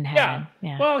in heaven.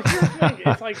 Yeah. Well, here's the thing.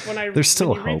 It's like when There's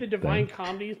still read the hope, Divine then.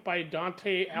 Comedies by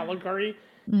Dante Alighieri.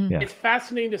 Mm-hmm. Yeah. It's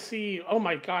fascinating to see. Oh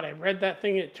my God, I read that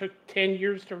thing. It took 10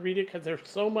 years to read it because there's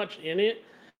so much in it.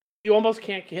 You almost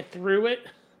can't get through it.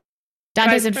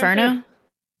 Dante's Inferno.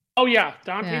 Oh yeah,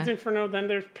 Dante's Inferno. Then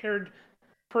there's Purgatory,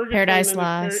 Paradise and then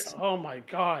Lost. Oh my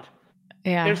God.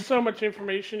 Yeah. There's so much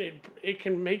information. It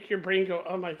can make your brain go,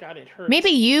 oh my God, it hurts. Maybe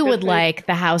you would It's- like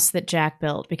the house that Jack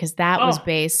built because that was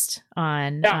based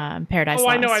on Paradise Lost.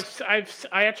 I know.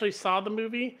 I actually saw the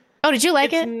movie. Oh, did you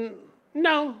like it?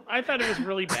 No, I thought it was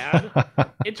really bad.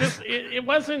 It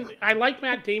wasn't. I like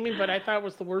Matt Damon, but I thought it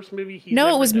was the worst movie he's No,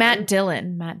 ever it was done. Matt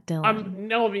Dillon. Matt Dillon.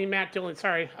 No, I mean Matt Dillon.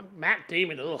 Sorry, Matt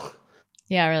Damon. Ugh.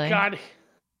 Yeah, really. God.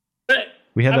 But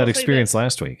We had I that will say experience this.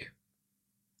 last week.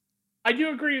 I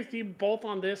do agree with you both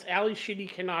on this. Ali Sheedy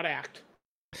cannot act.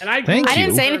 And I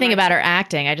didn't say anything about her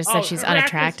acting. I just said she's her acting's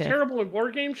unattractive. terrible in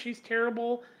War Games. She's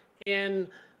terrible in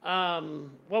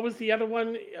what was the other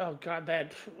one? Oh God,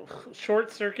 that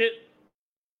Short Circuit.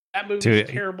 That movie Dude,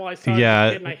 was terrible. I saw it yeah. as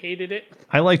a kid and I hated it.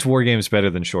 I liked War Games better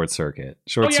than Short Circuit.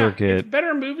 Short Circuit. It's a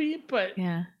better movie, but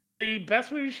yeah. The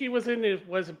best movie she was in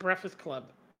was Breakfast Club.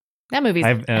 That movie's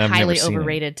I've never highly seen it.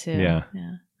 overrated too. Yeah.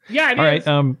 Yeah, it All is.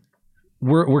 right.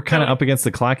 We're kind of up against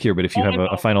the clock here, but if you have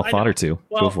a final thought or two,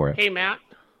 Well, go for it. Hey, Matt,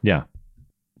 Yeah.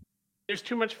 there's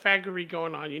too much faggery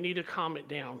going on. You need to calm it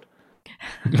down.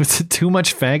 Was it too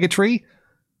much faggotry?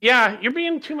 Yeah, you're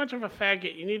being too much of a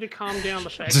faggot. You need to calm down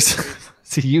the faggot.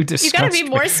 See, you disgust gotta be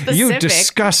more me. specific. You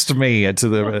disgust me to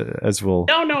the as we'll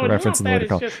No, reference it's in the not later bad.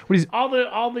 call. It's just What is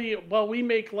all the well, we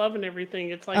make love and everything.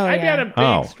 It's like Oh, I yeah. got a big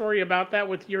Oh. story about that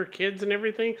with your kids and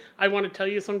everything. I want to tell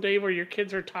you someday where your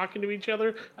kids are talking to each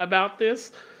other about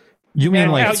this. you mean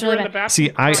And like? how you're in the bathroom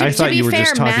See, I crying. thought you were to be fair,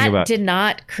 just talking Matt about. did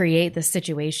not create the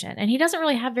situation, and he doesn't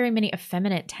really have very many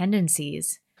effeminate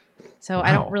tendencies. So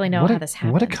I don't Wow. really know What how a- this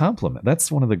happened. What a compliment!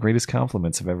 That's one of the greatest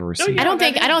compliments I've ever received. I don't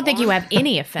think you have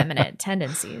any effeminate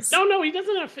tendencies. No, he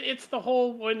doesn't have. It's the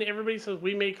whole when everybody says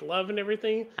we make love and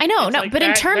everything. I know, it's no, like but in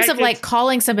that- terms that of like gets-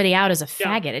 calling somebody out as a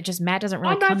Yeah. faggot, it just Matt doesn't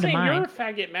really I'm not come to saying you're mind. a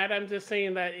faggot, Matt. I'm just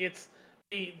saying that it's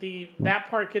the that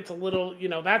part gets a little.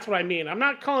 That's what I mean. I'm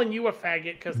not calling you a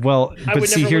faggot because Well, I but would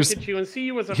see, never here's look at you and see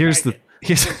you as a here's faggot.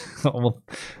 here's well,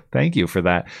 thank you for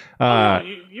that. No,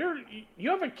 you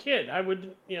have a kid. I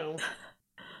would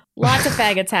Lots of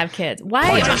faggots have kids.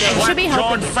 Why should be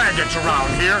helping faggots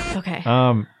around here. Okay.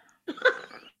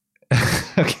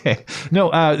 Okay. No,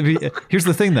 here's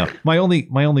the thing though. My only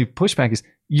pushback is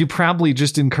you probably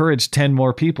just encouraged 10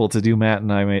 more people to do Matt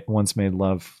and I once made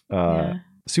love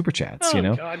super chats, Oh you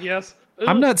know. God, yes.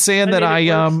 I'm not saying that made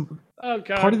it I worse. Oh,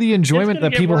 God. part of the enjoyment It's gonna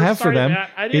that get people worse. have for Sorry, them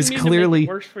Matt. I didn't is mean to make it clearly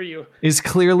worse for you.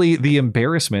 the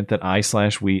embarrassment that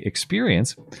I/we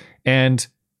experience. And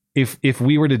if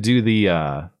we were to do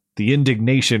the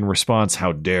indignation response,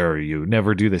 how dare you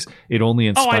never do this, it only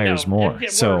inspires more.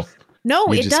 So No,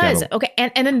 we it just does. gotta- Okay,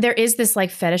 and then there is this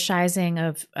like fetishizing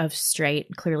of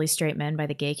clearly straight men by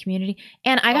the gay community.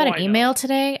 And I got an email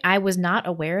today. I was not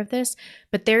aware of this,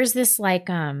 but there's this like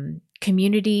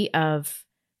community of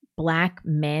Black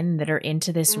men that are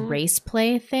into this race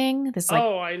play thing. This like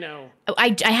I know.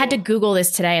 I had to Google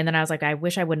this today, and then I was like, I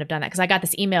wish I wouldn't have done that because I got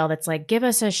this email that's like, give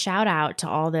us a shout out to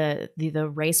all the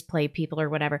race play people or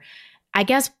whatever. I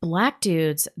guess Black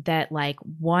dudes that like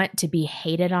want to be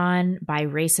hated on by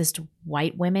racist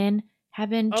white women have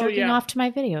been jerking off to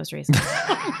my videos recently.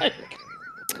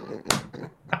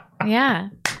 Yeah.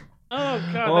 Oh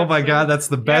God. Oh my God, that's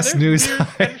the best news. Weird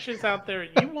fetishes out there.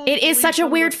 You won't It is such a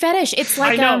weird fetish. It's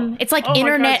like I know. it's like Oh my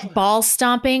internet God. ball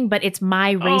stomping, but it's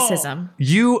my racism.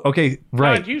 Okay,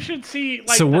 right. God, you should see.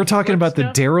 Like, So we're the talking about the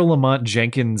footstep. Daryl Lamont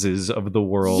Jenkinses of the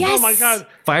world. Yes! Oh my God.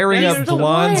 Firing There's up the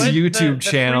Blonde's one. YouTube The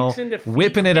channel, freaks into feet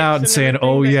whipping it out and pics saying, everything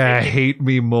 "Oh that yeah, they- hate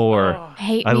me more."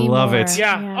 Hate I me love more. it.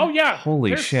 Yeah. Oh yeah.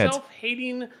 Holy There's shit.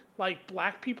 Self-hating like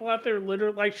Black people out there.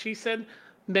 Literally, like she said,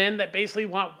 men that basically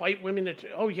want white women to.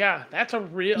 Oh yeah, that's a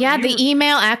real. Yeah, you- the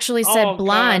email actually said, Oh, God.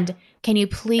 "Blonde, can you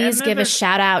And please then give a there's-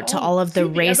 shout out to all of the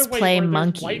see race other way play where there's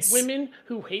monkeys?" White women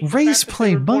who hate the Race fact that play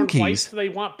they were born monkeys? White, so they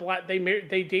want black. They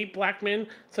date Black men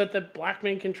so that the Black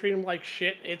men can treat them like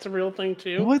shit. It's a real thing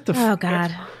too. What the? Oh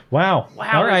God. Wow.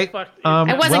 Wow, All right. it's fucked. I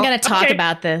wasn't well, going to talk okay.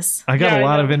 about this. I got Yeah, a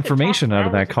lot know. of We could talk information for out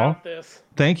of that hours call. about this.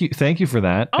 thank you for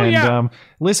that. Oh, and yeah.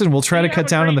 Listen, we'll try to have cut a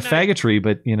down on the great night. faggotry,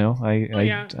 but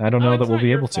I don't know that we'll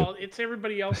be able to. It's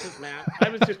everybody else's, Matt. I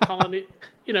was just calling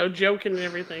it, joking and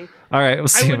everything. All right, we'll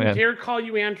see I you, wouldn't man. dare call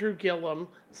you Andrew Gillum.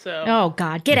 So. Oh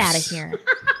God, get out of here.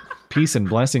 Peace and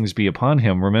blessings be upon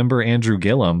him. Remember Andrew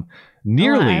Gillum,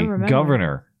 nearly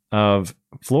governor of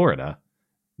Florida,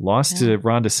 lost to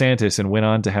Ron DeSantis and went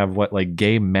on to have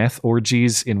gay meth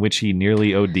orgies in which he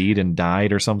nearly OD'd and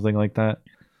died or something like that.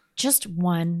 Just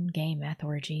one gay meth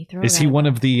orgy. Is he one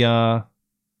of the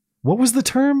what was the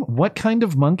term? What kind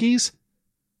of monkeys?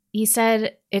 It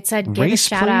said give a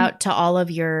shout out to all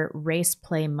of your race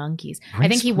play monkeys. I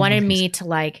think he wanted me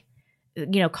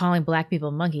to calling black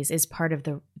people monkeys is part of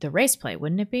the race play,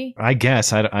 wouldn't it be? I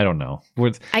guess. I don't know.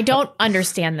 I don't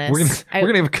understand this. We're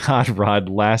gonna have Codrod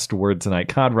last word tonight.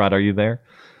 Codrod, are you there?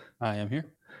 I am here.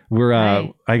 We're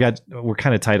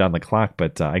kind of tight on the clock,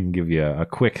 but I can give you a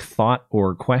quick thought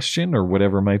or question or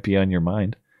whatever might be on your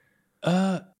mind.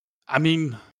 I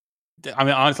mean,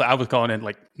 honestly, I was calling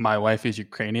it my wife is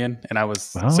Ukrainian, and I was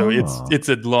so it's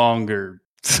a longer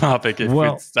topic.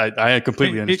 I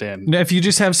completely understand. If you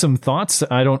just have some thoughts,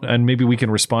 and maybe we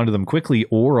can respond to them quickly,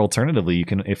 or alternatively, you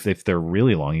can, if they're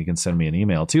really long, you can send me an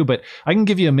email too. But I can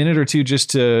give you a minute or two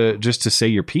just to say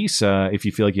your piece if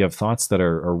you feel like you have thoughts that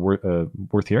are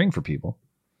worth hearing for people.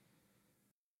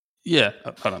 Yeah,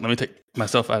 hold on. Let me take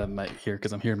myself out of my ear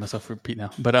because I'm hearing myself repeat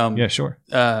now. But yeah, sure.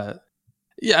 I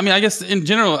mean, I guess in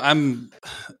general, I'm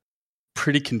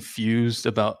pretty confused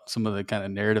about some of the kind of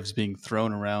narratives being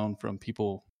thrown around from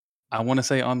people, I want to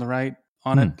say on the right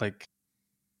on it.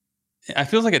 I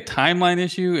feel like a timeline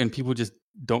issue and people just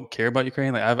don't care about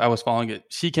Ukraine. I was following it.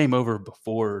 She came over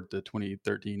before the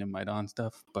 2013 and Maidan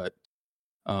stuff, but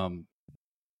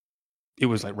it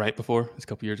was right before. It's a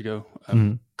couple years ago,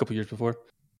 a couple years before.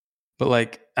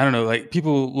 But I don't know,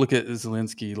 people look at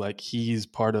Zelensky he's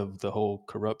part of the whole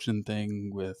corruption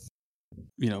thing with,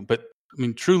 but I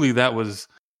mean, truly, that was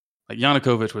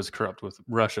Yanukovych was corrupt with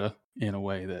Russia in a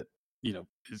way that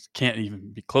can't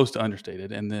even be close to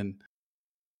understated. And then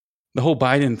the whole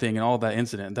Biden thing and all that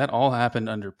incident that all happened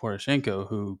under Poroshenko,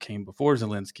 who came before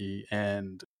Zelensky,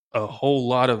 and a whole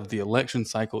lot of the election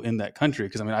cycle in that country.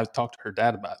 Because I mean, I've talked to her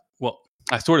dad about. Well,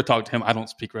 I sort of talked to him. I don't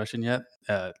speak Russian yet.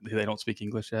 They don't speak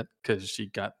English yet because she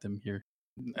got them here.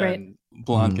 Right. And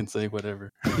Blonde can say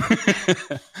whatever.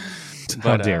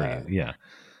 How dare you? Yeah.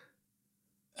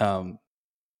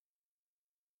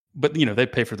 But they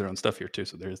pay for their own stuff here too,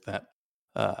 so there's that.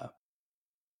 But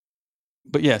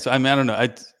yeah, so I mean, I don't know. I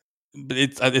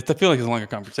feel like it's a longer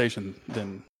conversation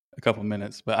than a couple of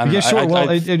minutes. But I don't know. Sure.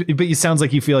 But it sounds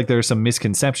like you feel like there's some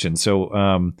misconceptions.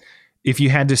 So if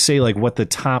you had to say what the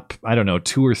top, I don't know,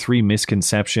 2 or 3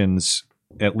 misconceptions,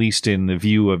 at least in the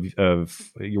view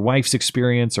of your wife's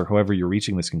experience or however you're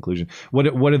reaching this conclusion, what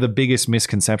are the biggest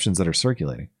misconceptions that are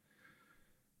circulating?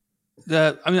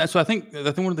 So I think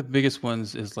one of the biggest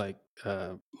ones is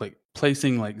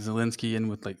placing Zelensky in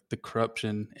with the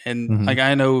corruption, and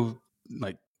I know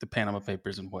the Panama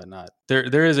Papers and whatnot.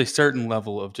 There is a certain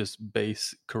level of just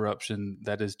base corruption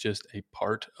that is just a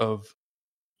part of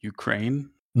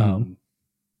Ukraine, and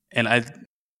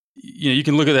you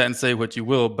can look at that and say what you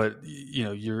will, but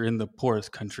you're in the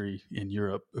poorest country in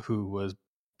Europe who was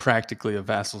practically a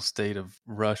vassal state of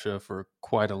Russia for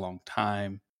quite a long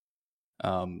time.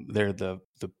 They're the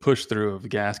push through of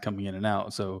gas coming in and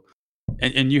out. So,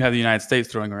 and you have the United States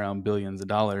throwing around billions of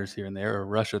dollars here and there, or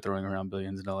Russia throwing around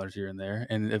billions of dollars here and there.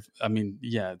 And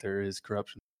there is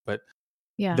corruption, but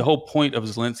the whole point of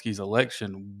Zelensky's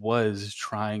election was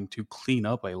trying to clean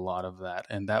up a lot of that.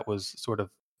 And that was sort of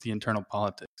the internal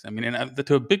politics. I mean, and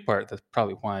to a big part, that's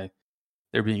probably why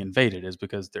they're being invaded, is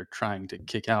because they're trying to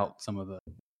kick out some of the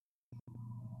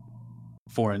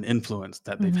foreign influence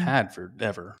that they've had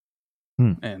forever.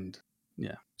 And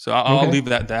so I'll leave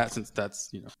that since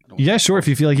that's yeah, sure. If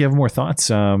you feel like you have more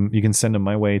thoughts, you can send them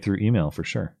my way through email for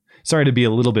sure. Sorry to be a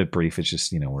little bit brief. It's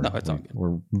just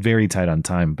we're very tight on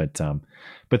time, but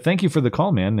thank you for the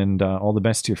call, man, and all the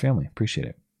best to your family. Appreciate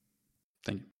it.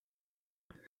 Thank you.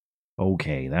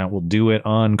 Okay, that will do it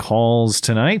on calls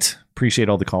tonight. Appreciate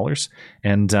all the callers,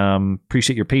 and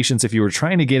appreciate your patience if you were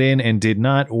trying to get in and did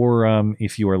not, or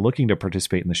if you are looking to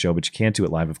participate in the show but you can't do it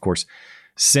live, of course.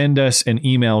 Send us an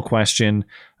email question.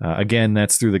 Again,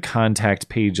 that's through the contact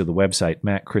page of the website,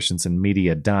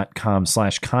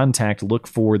 mattchristiansenmedia.com/contact. Look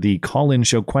for the call-in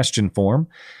show question form.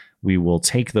 We will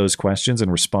take those questions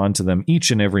and respond to them each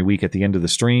and every week at the end of the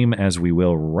stream, as we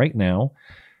will right now.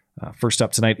 First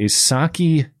up tonight is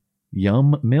Saki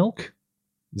Yum Milk.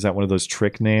 Is that one of those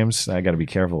trick names? I got to be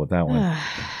careful with that one.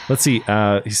 Let's see.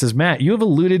 He says, Matt, you have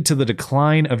alluded to the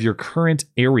decline of your current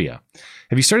area.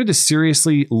 Have you started to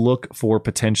seriously look for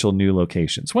potential new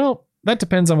locations? Well, that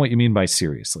depends on what you mean by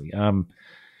seriously.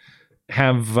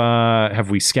 Have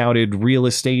we scouted real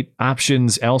estate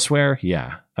options elsewhere?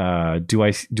 Yeah. Do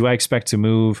I expect to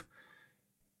move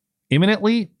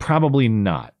imminently? Probably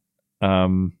not.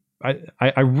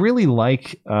 I really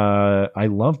like, I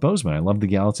love Bozeman. I love the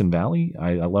Gallatin Valley.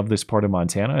 I love this part of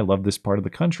Montana. I love this part of the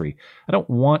country. I don't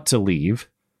want to leave,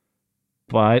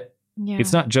 but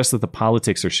it's not just that the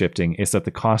politics are shifting. It's that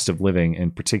the cost of living,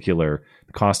 in particular,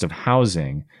 the cost of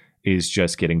housing, is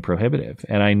just getting prohibitive.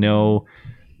 And I know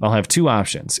I'll have two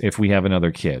options if we have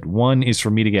another kid. One is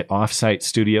for me to get offsite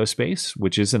studio space,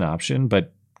 which is an option,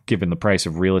 but given the price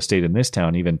of real estate in this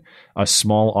town, even a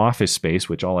small office space,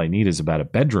 which all I need is about a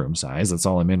bedroom size, that's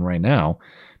all I'm in right now,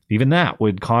 even that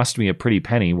would cost me a pretty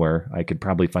penny, where I could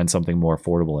probably find something more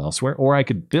affordable elsewhere. Or I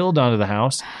could build onto the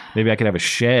house. Maybe I could have a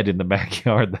shed in the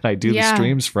backyard that I do the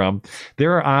streams from.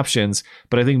 There are options,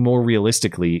 but I think more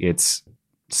realistically, it's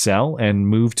sell and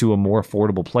move to a more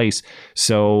affordable place.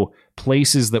 So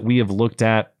places that we have looked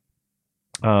at,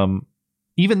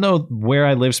 even though where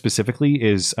I live specifically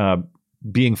is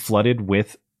being flooded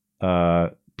with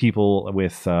people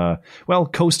with,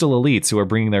 coastal elites who are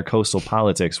bringing their coastal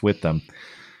politics with them.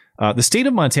 The state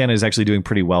of Montana is actually doing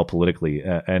pretty well politically,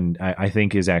 and I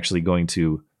think is actually going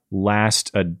to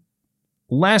last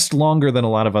longer than a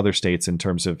lot of other states in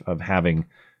terms of having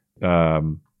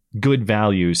good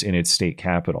values in its state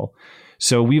capital.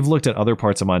 So we've looked at other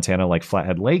parts of Montana like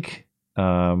Flathead Lake.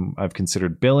 I've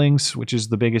considered Billings, which is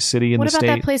the biggest city in the state. What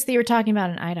about that place that you were talking about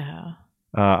in Idaho?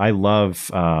 I love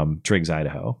Driggs,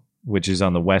 Idaho, which is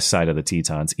on the west side of the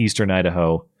Tetons. Eastern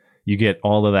Idaho, you get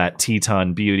all of that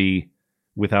Teton beauty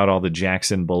without all the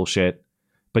Jackson bullshit.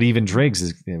 But even Driggs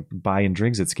is buying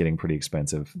Driggs, it's getting pretty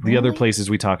expensive. Really? The other places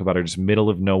we talk about are just middle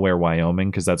of nowhere Wyoming,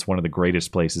 because that's one of the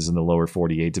greatest places in the lower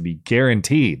 48 to be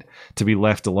guaranteed to be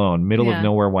left alone. Middle of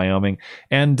nowhere Wyoming.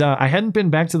 And I hadn't been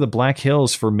back to the Black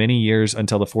Hills for many years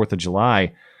until the 4th of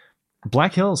July.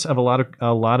 Black Hills have a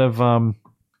lot of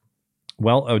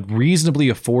reasonably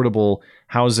affordable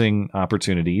housing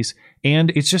opportunities, and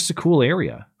it's just a cool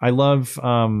area. I love,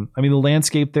 the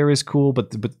landscape there is cool,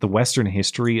 but the Western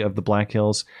history of the Black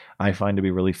Hills I find to be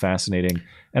really fascinating.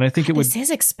 And I think This is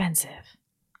expensive.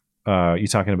 You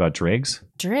talking about Driggs?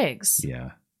 Driggs.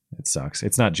 Yeah, it sucks.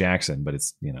 It's not Jackson, but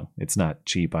it's not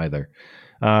cheap either.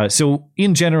 So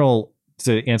in general,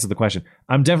 to answer the question,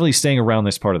 I'm definitely staying around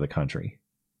this part of the country.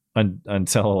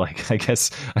 Until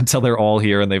they're all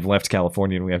here and they've left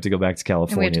California and we have to go back to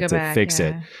California to fix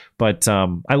it. But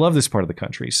I love this part of the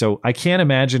country. So I can't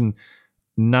imagine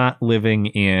not living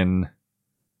in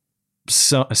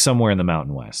somewhere in the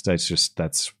Mountain West.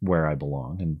 That's where I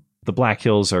belong. And the Black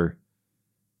Hills are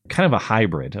kind of a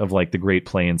hybrid of like the Great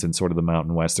Plains and sort of the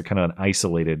Mountain West. They're kind of an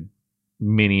isolated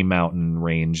mini mountain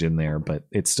range in there, but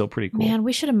it's still pretty cool. Man,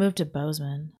 we should have moved to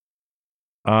Bozeman.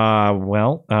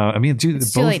 Dude,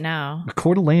 it's too late now.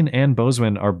 Coeur d'Alene and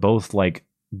Bozeman are both like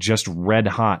just red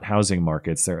hot housing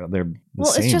markets. They're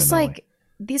it's just like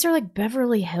these are like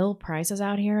Beverly Hill prices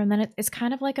out here, and then it's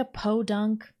kind of like a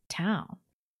podunk town.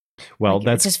 Well,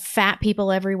 it's just fat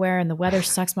people everywhere, and the weather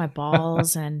sucks my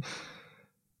balls, and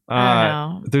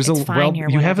I don't know.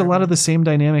 You have a lot of the same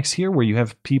dynamics here, where you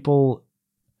have people.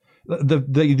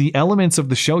 The elements of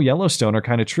the show Yellowstone are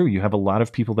kind of true. You have a lot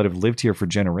of people that have lived here for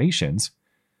generations.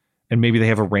 And maybe they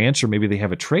have a ranch or maybe they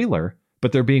have a trailer,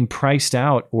 but they're being priced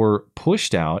out or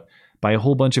pushed out by a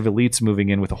whole bunch of elites moving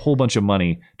in with a whole bunch of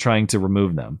money trying to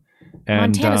remove them.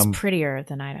 And Montana's prettier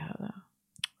than Idaho, though.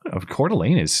 Coeur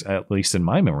d'Alene is, at least in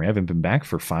my memory, I haven't been back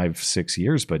for 5-6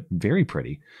 years, but very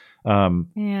pretty.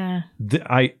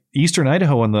 Eastern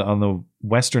Idaho on the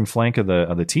western flank of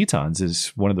the Tetons is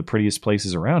one of the prettiest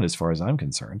places around, as far as I'm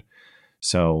concerned.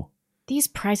 So these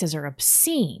prices are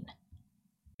obscene.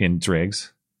 In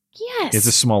Driggs. Yes. It's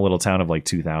a small little town of like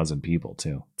 2,000 people,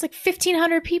 too. It's like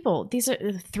 1,500 people. These are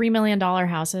 $3 million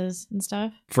houses and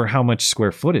stuff. For how much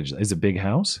square footage? Is it a big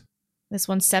house? This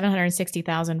one's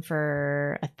 $760,000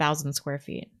 for 1,000 square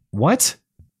feet. What?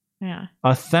 Yeah.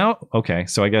 Okay,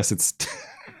 so I guess it's...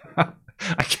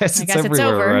 I guess it's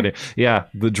everywhere already. Yeah,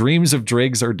 the dreams of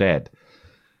Driggs are dead.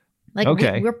 Like,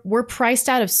 okay. We're priced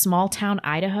out of small town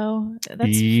Idaho.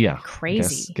 That's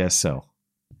crazy. Guess so.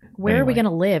 Where are we going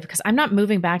to live? Because I'm not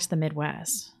moving back to the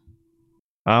Midwest.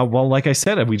 Well, like I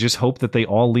said, we just hope that they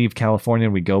all leave California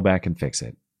and we go back and fix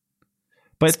it.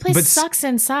 But this place sucks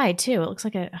inside, too. It looks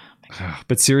like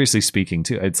But seriously speaking,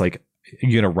 too, it's like, are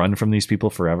you going to run from these people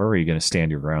forever, or are you going to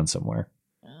stand your ground somewhere?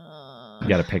 You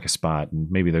got to pick a spot,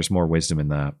 and maybe there's more wisdom in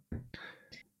that.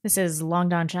 This is Long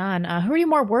Don John. Who are you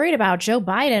more worried about, Joe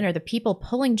Biden or the people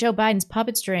pulling Joe Biden's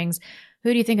puppet strings?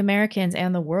 Who do you think Americans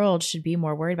and the world should be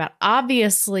more worried about?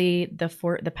 Obviously,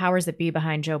 the powers that be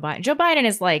behind Joe Biden. Joe Biden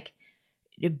is like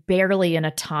barely an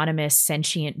autonomous,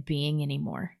 sentient being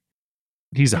anymore.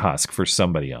 He's a husk for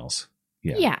somebody else.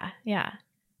 Yeah.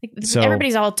 Like, so,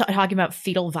 everybody's all talking about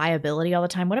fetal viability all the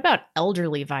time. What about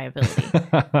elderly viability?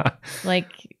 Like,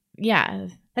 yeah,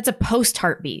 that's a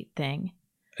post-heartbeat thing.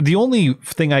 The only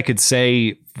thing I could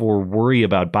say for worry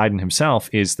about Biden himself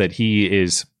is that he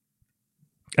is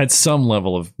at some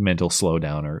level of mental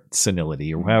slowdown or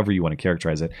senility or however you want to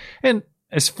characterize it. And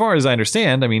as far as I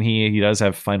understand, I mean, he does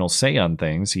have final say on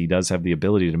things. He does have the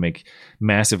ability to make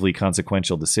massively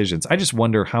consequential decisions. I just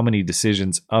wonder how many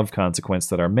decisions of consequence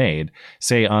that are made,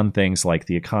 say on things like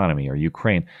the economy or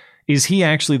Ukraine. Is he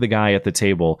actually the guy at the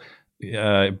table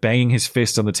banging his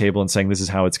fist on the table and saying, this is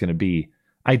how it's going to be?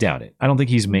 I doubt it. I don't think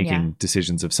he's making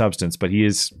decisions of substance, but he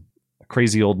is a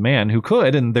crazy old man who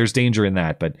could, and there's danger in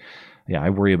that. But yeah, I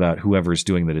worry about whoever's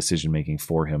doing the decision making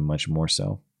for him much more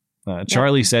so.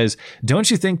 Charlie says,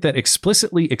 don't you think that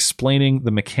explicitly explaining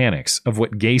the mechanics of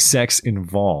what gay sex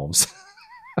involves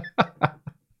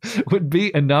would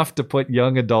be enough to put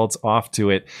young adults off to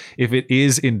it if it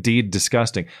is indeed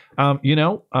disgusting?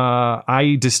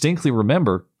 I distinctly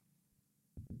remember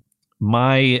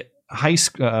my high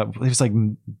school, it was like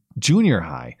junior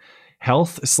high,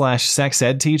 health/sex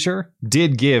ed teacher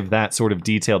did give that sort of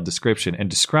detailed description and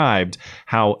described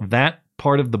how that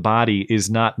part of the body is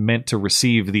not meant to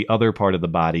receive the other part of the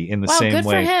body in the same way. Good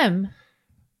for him.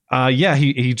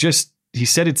 He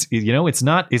said it's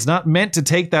not meant to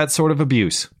take that sort of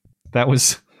abuse. That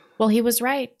was. Well, he was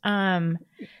right.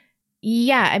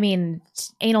 Yeah, I mean,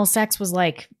 anal sex was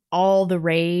like all the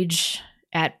rage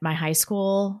at my high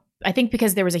school. I think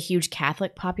because there was a huge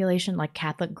Catholic population, like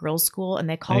Catholic girls' school, and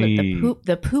they called it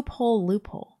the poop hole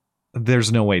loophole.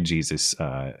 There's no way Jesus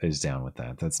is down with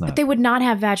that. That's not. But they would not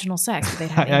have vaginal sex. But they'd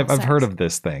have anal I've sex. heard of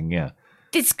this thing. Yeah,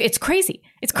 it's crazy.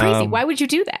 It's crazy. Why would you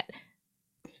do that?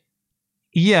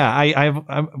 Yeah, I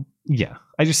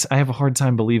have a hard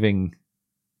time believing.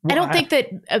 Well, I don't think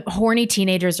that horny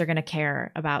teenagers are going to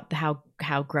care about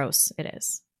how gross it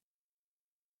is.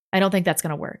 I don't think that's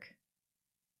going to work.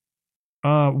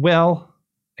 Well,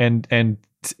 and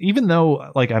even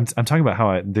though like I'm talking about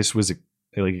how this was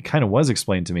like it kind of was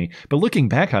explained to me, but looking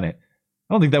back on it,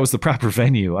 I don't think that was the proper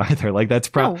venue either. Like that's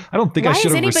I don't think I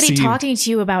should have received. Why is anybody talking to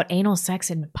you about anal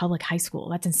sex in public high school?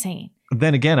 That's insane.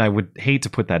 Then again, I would hate to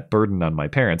put that burden on my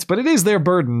parents, but it is their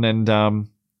burden, and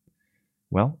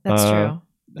well, that's true.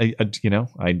 I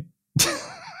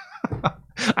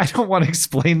don't want to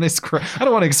explain this. I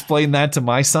don't want to explain that to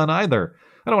my son either.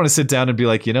 I don't want to sit down and be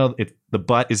like, the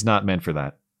butt is not meant for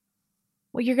that.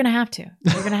 Well, you're going to have to.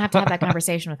 You're going to have that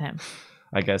conversation with him.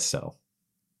 I guess so.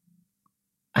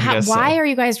 Why are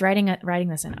you guys writing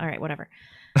this in? All right, whatever.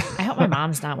 I hope my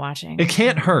mom's not watching. It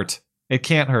can't hurt. It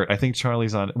can't hurt. I think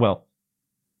Charlie's on. Well,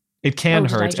 it can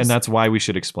hurt, and that's why we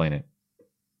should explain it.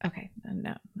 Okay.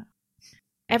 No.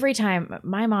 Every time,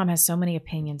 my mom has so many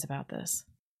opinions about this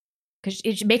because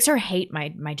it makes her hate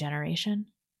my generation.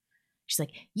 She's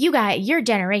like, your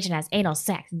generation has anal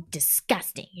sex.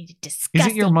 Disgusting.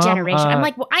 Disgusting your mom, generation. I'm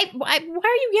like, well, why are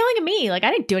you yelling at me? Like,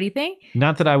 I didn't do anything.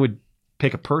 Not that I would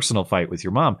pick a personal fight with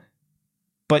your mom,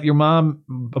 but your mom,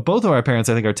 both of our parents,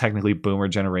 I think, are technically boomer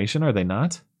generation, are they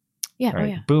not? Yeah. Right. Oh,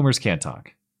 yeah. Boomers can't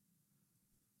talk.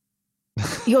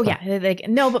 Oh, yeah.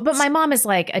 No, but my mom is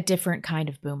like a different kind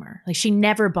of boomer. Like, she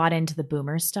never bought into the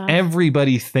boomer stuff.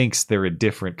 Everybody thinks they're a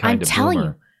different kind of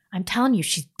boomer. I'm telling you,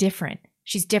 she's different.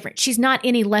 She's different. She's not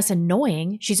any less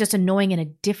annoying. She's just annoying in a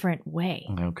different way.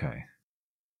 Okay.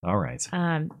 All right.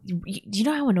 Do you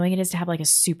know how annoying it is to have like a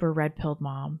super red-pilled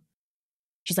mom?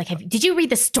 She's like, did you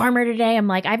read The Stormer today? I'm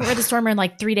like, I haven't read The Stormer in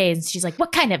like 3 days. And she's like,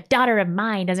 what kind of daughter of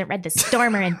mine doesn't read The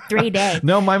Stormer in 3 days?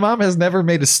 No, my mom has never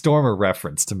made a Stormer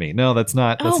reference to me. No, that's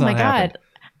not. That's not happened. God.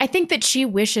 I think that she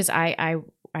wishes I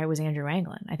was Andrew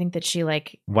Anglin. I think that she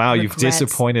like. Wow, regrets. You've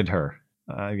disappointed her.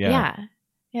 Yeah.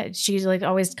 Yeah, she's like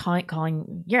always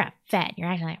calling you're a fat. You're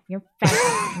acting like you're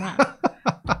fat.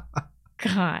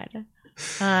 God.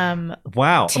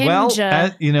 Wow.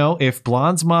 Tinja, well, if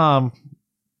Blonde's mom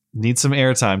needs some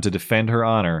airtime to defend her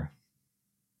honor.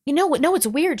 No, it's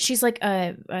weird. She's like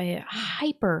a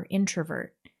hyper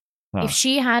introvert. Huh. If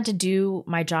she had to do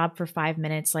my job for 5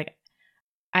 minutes, like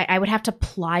I would have to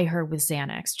ply her with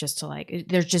Xanax just to like,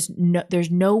 there's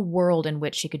no world in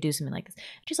which she could do something like this.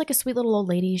 She's like a sweet little old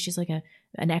lady. She's like an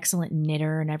excellent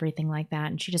knitter and everything like that.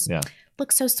 And she just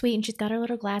looks so sweet. And she's got her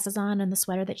little glasses on and the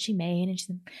sweater that she made. And she's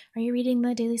like, are you reading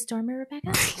the Daily Stormer,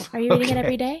 Rebecca? Are you reading it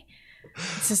every day?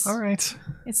 It's just, all right.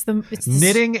 It's the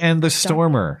Knitting and the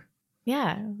Stormer.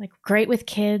 Yeah. Like great with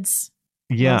kids.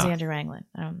 Yeah. Lindsay Andrew Rangland.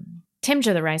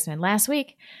 Timja the Riceman, last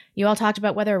week, you all talked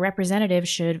about whether a representative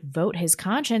should vote his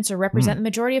conscience or represent the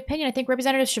majority opinion. I think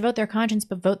representatives should vote their conscience,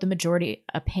 but vote the majority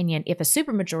opinion if a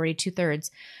supermajority,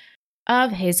 2/3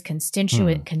 of his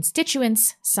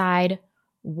constituents side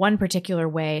one particular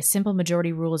way. Simple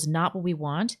majority rule is not what we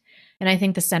want. And I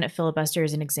think the Senate filibuster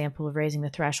is an example of raising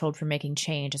the threshold for making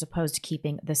change as opposed to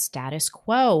keeping the status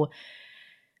quo.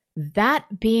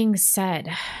 That being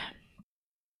said,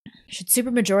 should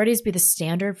supermajorities be the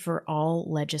standard for all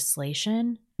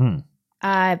legislation?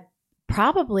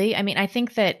 Probably. I mean, I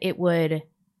think that it would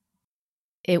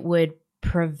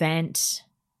prevent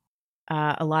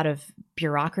a lot of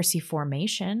bureaucracy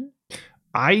formation.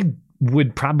 I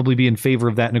would probably be in favor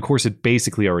of that. And of course, it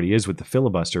basically already is with the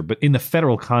filibuster, but in the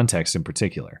federal context in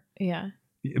particular. Yeah.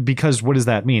 Because what does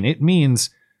that mean? It means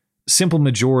simple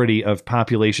majority of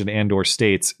population and or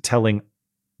states telling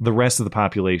the rest of the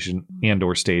population and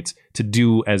or states to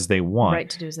do as they want. Right,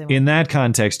 to do as they want. In that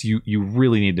context, you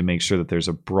really need to make sure that there's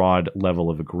a broad level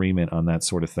of agreement on that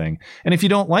sort of thing. And if you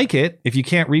don't like it, if you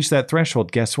can't reach that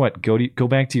threshold, guess what? Go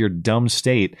back to your dumb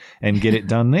state and get it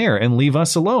done there and leave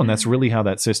us alone. That's really how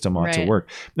that system ought to work.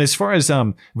 As far as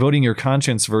voting your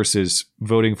conscience versus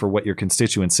voting for what your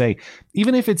constituents say,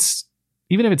 even if it's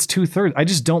 2/3, I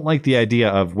just don't like the idea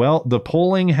of, well, the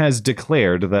polling has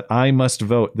declared that I must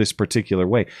vote this particular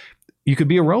way. You could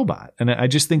be a robot. And I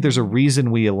just think there's a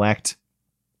reason we elect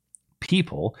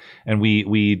people and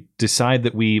we decide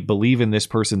that we believe in this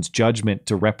person's judgment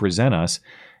to represent us.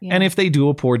 Yeah. And if they do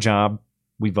a poor job,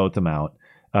 we vote them out.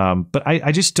 But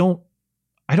I just don't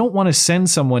want to send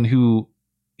someone who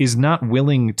is not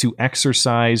willing to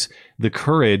exercise the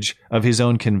courage of his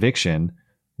own conviction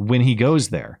when he goes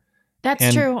there.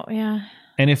 That's true. Yeah.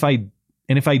 And if I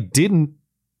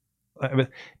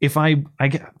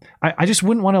just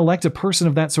wouldn't want to elect a person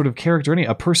of that sort of character,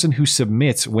 a person who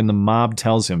submits when the mob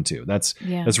tells him to. That's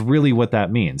really what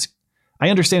that means. I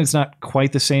understand it's not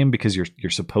quite the same because you're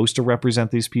supposed to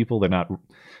represent these people. They're not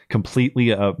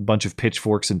completely a bunch of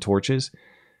pitchforks and torches,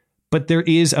 but there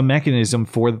is a mechanism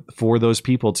for those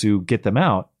people to get them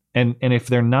out. And if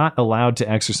they're not allowed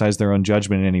to exercise their own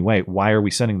judgment in any way, why are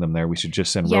we sending them there? We should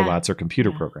just send robots or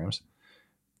computer programs.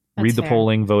 That's read the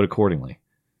polling, vote accordingly.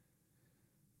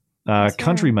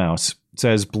 Country Mouse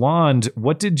says, Blonde,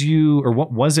 what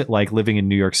was it like living in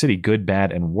New York City? Good,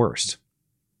 bad, and worst?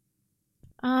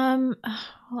 Well,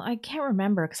 I can't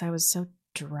remember because I was so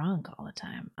drunk all the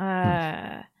time.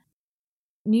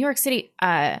 New York City,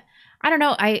 I don't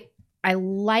know. I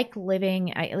like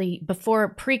living before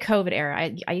pre-COVID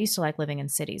era. I used to like living in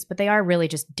cities, but they are really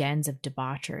just dens of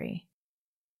debauchery.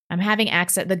 I'm having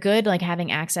access,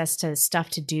 having access to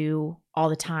stuff to do all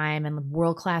the time and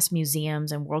world-class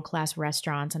museums and world-class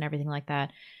restaurants and everything like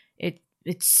that.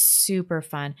 It's super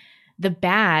fun. The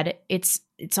bad, it's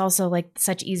also like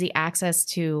such easy access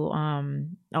to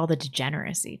all the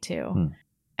degeneracy too.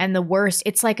 And the worst,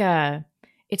 it's a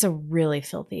really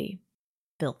filthy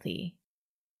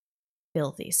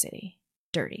city.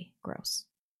 Dirty, gross.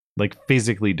 Like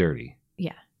physically dirty.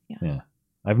 Yeah.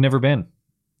 I've never been.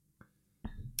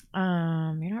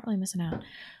 You're not really missing out.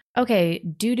 Okay,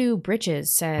 Doo-Doo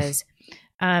Britches says,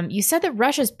 you said that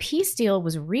Russia's peace deal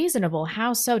was reasonable.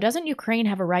 How so? Doesn't Ukraine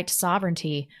have a right to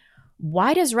sovereignty?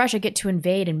 Why does Russia get to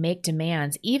invade and make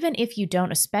demands? Even if you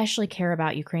don't especially care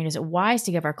about Ukraine, is it wise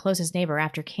to give our closest neighbor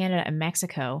after Canada and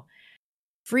Mexico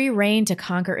free reign to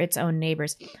conquer its own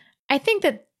neighbors? I think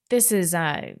that this is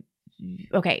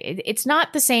okay. It's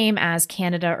not the same as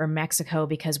Canada or Mexico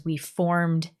because we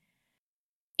formed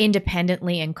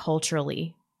independently and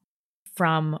culturally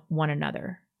from one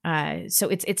another. So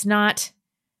it's not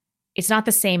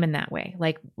the same in that way.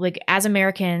 Like as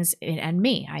Americans and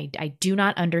me, I do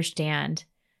not understand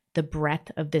the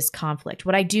breadth of this conflict.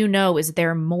 What I do know is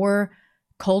there are more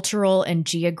cultural and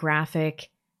geographic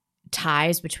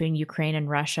ties between Ukraine and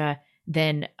Russia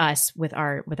than us with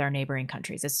our neighboring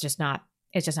countries. It's just not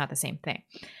the same thing.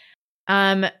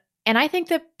 And I think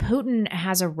that Putin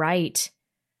has a right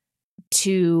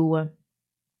to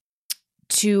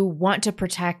want to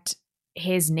protect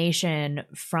his nation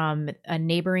from a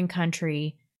neighboring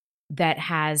country that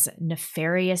has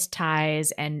nefarious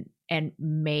ties and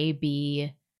may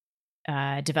be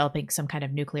developing some kind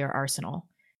of nuclear arsenal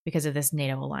because of this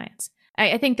NATO alliance.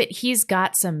 I think that he's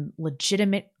got some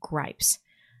legitimate gripes.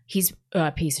 He's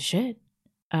a piece of shit.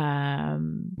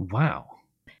 Wow.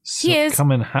 So he is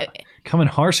coming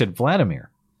harsh at Vladimir.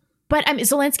 But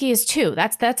Zelensky is too.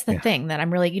 That's the thing that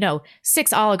I'm really,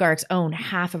 6 oligarchs own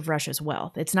half of Russia's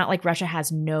wealth. It's not like Russia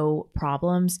has no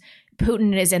problems.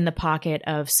 Putin is in the pocket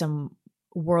of some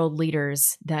world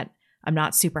leaders that I'm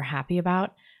not super happy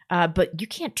about. But you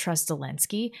can't trust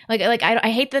Zelensky.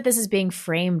 I hate that this is being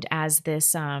framed as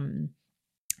this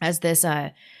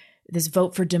this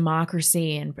vote for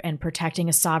democracy and protecting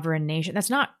a sovereign nation. It's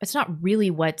not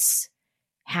really what's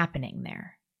happening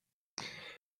there.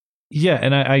 Yeah,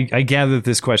 and I gather that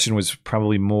this question was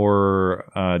probably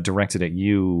more directed at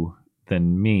you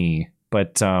than me,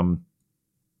 but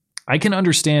I can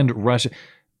understand Russia.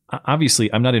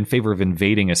 Obviously, I'm not in favor of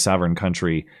invading a sovereign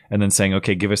country and then saying,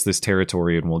 "Okay, give us this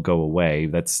territory and we'll go away."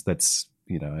 That's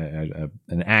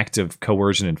an act of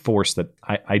coercion and force that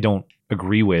I don't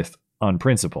agree with on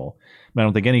principle. I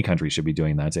don't think any country should be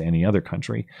doing that to any other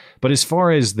country. But as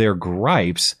far as their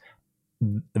gripes,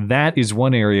 that is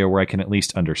one area where I can at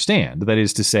least understand. That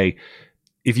is to say,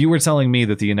 if you were telling me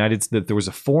that that there was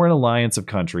a foreign alliance of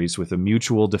countries with a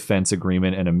mutual defense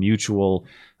agreement and a mutual,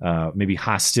 maybe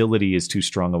hostility is too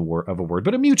strong of a word,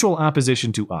 but a mutual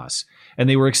opposition to us, and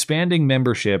they were expanding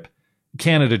membership,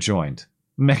 Canada joined,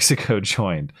 Mexico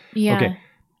joined. Yeah. Okay.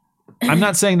 I'm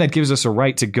not saying that gives us a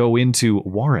right to go into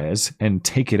Juarez and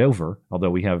take it over,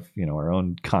 although we have, our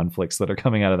own conflicts that are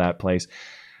coming out of that place.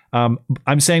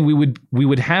 I'm saying we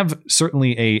would have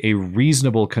certainly a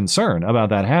reasonable concern about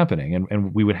that happening,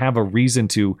 and we would have a reason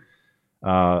to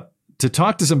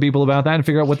talk to some people about that and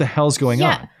figure out what the hell's going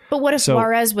on. But what if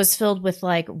Juarez was filled with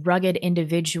rugged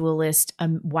individualist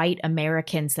white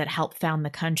Americans that helped found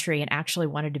the country and actually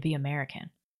wanted to be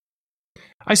American?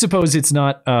 I suppose it's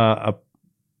not a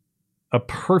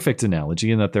perfect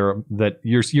analogy in that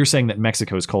you're saying that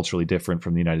Mexico is culturally different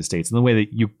from the United States in the way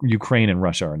that Ukraine and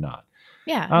Russia are not.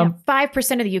 Yeah,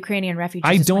 5% of the Ukrainian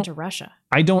refugees went to Russia.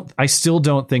 I still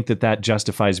don't think that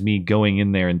justifies me going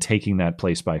in there and taking that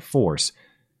place by force.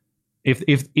 If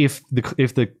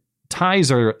the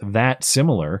ties are that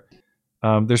similar,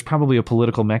 there's probably a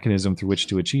political mechanism through which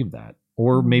to achieve that.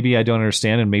 Or maybe I don't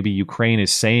understand, and maybe Ukraine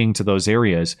is saying to those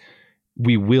areas,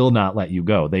 we will not let you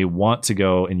go. They want to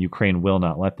go, and Ukraine will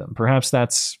not let them. Perhaps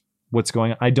that's what's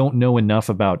going on. I don't know enough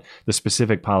about the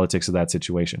specific politics of that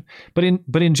situation. But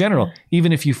in general,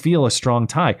 even if you feel a strong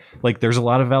tie, there's a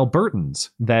lot of Albertans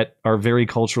that are very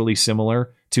culturally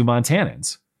similar to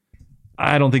Montanans.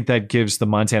 I don't think that gives the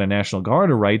Montana National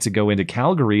Guard a right to go into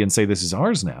Calgary and say this is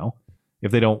ours now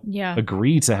if they don't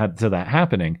agree to that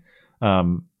happening.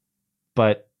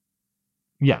 But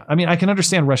yeah, I mean, I can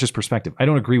understand Russia's perspective. I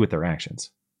don't agree with their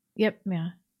actions. Yep. Yeah.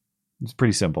 It's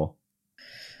pretty simple.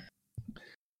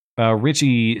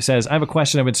 Richie says, I have a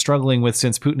question I've been struggling with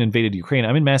since Putin invaded Ukraine.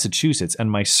 I'm in Massachusetts, and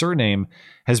my surname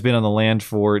has been on the land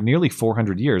for nearly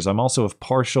 400 years. I'm also of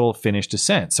partial Finnish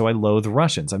descent, so I loathe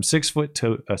Russians. I'm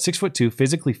 6'2",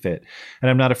 physically fit,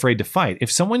 and I'm not afraid to fight.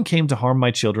 If someone came to harm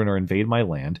my children or invade my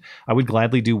land, I would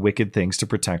gladly do wicked things to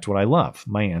protect what I love.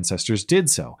 My ancestors did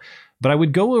so. But I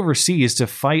would go overseas to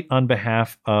fight on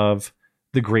behalf of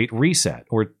the Great Reset,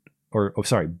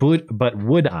 but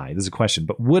would I? This is a question.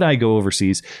 But would I go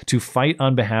overseas to fight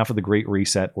on behalf of the Great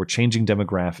Reset or changing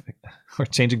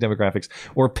demographics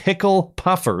or pickle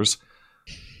puffers?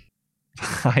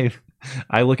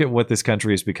 I look at what this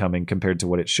country is becoming compared to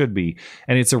what it should be,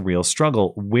 and it's a real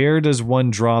struggle. Where does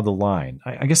one draw the line?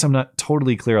 I guess I'm not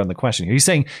totally clear on the question here. He's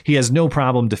saying he has no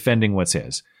problem defending what's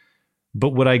his,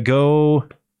 but would I go?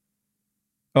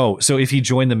 Oh, so if he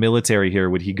joined the military here,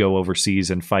 would he go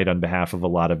overseas and fight on behalf of a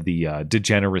lot of the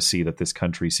degeneracy that this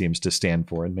country seems to stand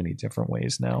for in many different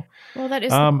ways now? Well, that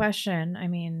is the question. I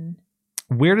mean,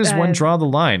 where does one draw the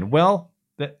line? Well,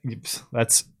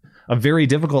 that's a very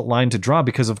difficult line to draw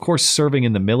because, of course, serving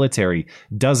in the military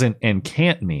doesn't and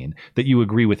can't mean that you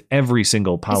agree with every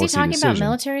single policy decision. Is he talking about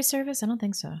military service? I don't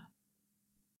think so.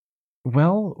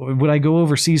 Well, would I go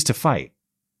overseas to fight?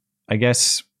 I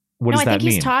guess... What does that mean? I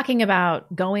think he's talking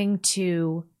about going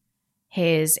to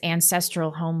his ancestral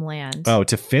homeland. Oh,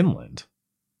 to Finland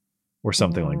or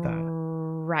something like that.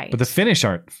 Right. But the Finnish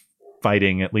aren't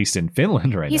fighting, at least in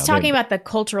Finland right now. He's talking about the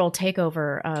cultural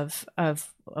takeover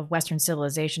of Western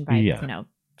civilization by,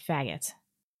 faggots.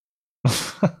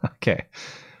 Okay.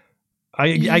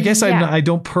 I guess I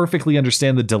don't perfectly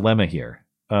understand the dilemma here.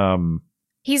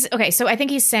 He's okay. So I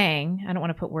think he's saying, I don't want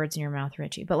to put words in your mouth,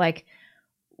 Richie, but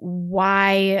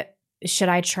why should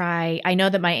I try? I know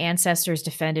that my ancestors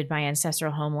defended my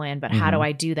ancestral homeland, but how do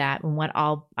I do that? And what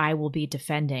I will be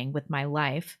defending with my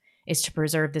life is to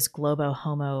preserve this globo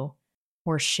homo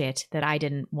horse shit that I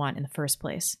didn't want in the first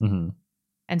place. Mm-hmm.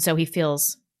 And so he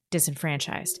feels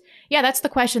disenfranchised. Yeah, that's the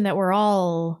question that we're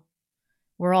all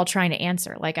trying to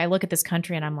answer. Like, I look at this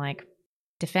country and I'm like,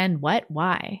 defend what?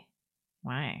 Why?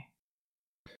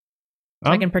 So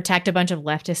I can protect a bunch of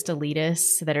leftist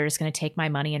elitists that are just going to take my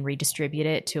money and redistribute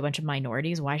it to a bunch of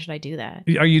minorities. Why should I do that?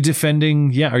 Are you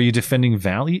defending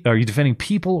value? Are you defending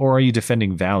people, or are you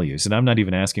defending values? And I'm not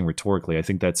even asking rhetorically. I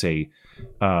think that's a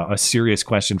serious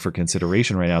question for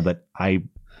consideration right now. That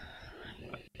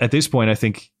at this point, I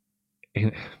think,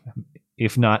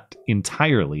 if not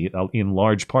entirely, in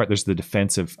large part, there's the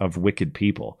defense of wicked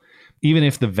people. Even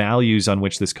if the values on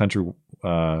which this country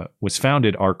was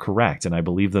founded are correct, and I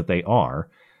believe that they are,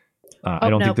 I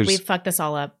don't think there's... we fucked this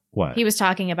all up. What? He was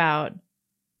talking about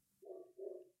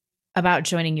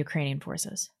joining Ukrainian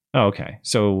forces. Oh, okay.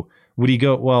 So would he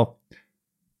go... Well,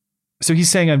 so he's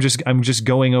saying I'm just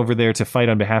going over there to fight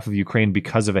on behalf of Ukraine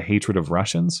because of a hatred of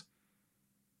Russians?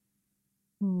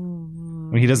 I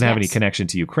mean, he doesn't have any connection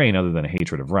to Ukraine other than a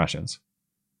hatred of Russians.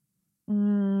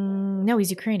 No,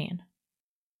 he's Ukrainian.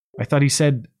 I thought he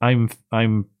said I'm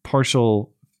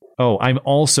partial. Oh, I'm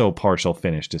also partial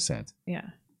Finnish descent. Yeah.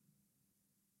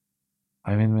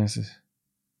 I'm in Mrs.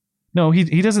 No,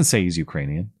 he doesn't say he's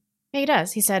Ukrainian. Yeah, he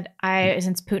does. He said,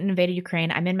 since Putin invaded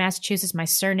Ukraine, I'm in Massachusetts. My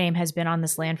surname has been on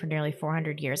this land for nearly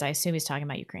 400 years. I assume he's talking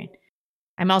about Ukraine.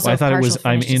 I'm also. Well, I thought it was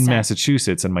partial Finnish I'm in descent.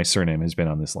 Massachusetts and my surname has been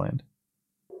on this land.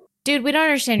 Dude, we don't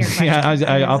understand your question.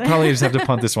 Yeah, I'll probably just have to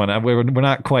punt this one. We're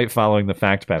not quite following the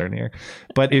fact pattern here.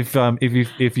 But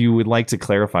if you would like to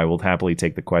clarify, we'll happily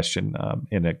take the question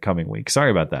in a coming week. Sorry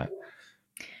about that.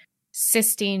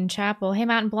 Sistine Chapel. Hey,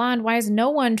 Mountain Blonde, why is no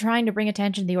one trying to bring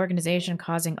attention to the organization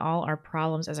causing all our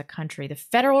problems as a country? The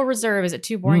Federal Reserve, is it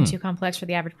too boring, too complex for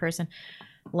the average person?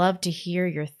 Love to hear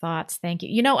your thoughts. Thank you.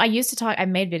 You know, I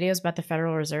made videos about the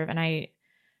Federal Reserve, and I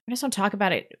just don't talk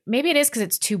about it. Maybe it is because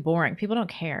it's too boring. People don't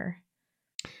care.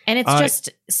 And it's just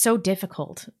so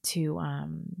difficult to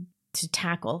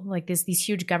tackle, like these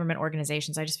huge government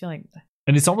organizations. I just feel like,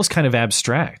 and it's almost kind of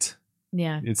abstract.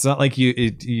 Yeah, it's not like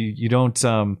you don't.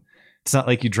 It's not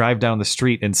like you drive down the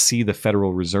street and see the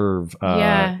Federal Reserve,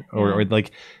 or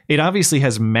like it obviously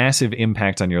has massive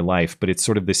impact on your life, but it's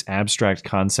sort of this abstract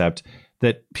concept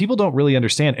that people don't really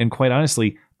understand. And quite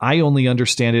honestly, I only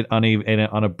understand it on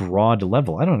a broad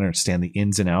level. I don't understand the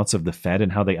ins and outs of the Fed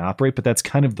and how they operate, but that's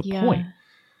kind of the point.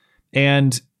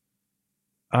 And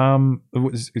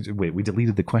wait, we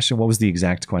deleted the question. What was the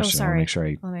exact question? Oh, sorry. I want to make sure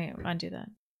Let me undo that.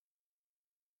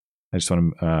 I just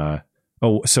want to.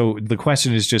 So the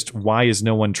question is just, why is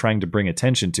no one trying to bring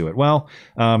attention to it? Well,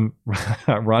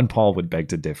 Ron Paul would beg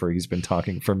to differ. He's been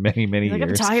talking for many years. I've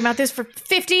been talking about this for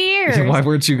 50 years. Why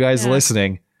weren't you guys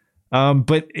listening?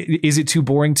 But is it too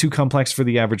boring, too complex for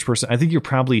the average person? I think you're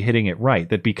probably hitting it right,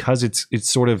 that because it's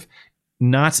sort of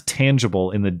not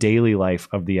tangible in the daily life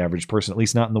of the average person, at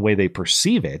least not in the way they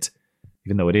perceive it,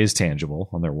 even though it is tangible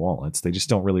on their wallets. They just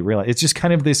don't really realize. It's just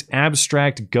kind of this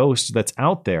abstract ghost that's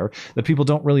out there that people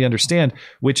don't really understand,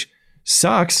 which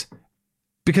sucks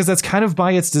because that's kind of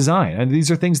by its design. And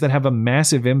these are things that have a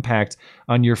massive impact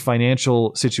on your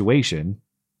financial situation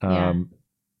and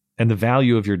the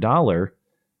value of your dollar.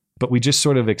 But we just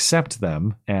sort of accept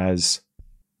them as,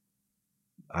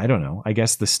 I don't know, I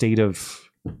guess the state of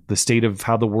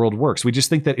how the world works. We just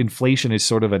think that inflation is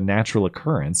sort of a natural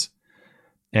occurrence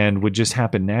and would just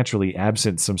happen naturally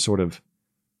absent some sort of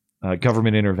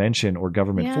government intervention or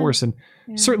government force. And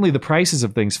certainly the prices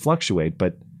of things fluctuate,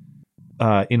 but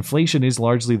inflation is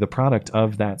largely the product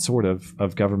of that sort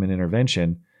of government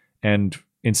intervention. And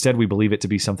instead we believe it to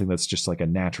be something that's just like a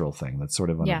natural thing that's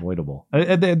sort of unavoidable.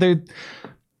 I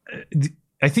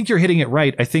think you're hitting it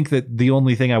right. I think that the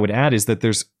only thing I would add is that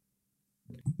there's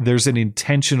an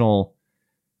intentional,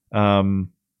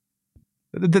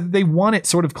 they want it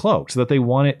sort of cloaked, so that they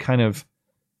want it kind of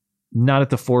not at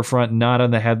the forefront, not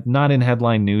in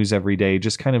headline news every day,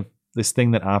 just kind of this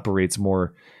thing that operates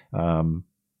more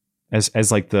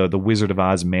as like the Wizard of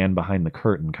Oz man behind the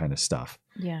curtain kind of stuff.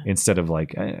 Yeah. Instead of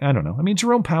like, I don't know. I mean,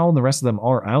 Jerome Powell and the rest of them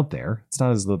are out there. It's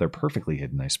not as though they're perfectly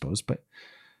hidden, I suppose, but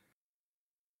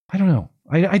I don't know.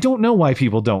 I don't know why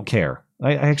people don't care.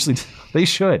 I actually, they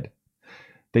should.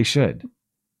 They should.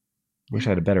 Wish I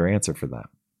had a better answer for that.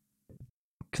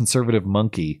 Conservative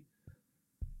Monkey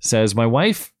says, my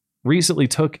wife recently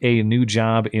took a new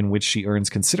job in which she earns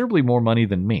considerably more money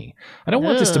than me. I don't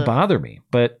want this to bother me,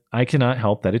 but I cannot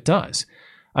help that it does.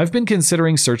 I've been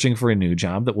considering searching for a new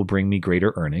job that will bring me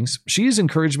greater earnings. She is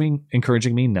encouraging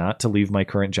me not to leave my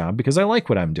current job because I like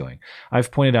what I'm doing.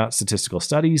 I've pointed out statistical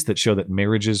studies that show that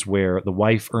marriages where the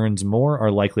wife earns more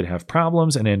are likely to have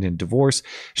problems and end in divorce.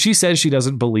 She says she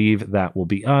doesn't believe that will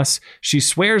be us. She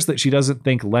swears that she doesn't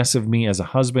think less of me as a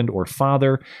husband or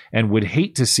father and would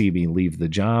hate to see me leave the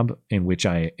job in which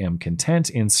I am content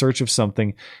in search of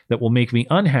something that will make me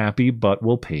unhappy but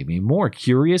will pay me more.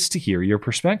 Curious to hear your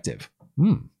perspective.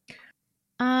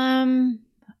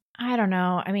 I don't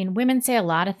know. I mean, women say a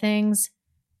lot of things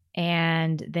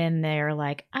and then they're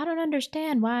like, I don't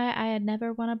understand why I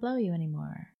never want to blow you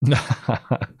anymore.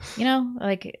 You know,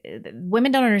 like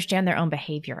women don't understand their own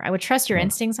behavior. I would trust your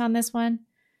instincts on this one.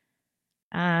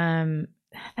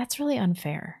 That's really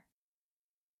unfair.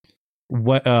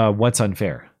 What's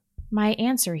unfair? My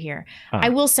answer here. I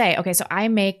will say, okay, so I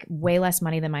make way less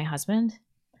money than my husband.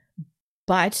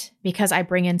 But because I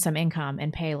bring in some income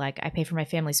and I pay for my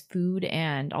family's food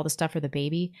and all the stuff for the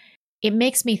baby, it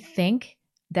makes me think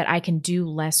that I can do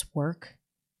less work,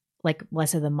 like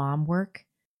less of the mom work.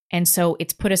 And so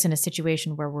it's put us in a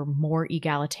situation where we're more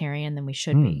egalitarian than we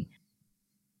should be.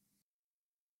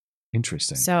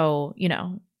 Interesting. So, you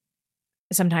know,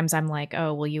 sometimes I'm like,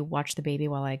 oh, will you watch the baby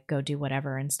while I go do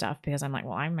whatever and stuff? Because I'm like,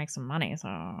 well, I make some money,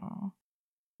 so...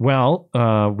 Well,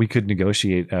 we could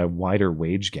negotiate a wider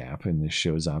wage gap in this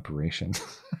show's operation.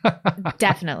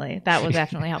 Definitely. That will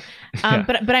definitely help. Yeah.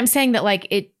 But I'm saying that like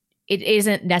it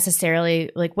isn't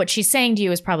necessarily like what she's saying to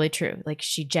you is probably true. Like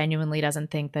she genuinely doesn't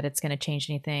think that it's going to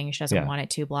change anything. She doesn't want it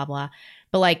to, blah, blah.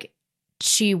 But like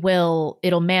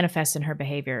it'll manifest in her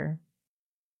behavior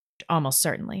almost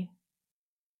certainly.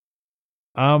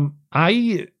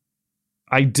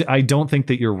 I don't think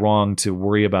that you're wrong to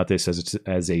worry about this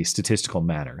as a statistical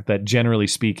matter. That generally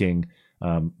speaking,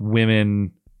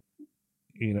 women,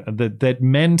 you know, that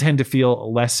men tend to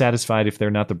feel less satisfied if they're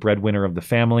not the breadwinner of the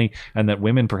family, and that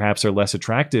women perhaps are less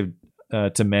attractive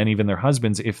to men, even their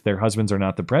husbands, if their husbands are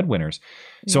not the breadwinners.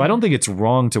 So I don't think it's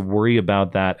wrong to worry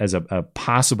about that as a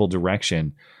possible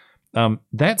direction.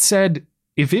 That said,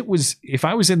 if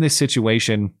I was in this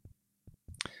situation.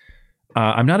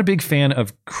 I'm not a big fan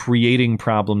of creating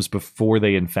problems before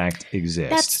they in fact exist.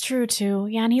 That's true too.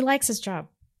 Yeah, and he likes his job.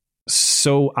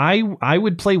 So I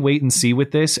would play wait and see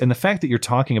with this, and the fact that you're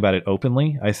talking about it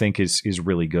openly, I think is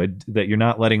really good. That you're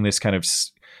not letting this kind of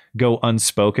go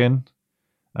unspoken.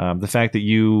 The fact that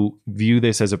you view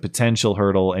this as a potential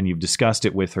hurdle and you've discussed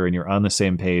it with her and you're on the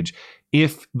same page.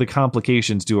 If the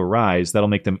complications do arise, that'll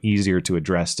make them easier to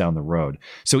address down the road.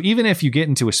 So even if you get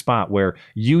into a spot where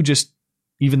you just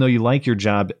even though you like your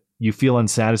job, you feel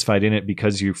unsatisfied in it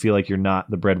because you feel like you're not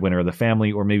the breadwinner of the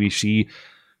family, or maybe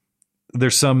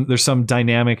there's some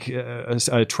dynamic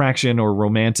attraction or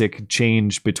romantic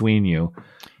change between you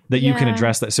that you can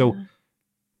address that. So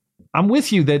I'm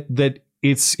with you that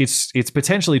it's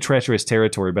potentially treacherous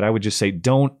territory, but I would just say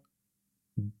don't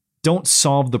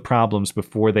solve the problems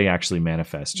before they actually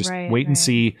manifest. Just wait and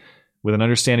see, with an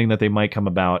understanding that they might come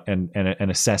about and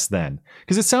assess then.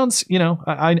 Because it sounds, you know,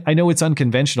 I know it's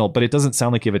unconventional, but it doesn't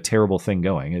sound like you have a terrible thing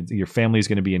going. Your family's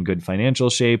going to be in good financial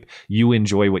shape. You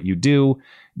enjoy what you do.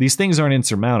 These things aren't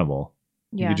insurmountable.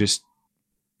 Yeah. You just,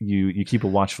 you keep a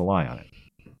watchful eye on it.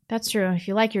 That's true. If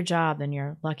you like your job, then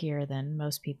you're luckier than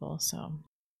most people. So.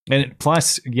 And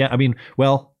plus, yeah, I mean,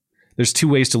 well, there's two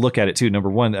ways to look at it too.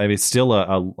 Number one, I mean, it's still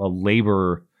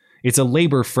it's a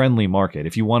labor-friendly market.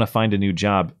 If you want to find a new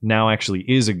job, now actually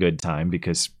is a good time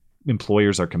because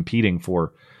employers are competing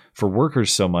for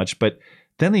workers so much. But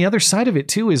then the other side of it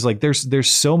too is like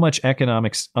there's so much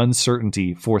economic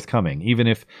uncertainty forthcoming. Even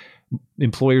if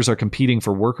employers are competing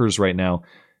for workers right now.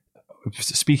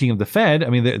 Speaking of the Fed, I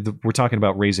mean, we're talking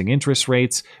about raising interest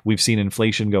rates. We've seen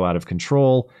inflation go out of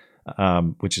control,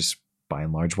 which is by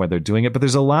and large why they're doing it. But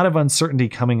there's a lot of uncertainty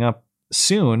coming up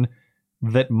soon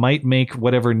that might make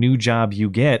whatever new job you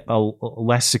get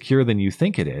less secure than you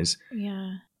think it is.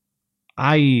 Yeah.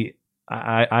 I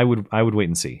would wait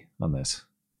and see on this.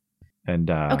 And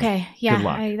okay, yeah, good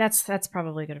luck. That's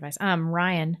probably good advice.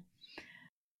 Ryan,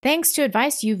 thanks to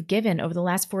advice you've given over the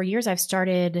last 4 years, I've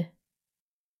started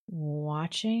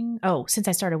watching. Oh, since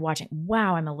I started watching.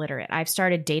 Wow, I'm illiterate. I've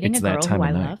started dating a girl who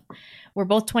I love. We're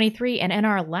both 23, and in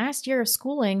our last year of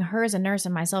schooling, her as a nurse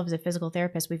and myself as a physical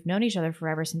therapist, we've known each other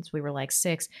forever since we were like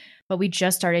 6, but we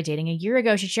just started dating a year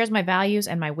ago. She shares my values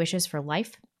and my wishes for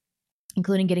life,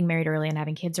 including getting married early and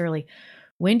having kids early.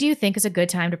 When do you think is a good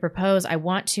time to propose? I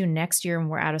want to next year when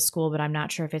we're out of school, but I'm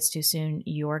not sure if it's too soon.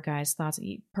 Your guys' thoughts?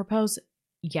 Propose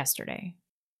yesterday.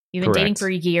 You've been dating for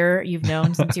a year. You've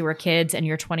known since you were kids and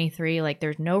you're 23. Like,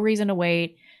 there's no reason to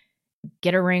wait.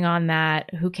 get a ring on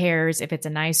that. Who cares if it's a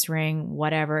nice ring,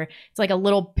 whatever. It's like a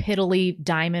little piddly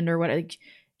diamond or what.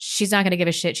 She's not going to give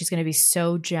a shit. She's going to be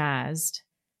so jazzed.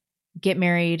 Get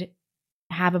married,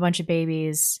 have a bunch of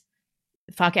babies,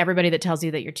 fuck everybody that tells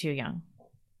you that you're too young.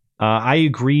 I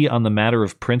agree on the matter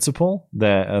of principle,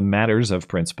 the matters of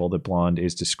principle that Blonde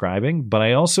is describing, but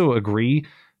I also agree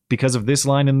because of this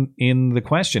line in the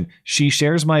question. She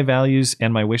shares my values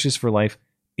and my wishes for life,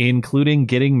 including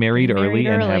getting married early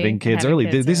and having kids early.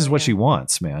 This is what she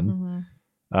wants, man.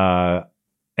 Mm-hmm.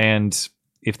 And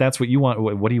if that's what you want,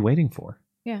 what are you waiting for?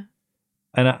 Yeah.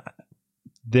 And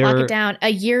lock it down. A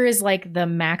year is like the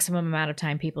maximum amount of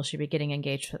time people should be getting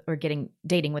engaged or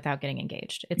dating without getting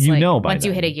engaged. It's you like know by once then.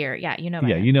 you hit a year, yeah, you know.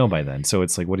 You know by then. So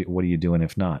it's like, what are you doing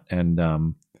if not? And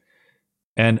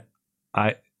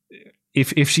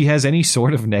if she has any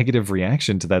sort of negative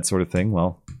reaction to that sort of thing,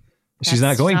 well, she's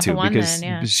not going to,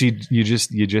 because you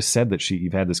just said that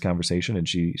you've had this conversation and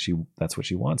she that's what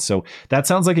she wants. So that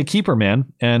sounds like a keeper,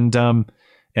 man.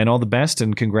 And all the best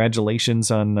and congratulations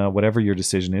on whatever your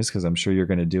decision is, because I'm sure you're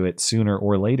going to do it sooner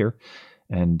or later.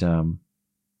 And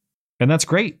that's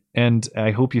great. And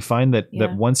I hope you find that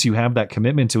once you have that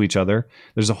commitment to each other,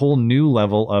 there's a whole new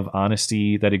level of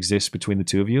honesty that exists between the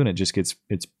two of you, and it just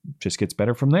gets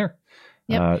better from there.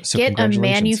 Yep. So get a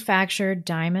manufactured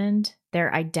diamond.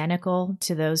 They're identical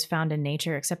to those found in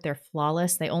nature, except they're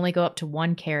flawless. They only go up to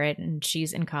 1 carat, and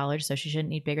she's in college, so she shouldn't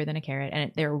need bigger than a carat.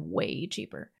 And they're way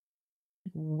cheaper.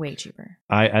 Way cheaper.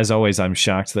 As always, I'm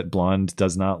shocked that Blonde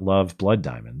does not love blood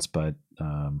diamonds, but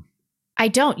I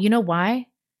don't. You know why?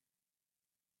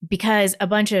 Because a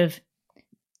bunch of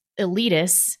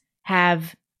elitists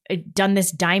have done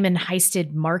this diamond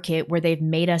heisted market where they've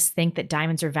made us think that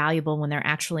diamonds are valuable when they're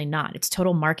actually not. It's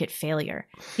total market failure.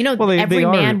 You know, every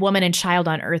man, woman, and child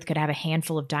on earth could have a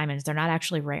handful of diamonds. They're not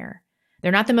actually rare.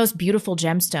 They're not the most beautiful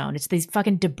gemstone. It's these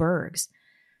fucking DeBergs.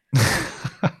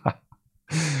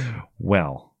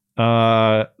 Well,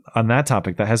 on that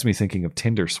topic, that has me thinking of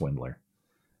Tinder Swindler.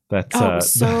 That's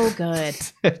so good.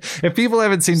 If people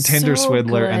haven't seen Tinder So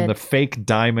Swindler good. and the fake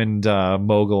diamond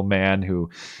mogul man who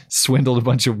swindled a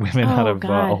bunch of women out of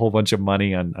a whole bunch of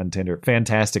money on Tinder,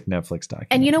 fantastic Netflix documentary.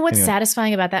 And you know what's Anyway.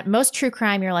 satisfying about that? Most true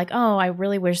crime, you're like, oh, I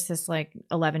really wish this like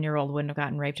 11-year-old wouldn't have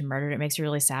gotten raped and murdered. It makes you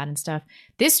really sad and stuff.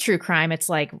 This true crime, it's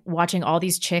like watching all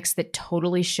these chicks that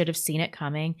totally should have seen it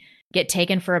coming get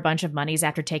taken for a bunch of money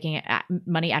after taking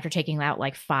out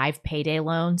like 5 payday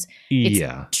loans. It's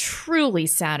truly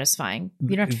satisfying.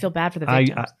 You don't have to feel bad for the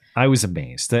victims. I was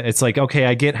amazed. It's like, okay,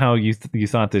 I get how you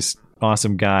thought this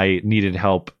awesome guy needed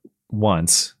help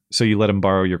once, so you let him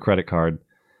borrow your credit card.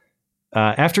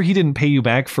 After he didn't pay you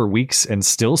back for weeks and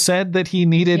still said that he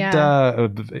needed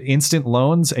instant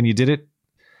loans, and you did it,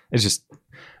 it's just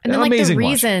and then like amazing. The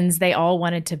reasons they all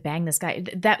wanted to bang this guy.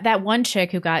 That one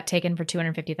chick who got taken for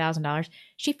 $250,000,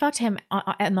 she fucked him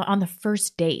on the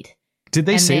first date. Did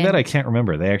they say that? I can't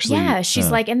remember. They actually. Yeah,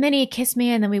 she's like, and then he kissed me,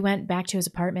 and then we went back to his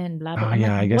apartment, and blah blah. Oh,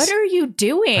 yeah, like, I guess. What are you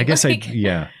doing? I guess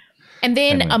And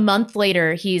then a month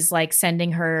later, he's like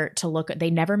sending her to look. They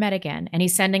never met again, and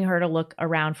he's sending her to look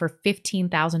around for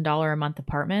 $15,000 a month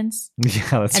apartments. Yeah,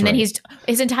 that's and right. then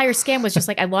his entire scam was just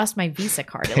like, I lost my Visa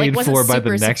card. It Paid wasn't for by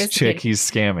the super next sophisticated. chick he's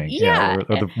scamming. Yeah.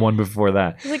 or the one before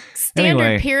that. Like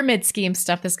standard pyramid scheme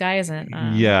stuff. This guy isn't.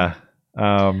 Yeah.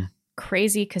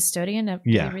 Crazy custodian. Did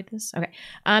Yeah. you read this? Okay.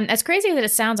 As crazy as it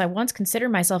sounds, I once considered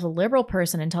myself a liberal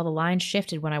person until the line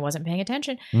shifted when I wasn't paying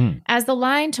attention. As the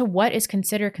line to what is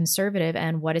considered conservative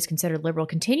and what is considered liberal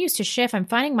continues to shift, I'm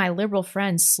finding my liberal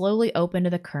friends slowly open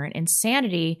to the current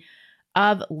insanity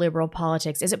of liberal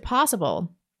politics. Is it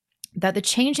possible that the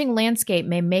changing landscape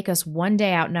may make us one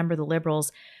day outnumber the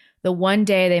liberals? One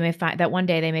day they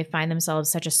may find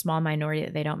themselves such a small minority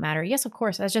that they don't matter. Yes, of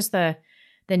course. That's just the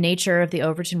nature of the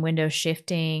Overton window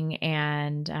shifting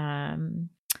and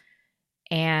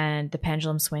the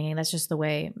pendulum swinging. That's just the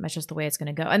way it's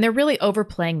going to go. And they're really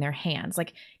overplaying their hands.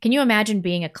 Like, can you imagine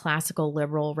being a classical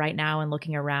liberal right now and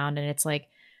looking around, and it's like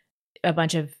a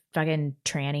bunch of fucking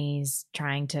trannies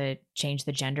trying to change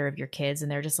the gender of your kids,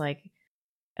 and they're just like,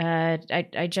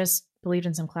 I just believed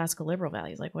in some classical liberal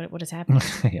values. Like, what is happening?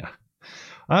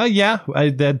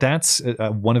 That's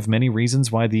one of many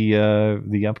reasons why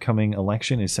the upcoming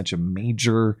election is such a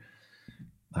major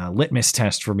litmus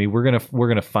test for me. We're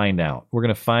gonna find out. We're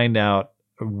gonna find out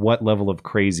what level of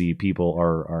crazy people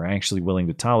are actually willing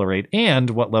to tolerate, and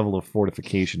what level of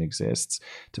fortification exists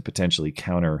to potentially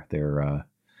counter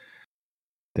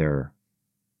their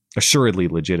assuredly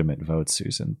legitimate votes,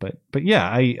 Susan. But yeah,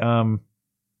 I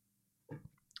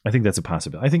think that's a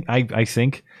possibility. I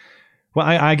think. Well,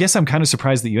 I guess I'm kind of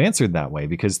surprised that you answered that way,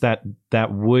 because that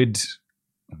would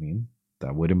I mean,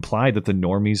 that would imply that the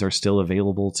normies are still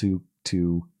available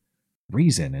to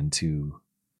reason and to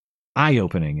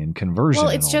eye-opening and conversion.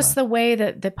 Well, it's just the way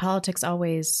that the politics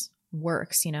always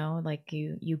works, you know, like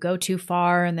you go too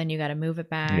far and then you got to move it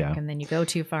back, and then you go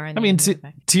too far. And I mean,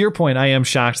 to your point, I am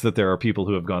shocked that there are people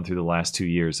who have gone through the last 2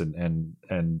 years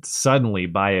and suddenly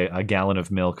buy a gallon of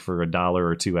milk for $1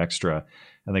 or $2 extra,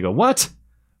 and they go,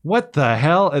 "What the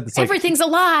hell?" It's everything's a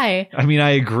lie. I mean,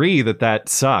 I agree that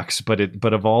sucks, but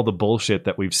of all the bullshit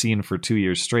that we've seen for 2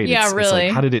 years straight, it's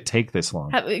like, how did it take this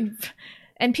long?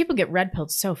 And people get red pilled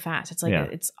so fast. It's like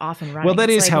it's off and running. Well, that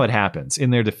it's is how it happens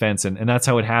in their defense. And that's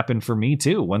how it happened for me,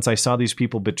 too. Once I saw these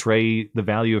people betray the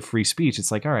value of free speech,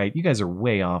 it's like, all right, you guys are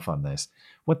way off on this.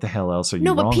 What the hell else are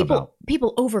you wrong about?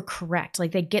 People overcorrect.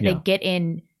 Like they get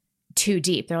in too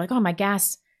deep. They're like, oh, my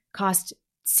gas cost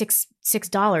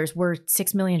 $6. Were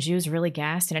 6 million Jews really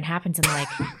gassed? And it happens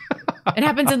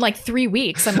in like 3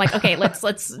 weeks. I'm like, okay,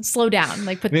 let's slow down.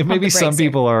 Like maybe some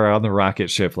people are on the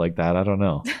rocket ship like that. I don't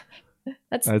know.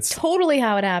 That's totally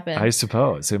how it happened. I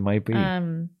suppose it might be.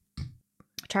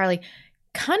 Charlie,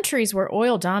 countries where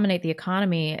oil dominate the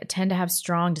economy tend to have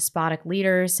strong despotic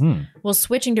leaders. Will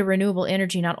switching to renewable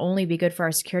energy not only be good for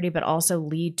our security, but also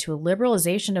lead to a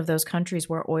liberalization of those countries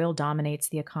where oil dominates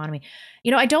the economy?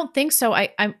 You know, I don't think so.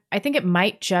 I think it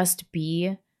might just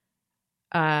be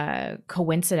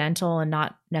coincidental and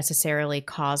not necessarily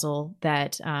causal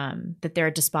that there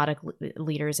are despotic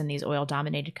leaders in these oil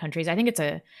dominated countries. I think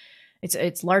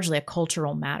it's largely a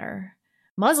cultural matter.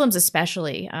 Muslims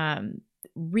especially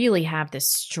really have this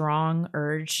strong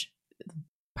urge,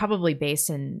 probably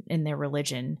based in their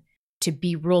religion, to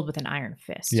be ruled with an iron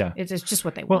fist. Yeah. It's just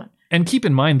what they want. And keep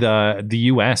in mind, the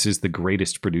U.S. is the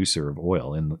greatest producer of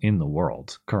oil in the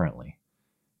world currently.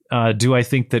 Do I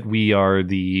think that we are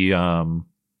the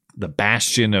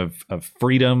bastion of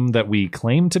freedom that we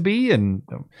claim to be? And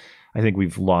I think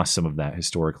we've lost some of that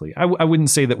historically. I wouldn't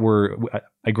say that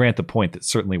I grant the point that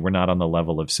certainly we're not on the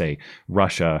level of, say,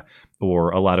 Russia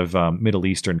or a lot of Middle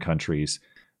Eastern countries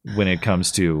when it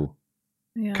comes to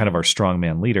kind of our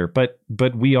strongman leader.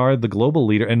 But we are the global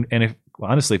leader. And if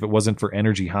it wasn't for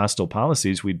energy hostile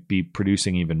policies, we'd be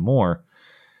producing even more.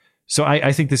 So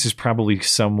I think this is probably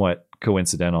somewhat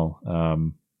coincidental.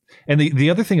 And the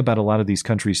other thing about a lot of these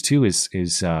countries too is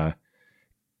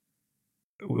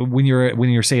when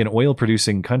you're say an oil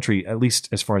producing country, at least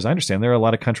as far as I understand, there are a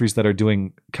lot of countries that are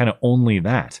doing kind of only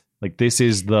that. Like, this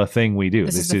is the thing we do.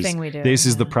 This is the thing we do. This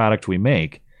is the product we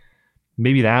make.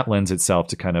 Maybe that lends itself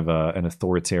to kind of an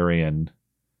authoritarian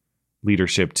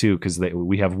leadership too, because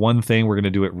we have one thing, we're going to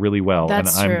do it really well.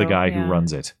 That's and I'm true, the guy who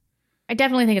runs it. I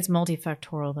definitely think it's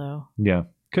multifactorial though. Yeah,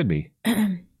 could be.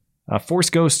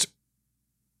 Force Ghost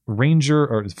Ranger,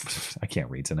 or I can't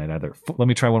read tonight either. Let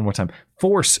me try one more time.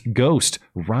 Force Ghost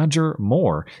Roger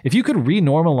Moore. If you could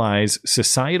renormalize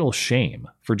societal shame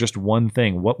for just one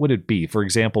thing, what would it be? For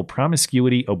example,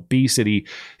 promiscuity, obesity,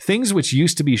 things which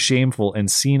used to be shameful and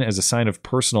seen as a sign of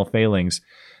personal failings,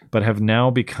 but have now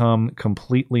become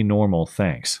completely normal.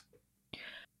 Thanks.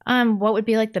 What would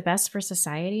be like the best for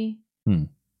society?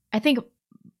 I think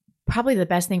probably the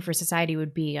best thing for society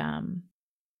would be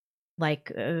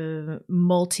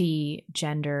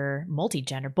multi-gender,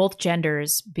 both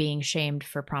genders being shamed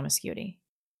for promiscuity.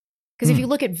 Because if you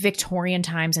look at Victorian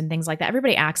times and things like that,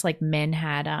 everybody acts like men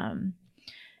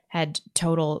had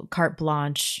total carte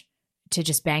blanche to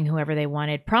just bang whoever they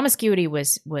wanted. Promiscuity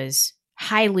was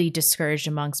highly discouraged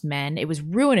amongst men. It was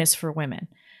ruinous for women,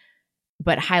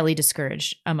 but highly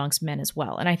discouraged amongst men as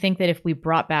well. And I think that if we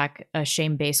brought back a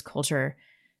shame-based culture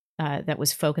that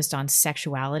was focused on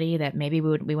sexuality, that maybe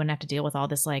we wouldn't have to deal with all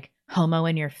this like homo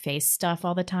in your face stuff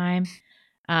all the time.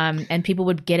 And people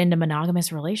would get into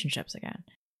monogamous relationships again.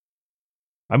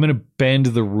 I'm going to bend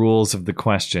the rules of the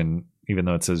question, even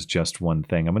though it says just one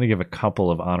thing. I'm going to give a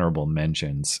couple of honorable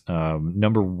mentions.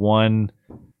 Number one,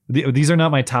 these are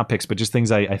not my top picks, but just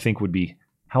things I think would be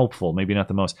helpful. Maybe not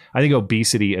the most. I think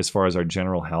obesity, as far as our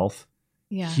general health,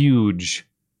 huge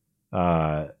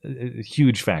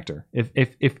factor.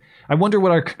 If I wonder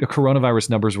what our coronavirus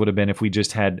numbers would have been if we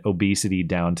just had obesity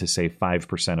down to, say,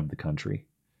 5% of the country.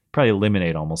 Probably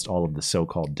eliminate almost all of the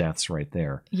so-called deaths right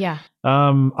there. Yeah.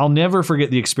 I'll never forget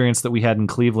the experience that we had in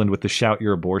Cleveland with the Shout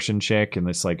Your Abortion chick and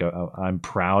this like I'm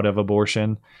proud of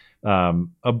abortion.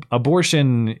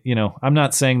 Abortion, you know, I'm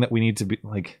not saying that we need to be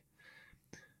like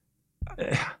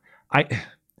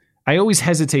I always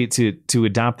hesitate to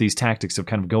adopt these tactics of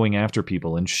kind of going after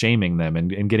people and shaming them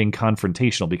and getting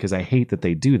confrontational, because I hate that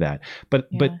they do that. But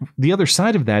the other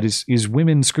side of that is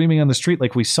women screaming on the street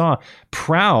like we saw,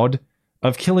 proud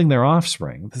of killing their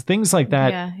offspring. Things like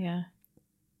that. Yeah.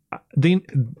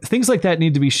 things like that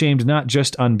need to be shamed, not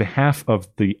just on behalf of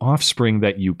the offspring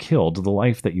that you killed, the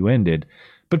life that you ended,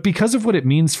 but because of what it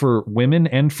means for women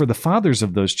and for the fathers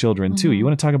of those children too. You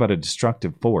want to talk about a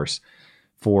destructive force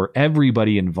for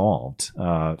everybody involved,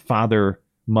 father,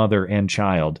 mother, and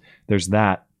child. There's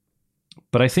that.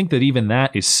 But I think that even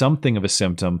that is something of a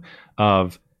symptom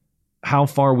of how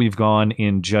far we've gone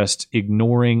in just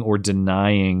ignoring or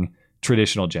denying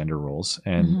traditional gender roles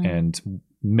and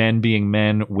men being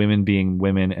men, women being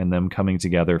women, and them coming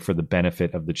together for the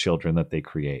benefit of the children that they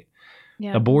create.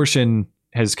 Yeah. Abortion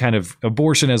as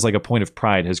like a point of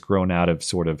pride has grown out of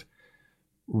sort of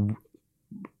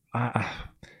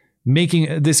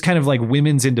making this kind of like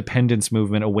women's independence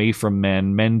movement away from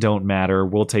men. Men don't matter.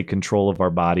 We'll take control of our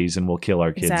bodies and we'll kill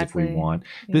our kids if we want.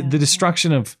 Yeah. The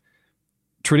destruction of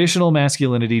traditional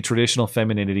masculinity, traditional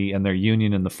femininity, and their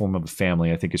union in the form of a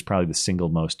family, I think, is probably the single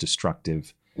most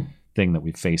destructive thing that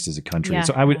we've faced as a country. Yeah.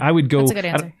 So I would go. That's a good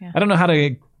answer. I don't know how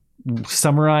to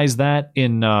summarize that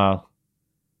in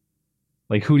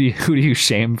like who do you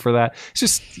shame for that? It's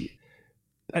just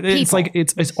it's like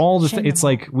it's all the it's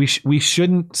like we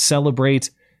shouldn't celebrate.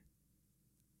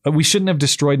 We shouldn't have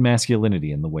destroyed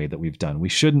masculinity in the way that we've done. We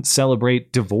shouldn't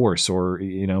celebrate divorce or,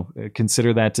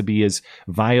 consider that to be as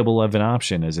viable of an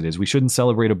option as it is. We shouldn't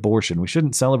celebrate abortion. We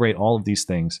shouldn't celebrate all of these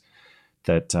things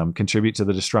that contribute to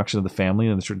the destruction of the family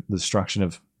and the destruction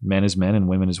of men as men and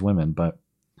women as women. But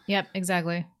yep,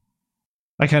 exactly.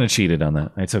 I kind of cheated on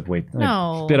that. I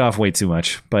bit off way too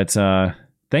much. But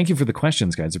thank you for the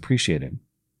questions, guys. Appreciate it.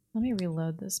 Let me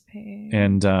reload this page.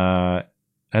 And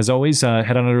as always,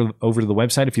 head on over to the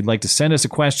website if you'd like to send us a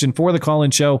question for the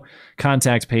call-in show.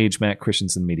 Contact page,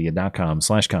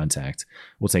 mattchristiansenmedia.com/contact.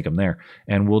 We'll take them there.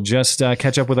 And we'll just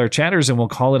catch up with our chatters and we'll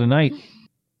call it a night.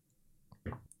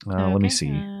 Let me see.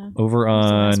 Over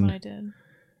on...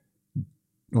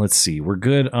 Let's see. We're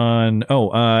good on...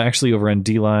 actually over on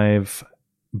DLive...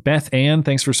 Beth Ann,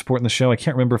 thanks for supporting the show. I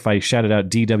can't remember if I shouted out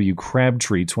DW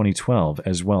Crabtree 2012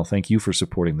 as well. Thank you for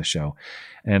supporting the show.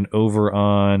 And over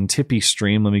on Tippy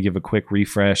Stream, let me give a quick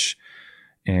refresh.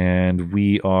 And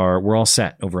we're all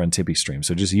set over on Tippy Stream.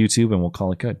 So just YouTube and we'll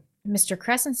call it good. Mr.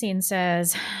 Crescencine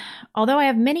says, although I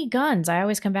have many guns, I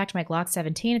always come back to my Glock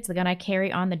 17. It's the gun I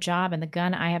carry on the job and the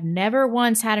gun I have never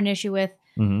once had an issue with.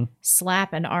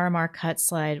 Slap an RMR cut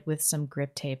slide with some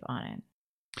grip tape on it.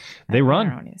 They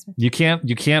run. You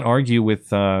can't argue with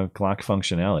Glock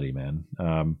functionality, man.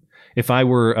 If I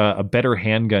were a better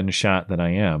handgun shot than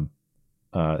I am,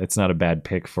 it's not a bad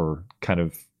pick for kind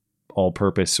of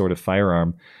all-purpose sort of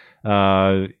firearm.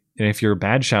 And if you're a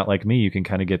bad shot like me, you can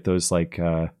kind of get those like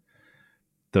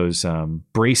those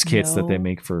brace kits that they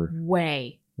make for.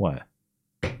 Way. What?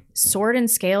 Sword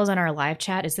and Scales on our live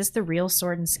chat. Is this the real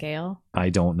Sword and Scale? I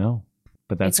don't know,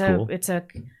 but that's cool.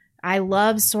 I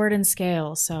love Sword and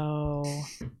Scale, so...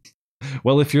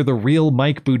 Well, if you're the real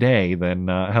Mike Boudet, then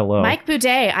hello. Mike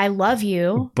Boudet, I love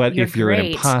you. But if you're an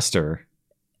imposter...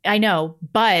 I know,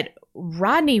 but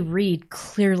Rodney Reed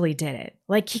clearly did it.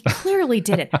 Like, he clearly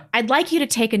did it. I'd like you to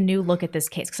take a new look at this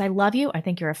case, because I love you. I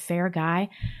think you're a fair guy.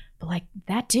 But, like,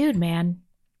 that dude, man.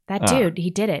 That dude,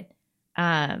 he did it.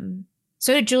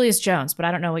 So did Julius Jones, but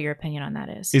I don't know what your opinion on that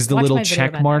is. Is the little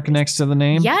check mark next to the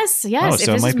name? Yes. Oh, if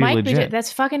so this it might is be Mike legit.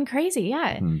 that's fucking crazy.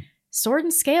 Yeah. Sword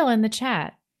and Scale in the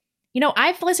chat.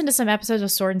 I've listened to some episodes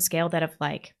of Sword and Scale that have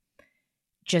like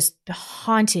just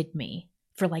haunted me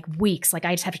for like weeks. Like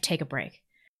I just have to take a break.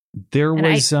 There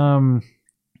was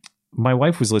my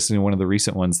wife was listening to one of the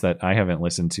recent ones that I haven't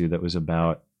listened to that was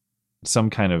about some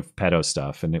kind of pedo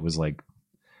stuff, and it was like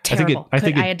terrible. I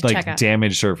think it like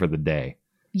damaged her for the day.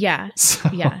 Yeah. So,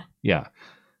 yeah.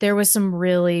 There was some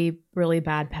really, really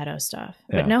bad pedo stuff.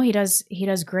 But no, he does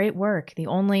great work. The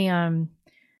only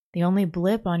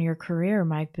blip on your career,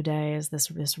 Mike Boudet, is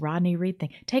this Rodney Reed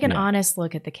thing. Take an honest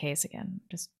look at the case again.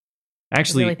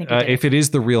 Actually, if it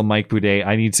is the real Mike Boudet,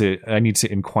 I need to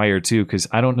inquire too, because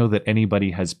I don't know that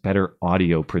anybody has better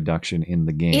audio production in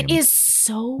the game. It is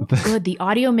so good. The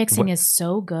audio mixing is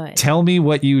so good. Tell me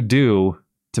what you do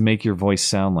to make your voice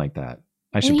sound like that.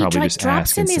 I should probably just ask. He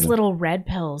drops in these little red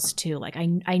pills too. Like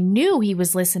I knew he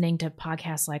was listening to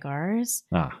podcasts like ours.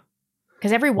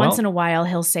 Because every once in a while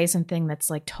he'll say something that's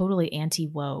like totally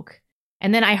anti-woke.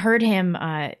 And then I heard him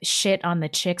shit on the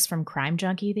chicks from Crime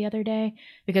Junkie the other day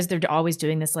because they're always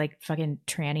doing this like fucking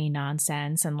tranny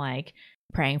nonsense and like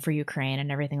praying for Ukraine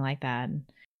and everything like that. And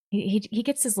he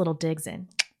gets his little digs in.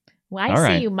 Well,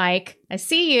 I see you, Mike. I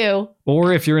see you.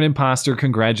 Or if you're an imposter,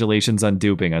 congratulations on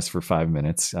duping us for 5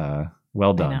 minutes.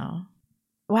 Well done. I know.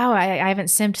 Wow, I haven't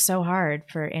simped so hard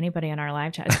for anybody in our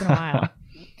live chat. It's been a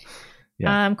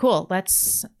while. Cool.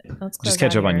 Let's just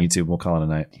catch up on YouTube. We'll call it a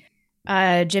night.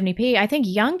 Jimmy P, I think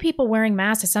young people wearing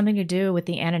masks has something to do with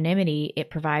the anonymity it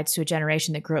provides to a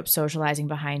generation that grew up socializing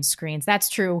behind screens. That's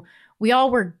true. We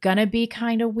all were gonna be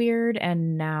kind of weird,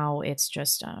 and now it's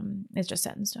just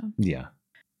set in stone. Yeah.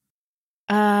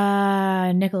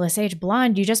 Nicholas H.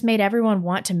 Blonde, you just made everyone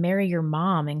want to marry your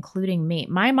mom, including me.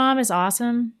 My mom is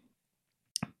awesome,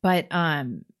 but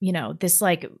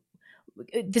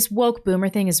this woke boomer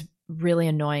thing is really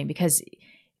annoying because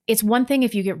it's one thing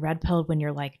if you get red pilled when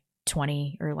you're like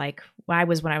 20 or like I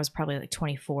was when I was probably like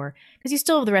 24, because you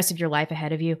still have the rest of your life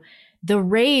ahead of you. The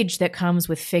rage that comes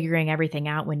with figuring everything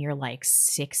out when you're like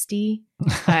 60,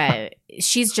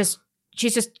 she's just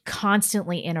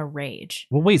constantly in a rage.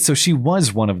 Well, wait, so she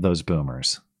was one of those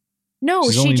boomers? No,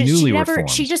 she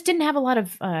just didn't have a lot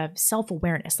of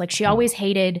self-awareness. Like she always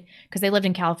hated, because they lived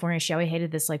in California, she always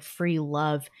hated this like free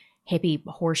love hippie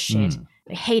horse shit.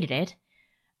 They hated it.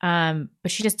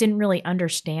 But she just didn't really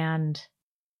understand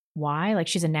why. Like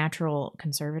she's a natural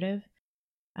conservative.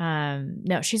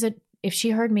 No, if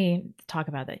she heard me talk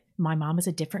about that, my mom is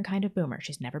a different kind of boomer.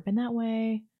 She's never been that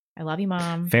way. I love you,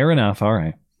 Mom. Fair enough. All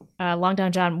right. Long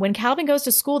Down John, when Calvin goes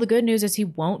to school, the good news is he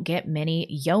won't get many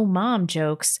yo mom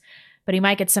jokes, but he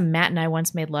might get some Matt and I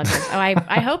once made love jokes.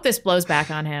 I hope this blows back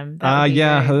on him.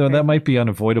 That might be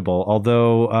unavoidable.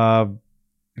 Although,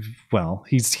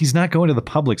 he's not going to the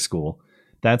public school.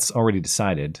 That's already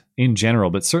decided in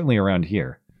general, but certainly around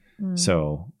here.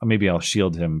 So maybe I'll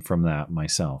shield him from that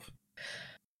myself.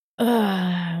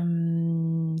 Sore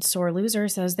Loser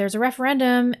says there's a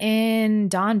referendum in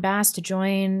Donbass to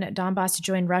join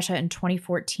Russia in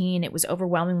 2014. It was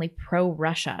overwhelmingly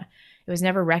pro-Russia. It was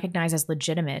never recognized as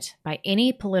legitimate by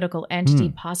any political entity,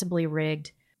 possibly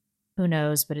rigged. Who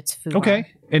knows? But it's food. Okay,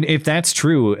 and if that's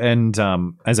true, and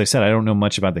as I said, I don't know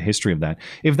much about the history of that.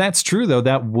 If that's true, though,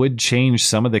 that would change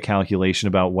some of the calculation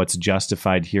about what's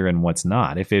justified here and what's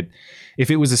not. If it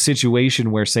was a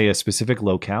situation where, say, a specific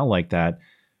locale like that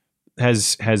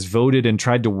has voted and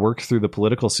tried to work through the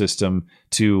political system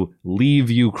to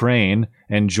leave Ukraine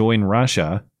and join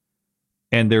Russia,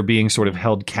 and they're being sort of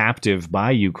held captive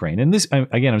by Ukraine. And this,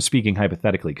 again, I'm speaking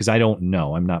hypothetically because I don't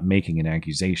know. I'm not making an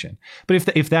accusation. But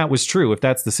if that was true, if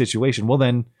that's the situation, well,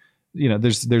 then,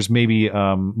 there's maybe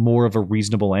more of a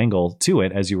reasonable angle to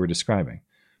it as you were describing.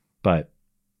 But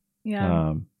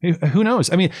who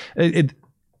knows? I mean,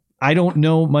 I don't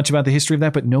know much about the history of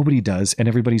that, but nobody does. And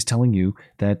everybody's telling you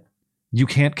that you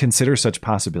can't consider such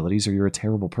possibilities or you're a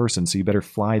terrible person. So you better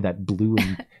fly that blue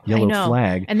and yellow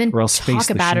flag and then or else talk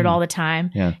about it all the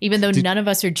time. Yeah. Even though none of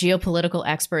us are geopolitical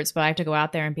experts, but I have to go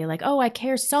out there and be like, oh, I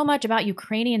care so much about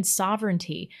Ukrainian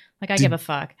sovereignty. Like I give a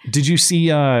fuck. Did you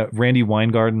see Randy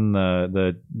Weingarten,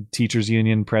 the teachers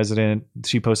union president?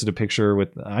 She posted a picture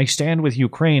with "I stand with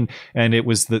Ukraine," and it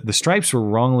was the stripes were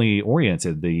wrongly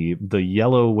oriented. The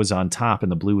yellow was on top and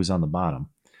the blue was on the bottom.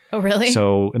 Oh, really?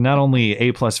 So not only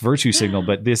A+ virtue signal,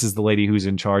 but this is the lady who's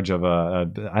in charge of,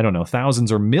 I don't know,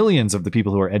 thousands or millions of the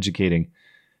people who are educating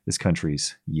this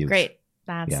country's youth. Great.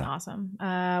 That's awesome.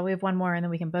 We have one more and then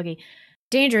we can boogie.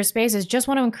 Dangerous Spaces. Just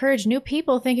want to encourage new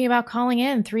people thinking about calling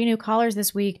in. 3 new callers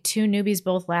this week, 2 newbies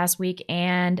both last week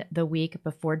and the week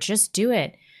before. Just do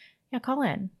it. Yeah, call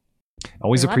in.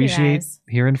 Always appreciate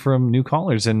hearing from new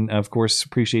callers, and of course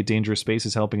appreciate Dangerous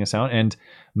Spaces helping us out and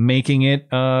making it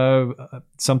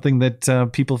something that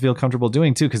people feel comfortable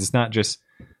doing too, because it's not just,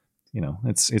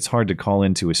 it's hard to call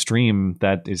into a stream.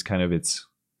 That is kind of its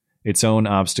own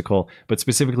obstacle, but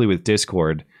specifically with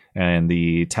Discord and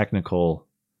the technical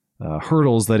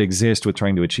hurdles that exist with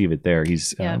trying to achieve it there,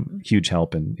 he's huge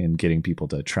help in getting people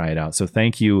to try it out. So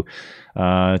thank you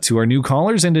to our new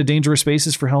callers and to Dangerous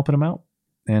Spaces for helping them out.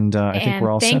 And I think we're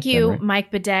all set. Thank you, then, right?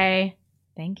 Mike Bidet.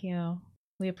 Thank you.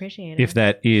 We appreciate it. If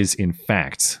that is, in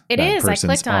fact, it is. I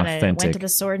clicked on it. It went to the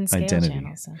Sword and Scale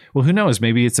channel. So. Well, who knows?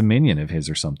 Maybe it's a minion of his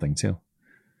or something, too.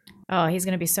 Oh, he's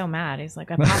going to be so mad. He's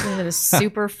like, I popped into this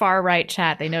super far right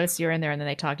chat. They noticed you're in there, and then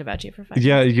they talked about you for 5 minutes.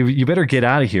 Yeah, you better get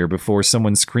out of here before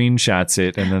someone screenshots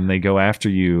it, and then they go after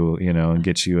you, and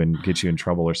get you in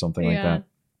trouble or something like that.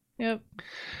 Yep.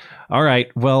 All right.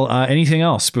 Well, anything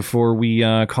else before we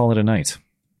call it a night?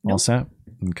 Nope. All set?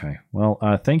 Okay. Well,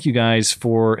 thank you guys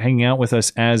for hanging out with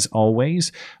us as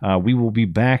always. We will be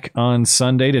back on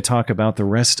Sunday to talk about the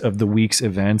rest of the week's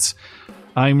events.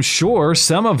 I'm sure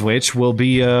some of which will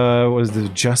be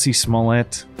the Jussie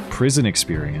Smollett prison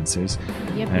experiences.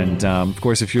 Yep. And of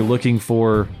course, if you're looking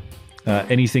for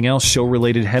anything else show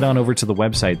related, head on over to the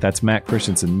website. That's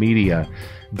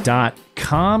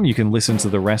mattchristiansenmedia.com. You can listen to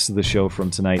the rest of the show from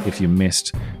tonight if you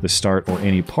missed the start or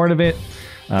any part of it.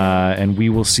 And we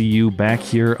will see you back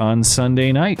here on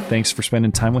Sunday night. Thanks for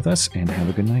spending time with us, and have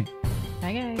a good night.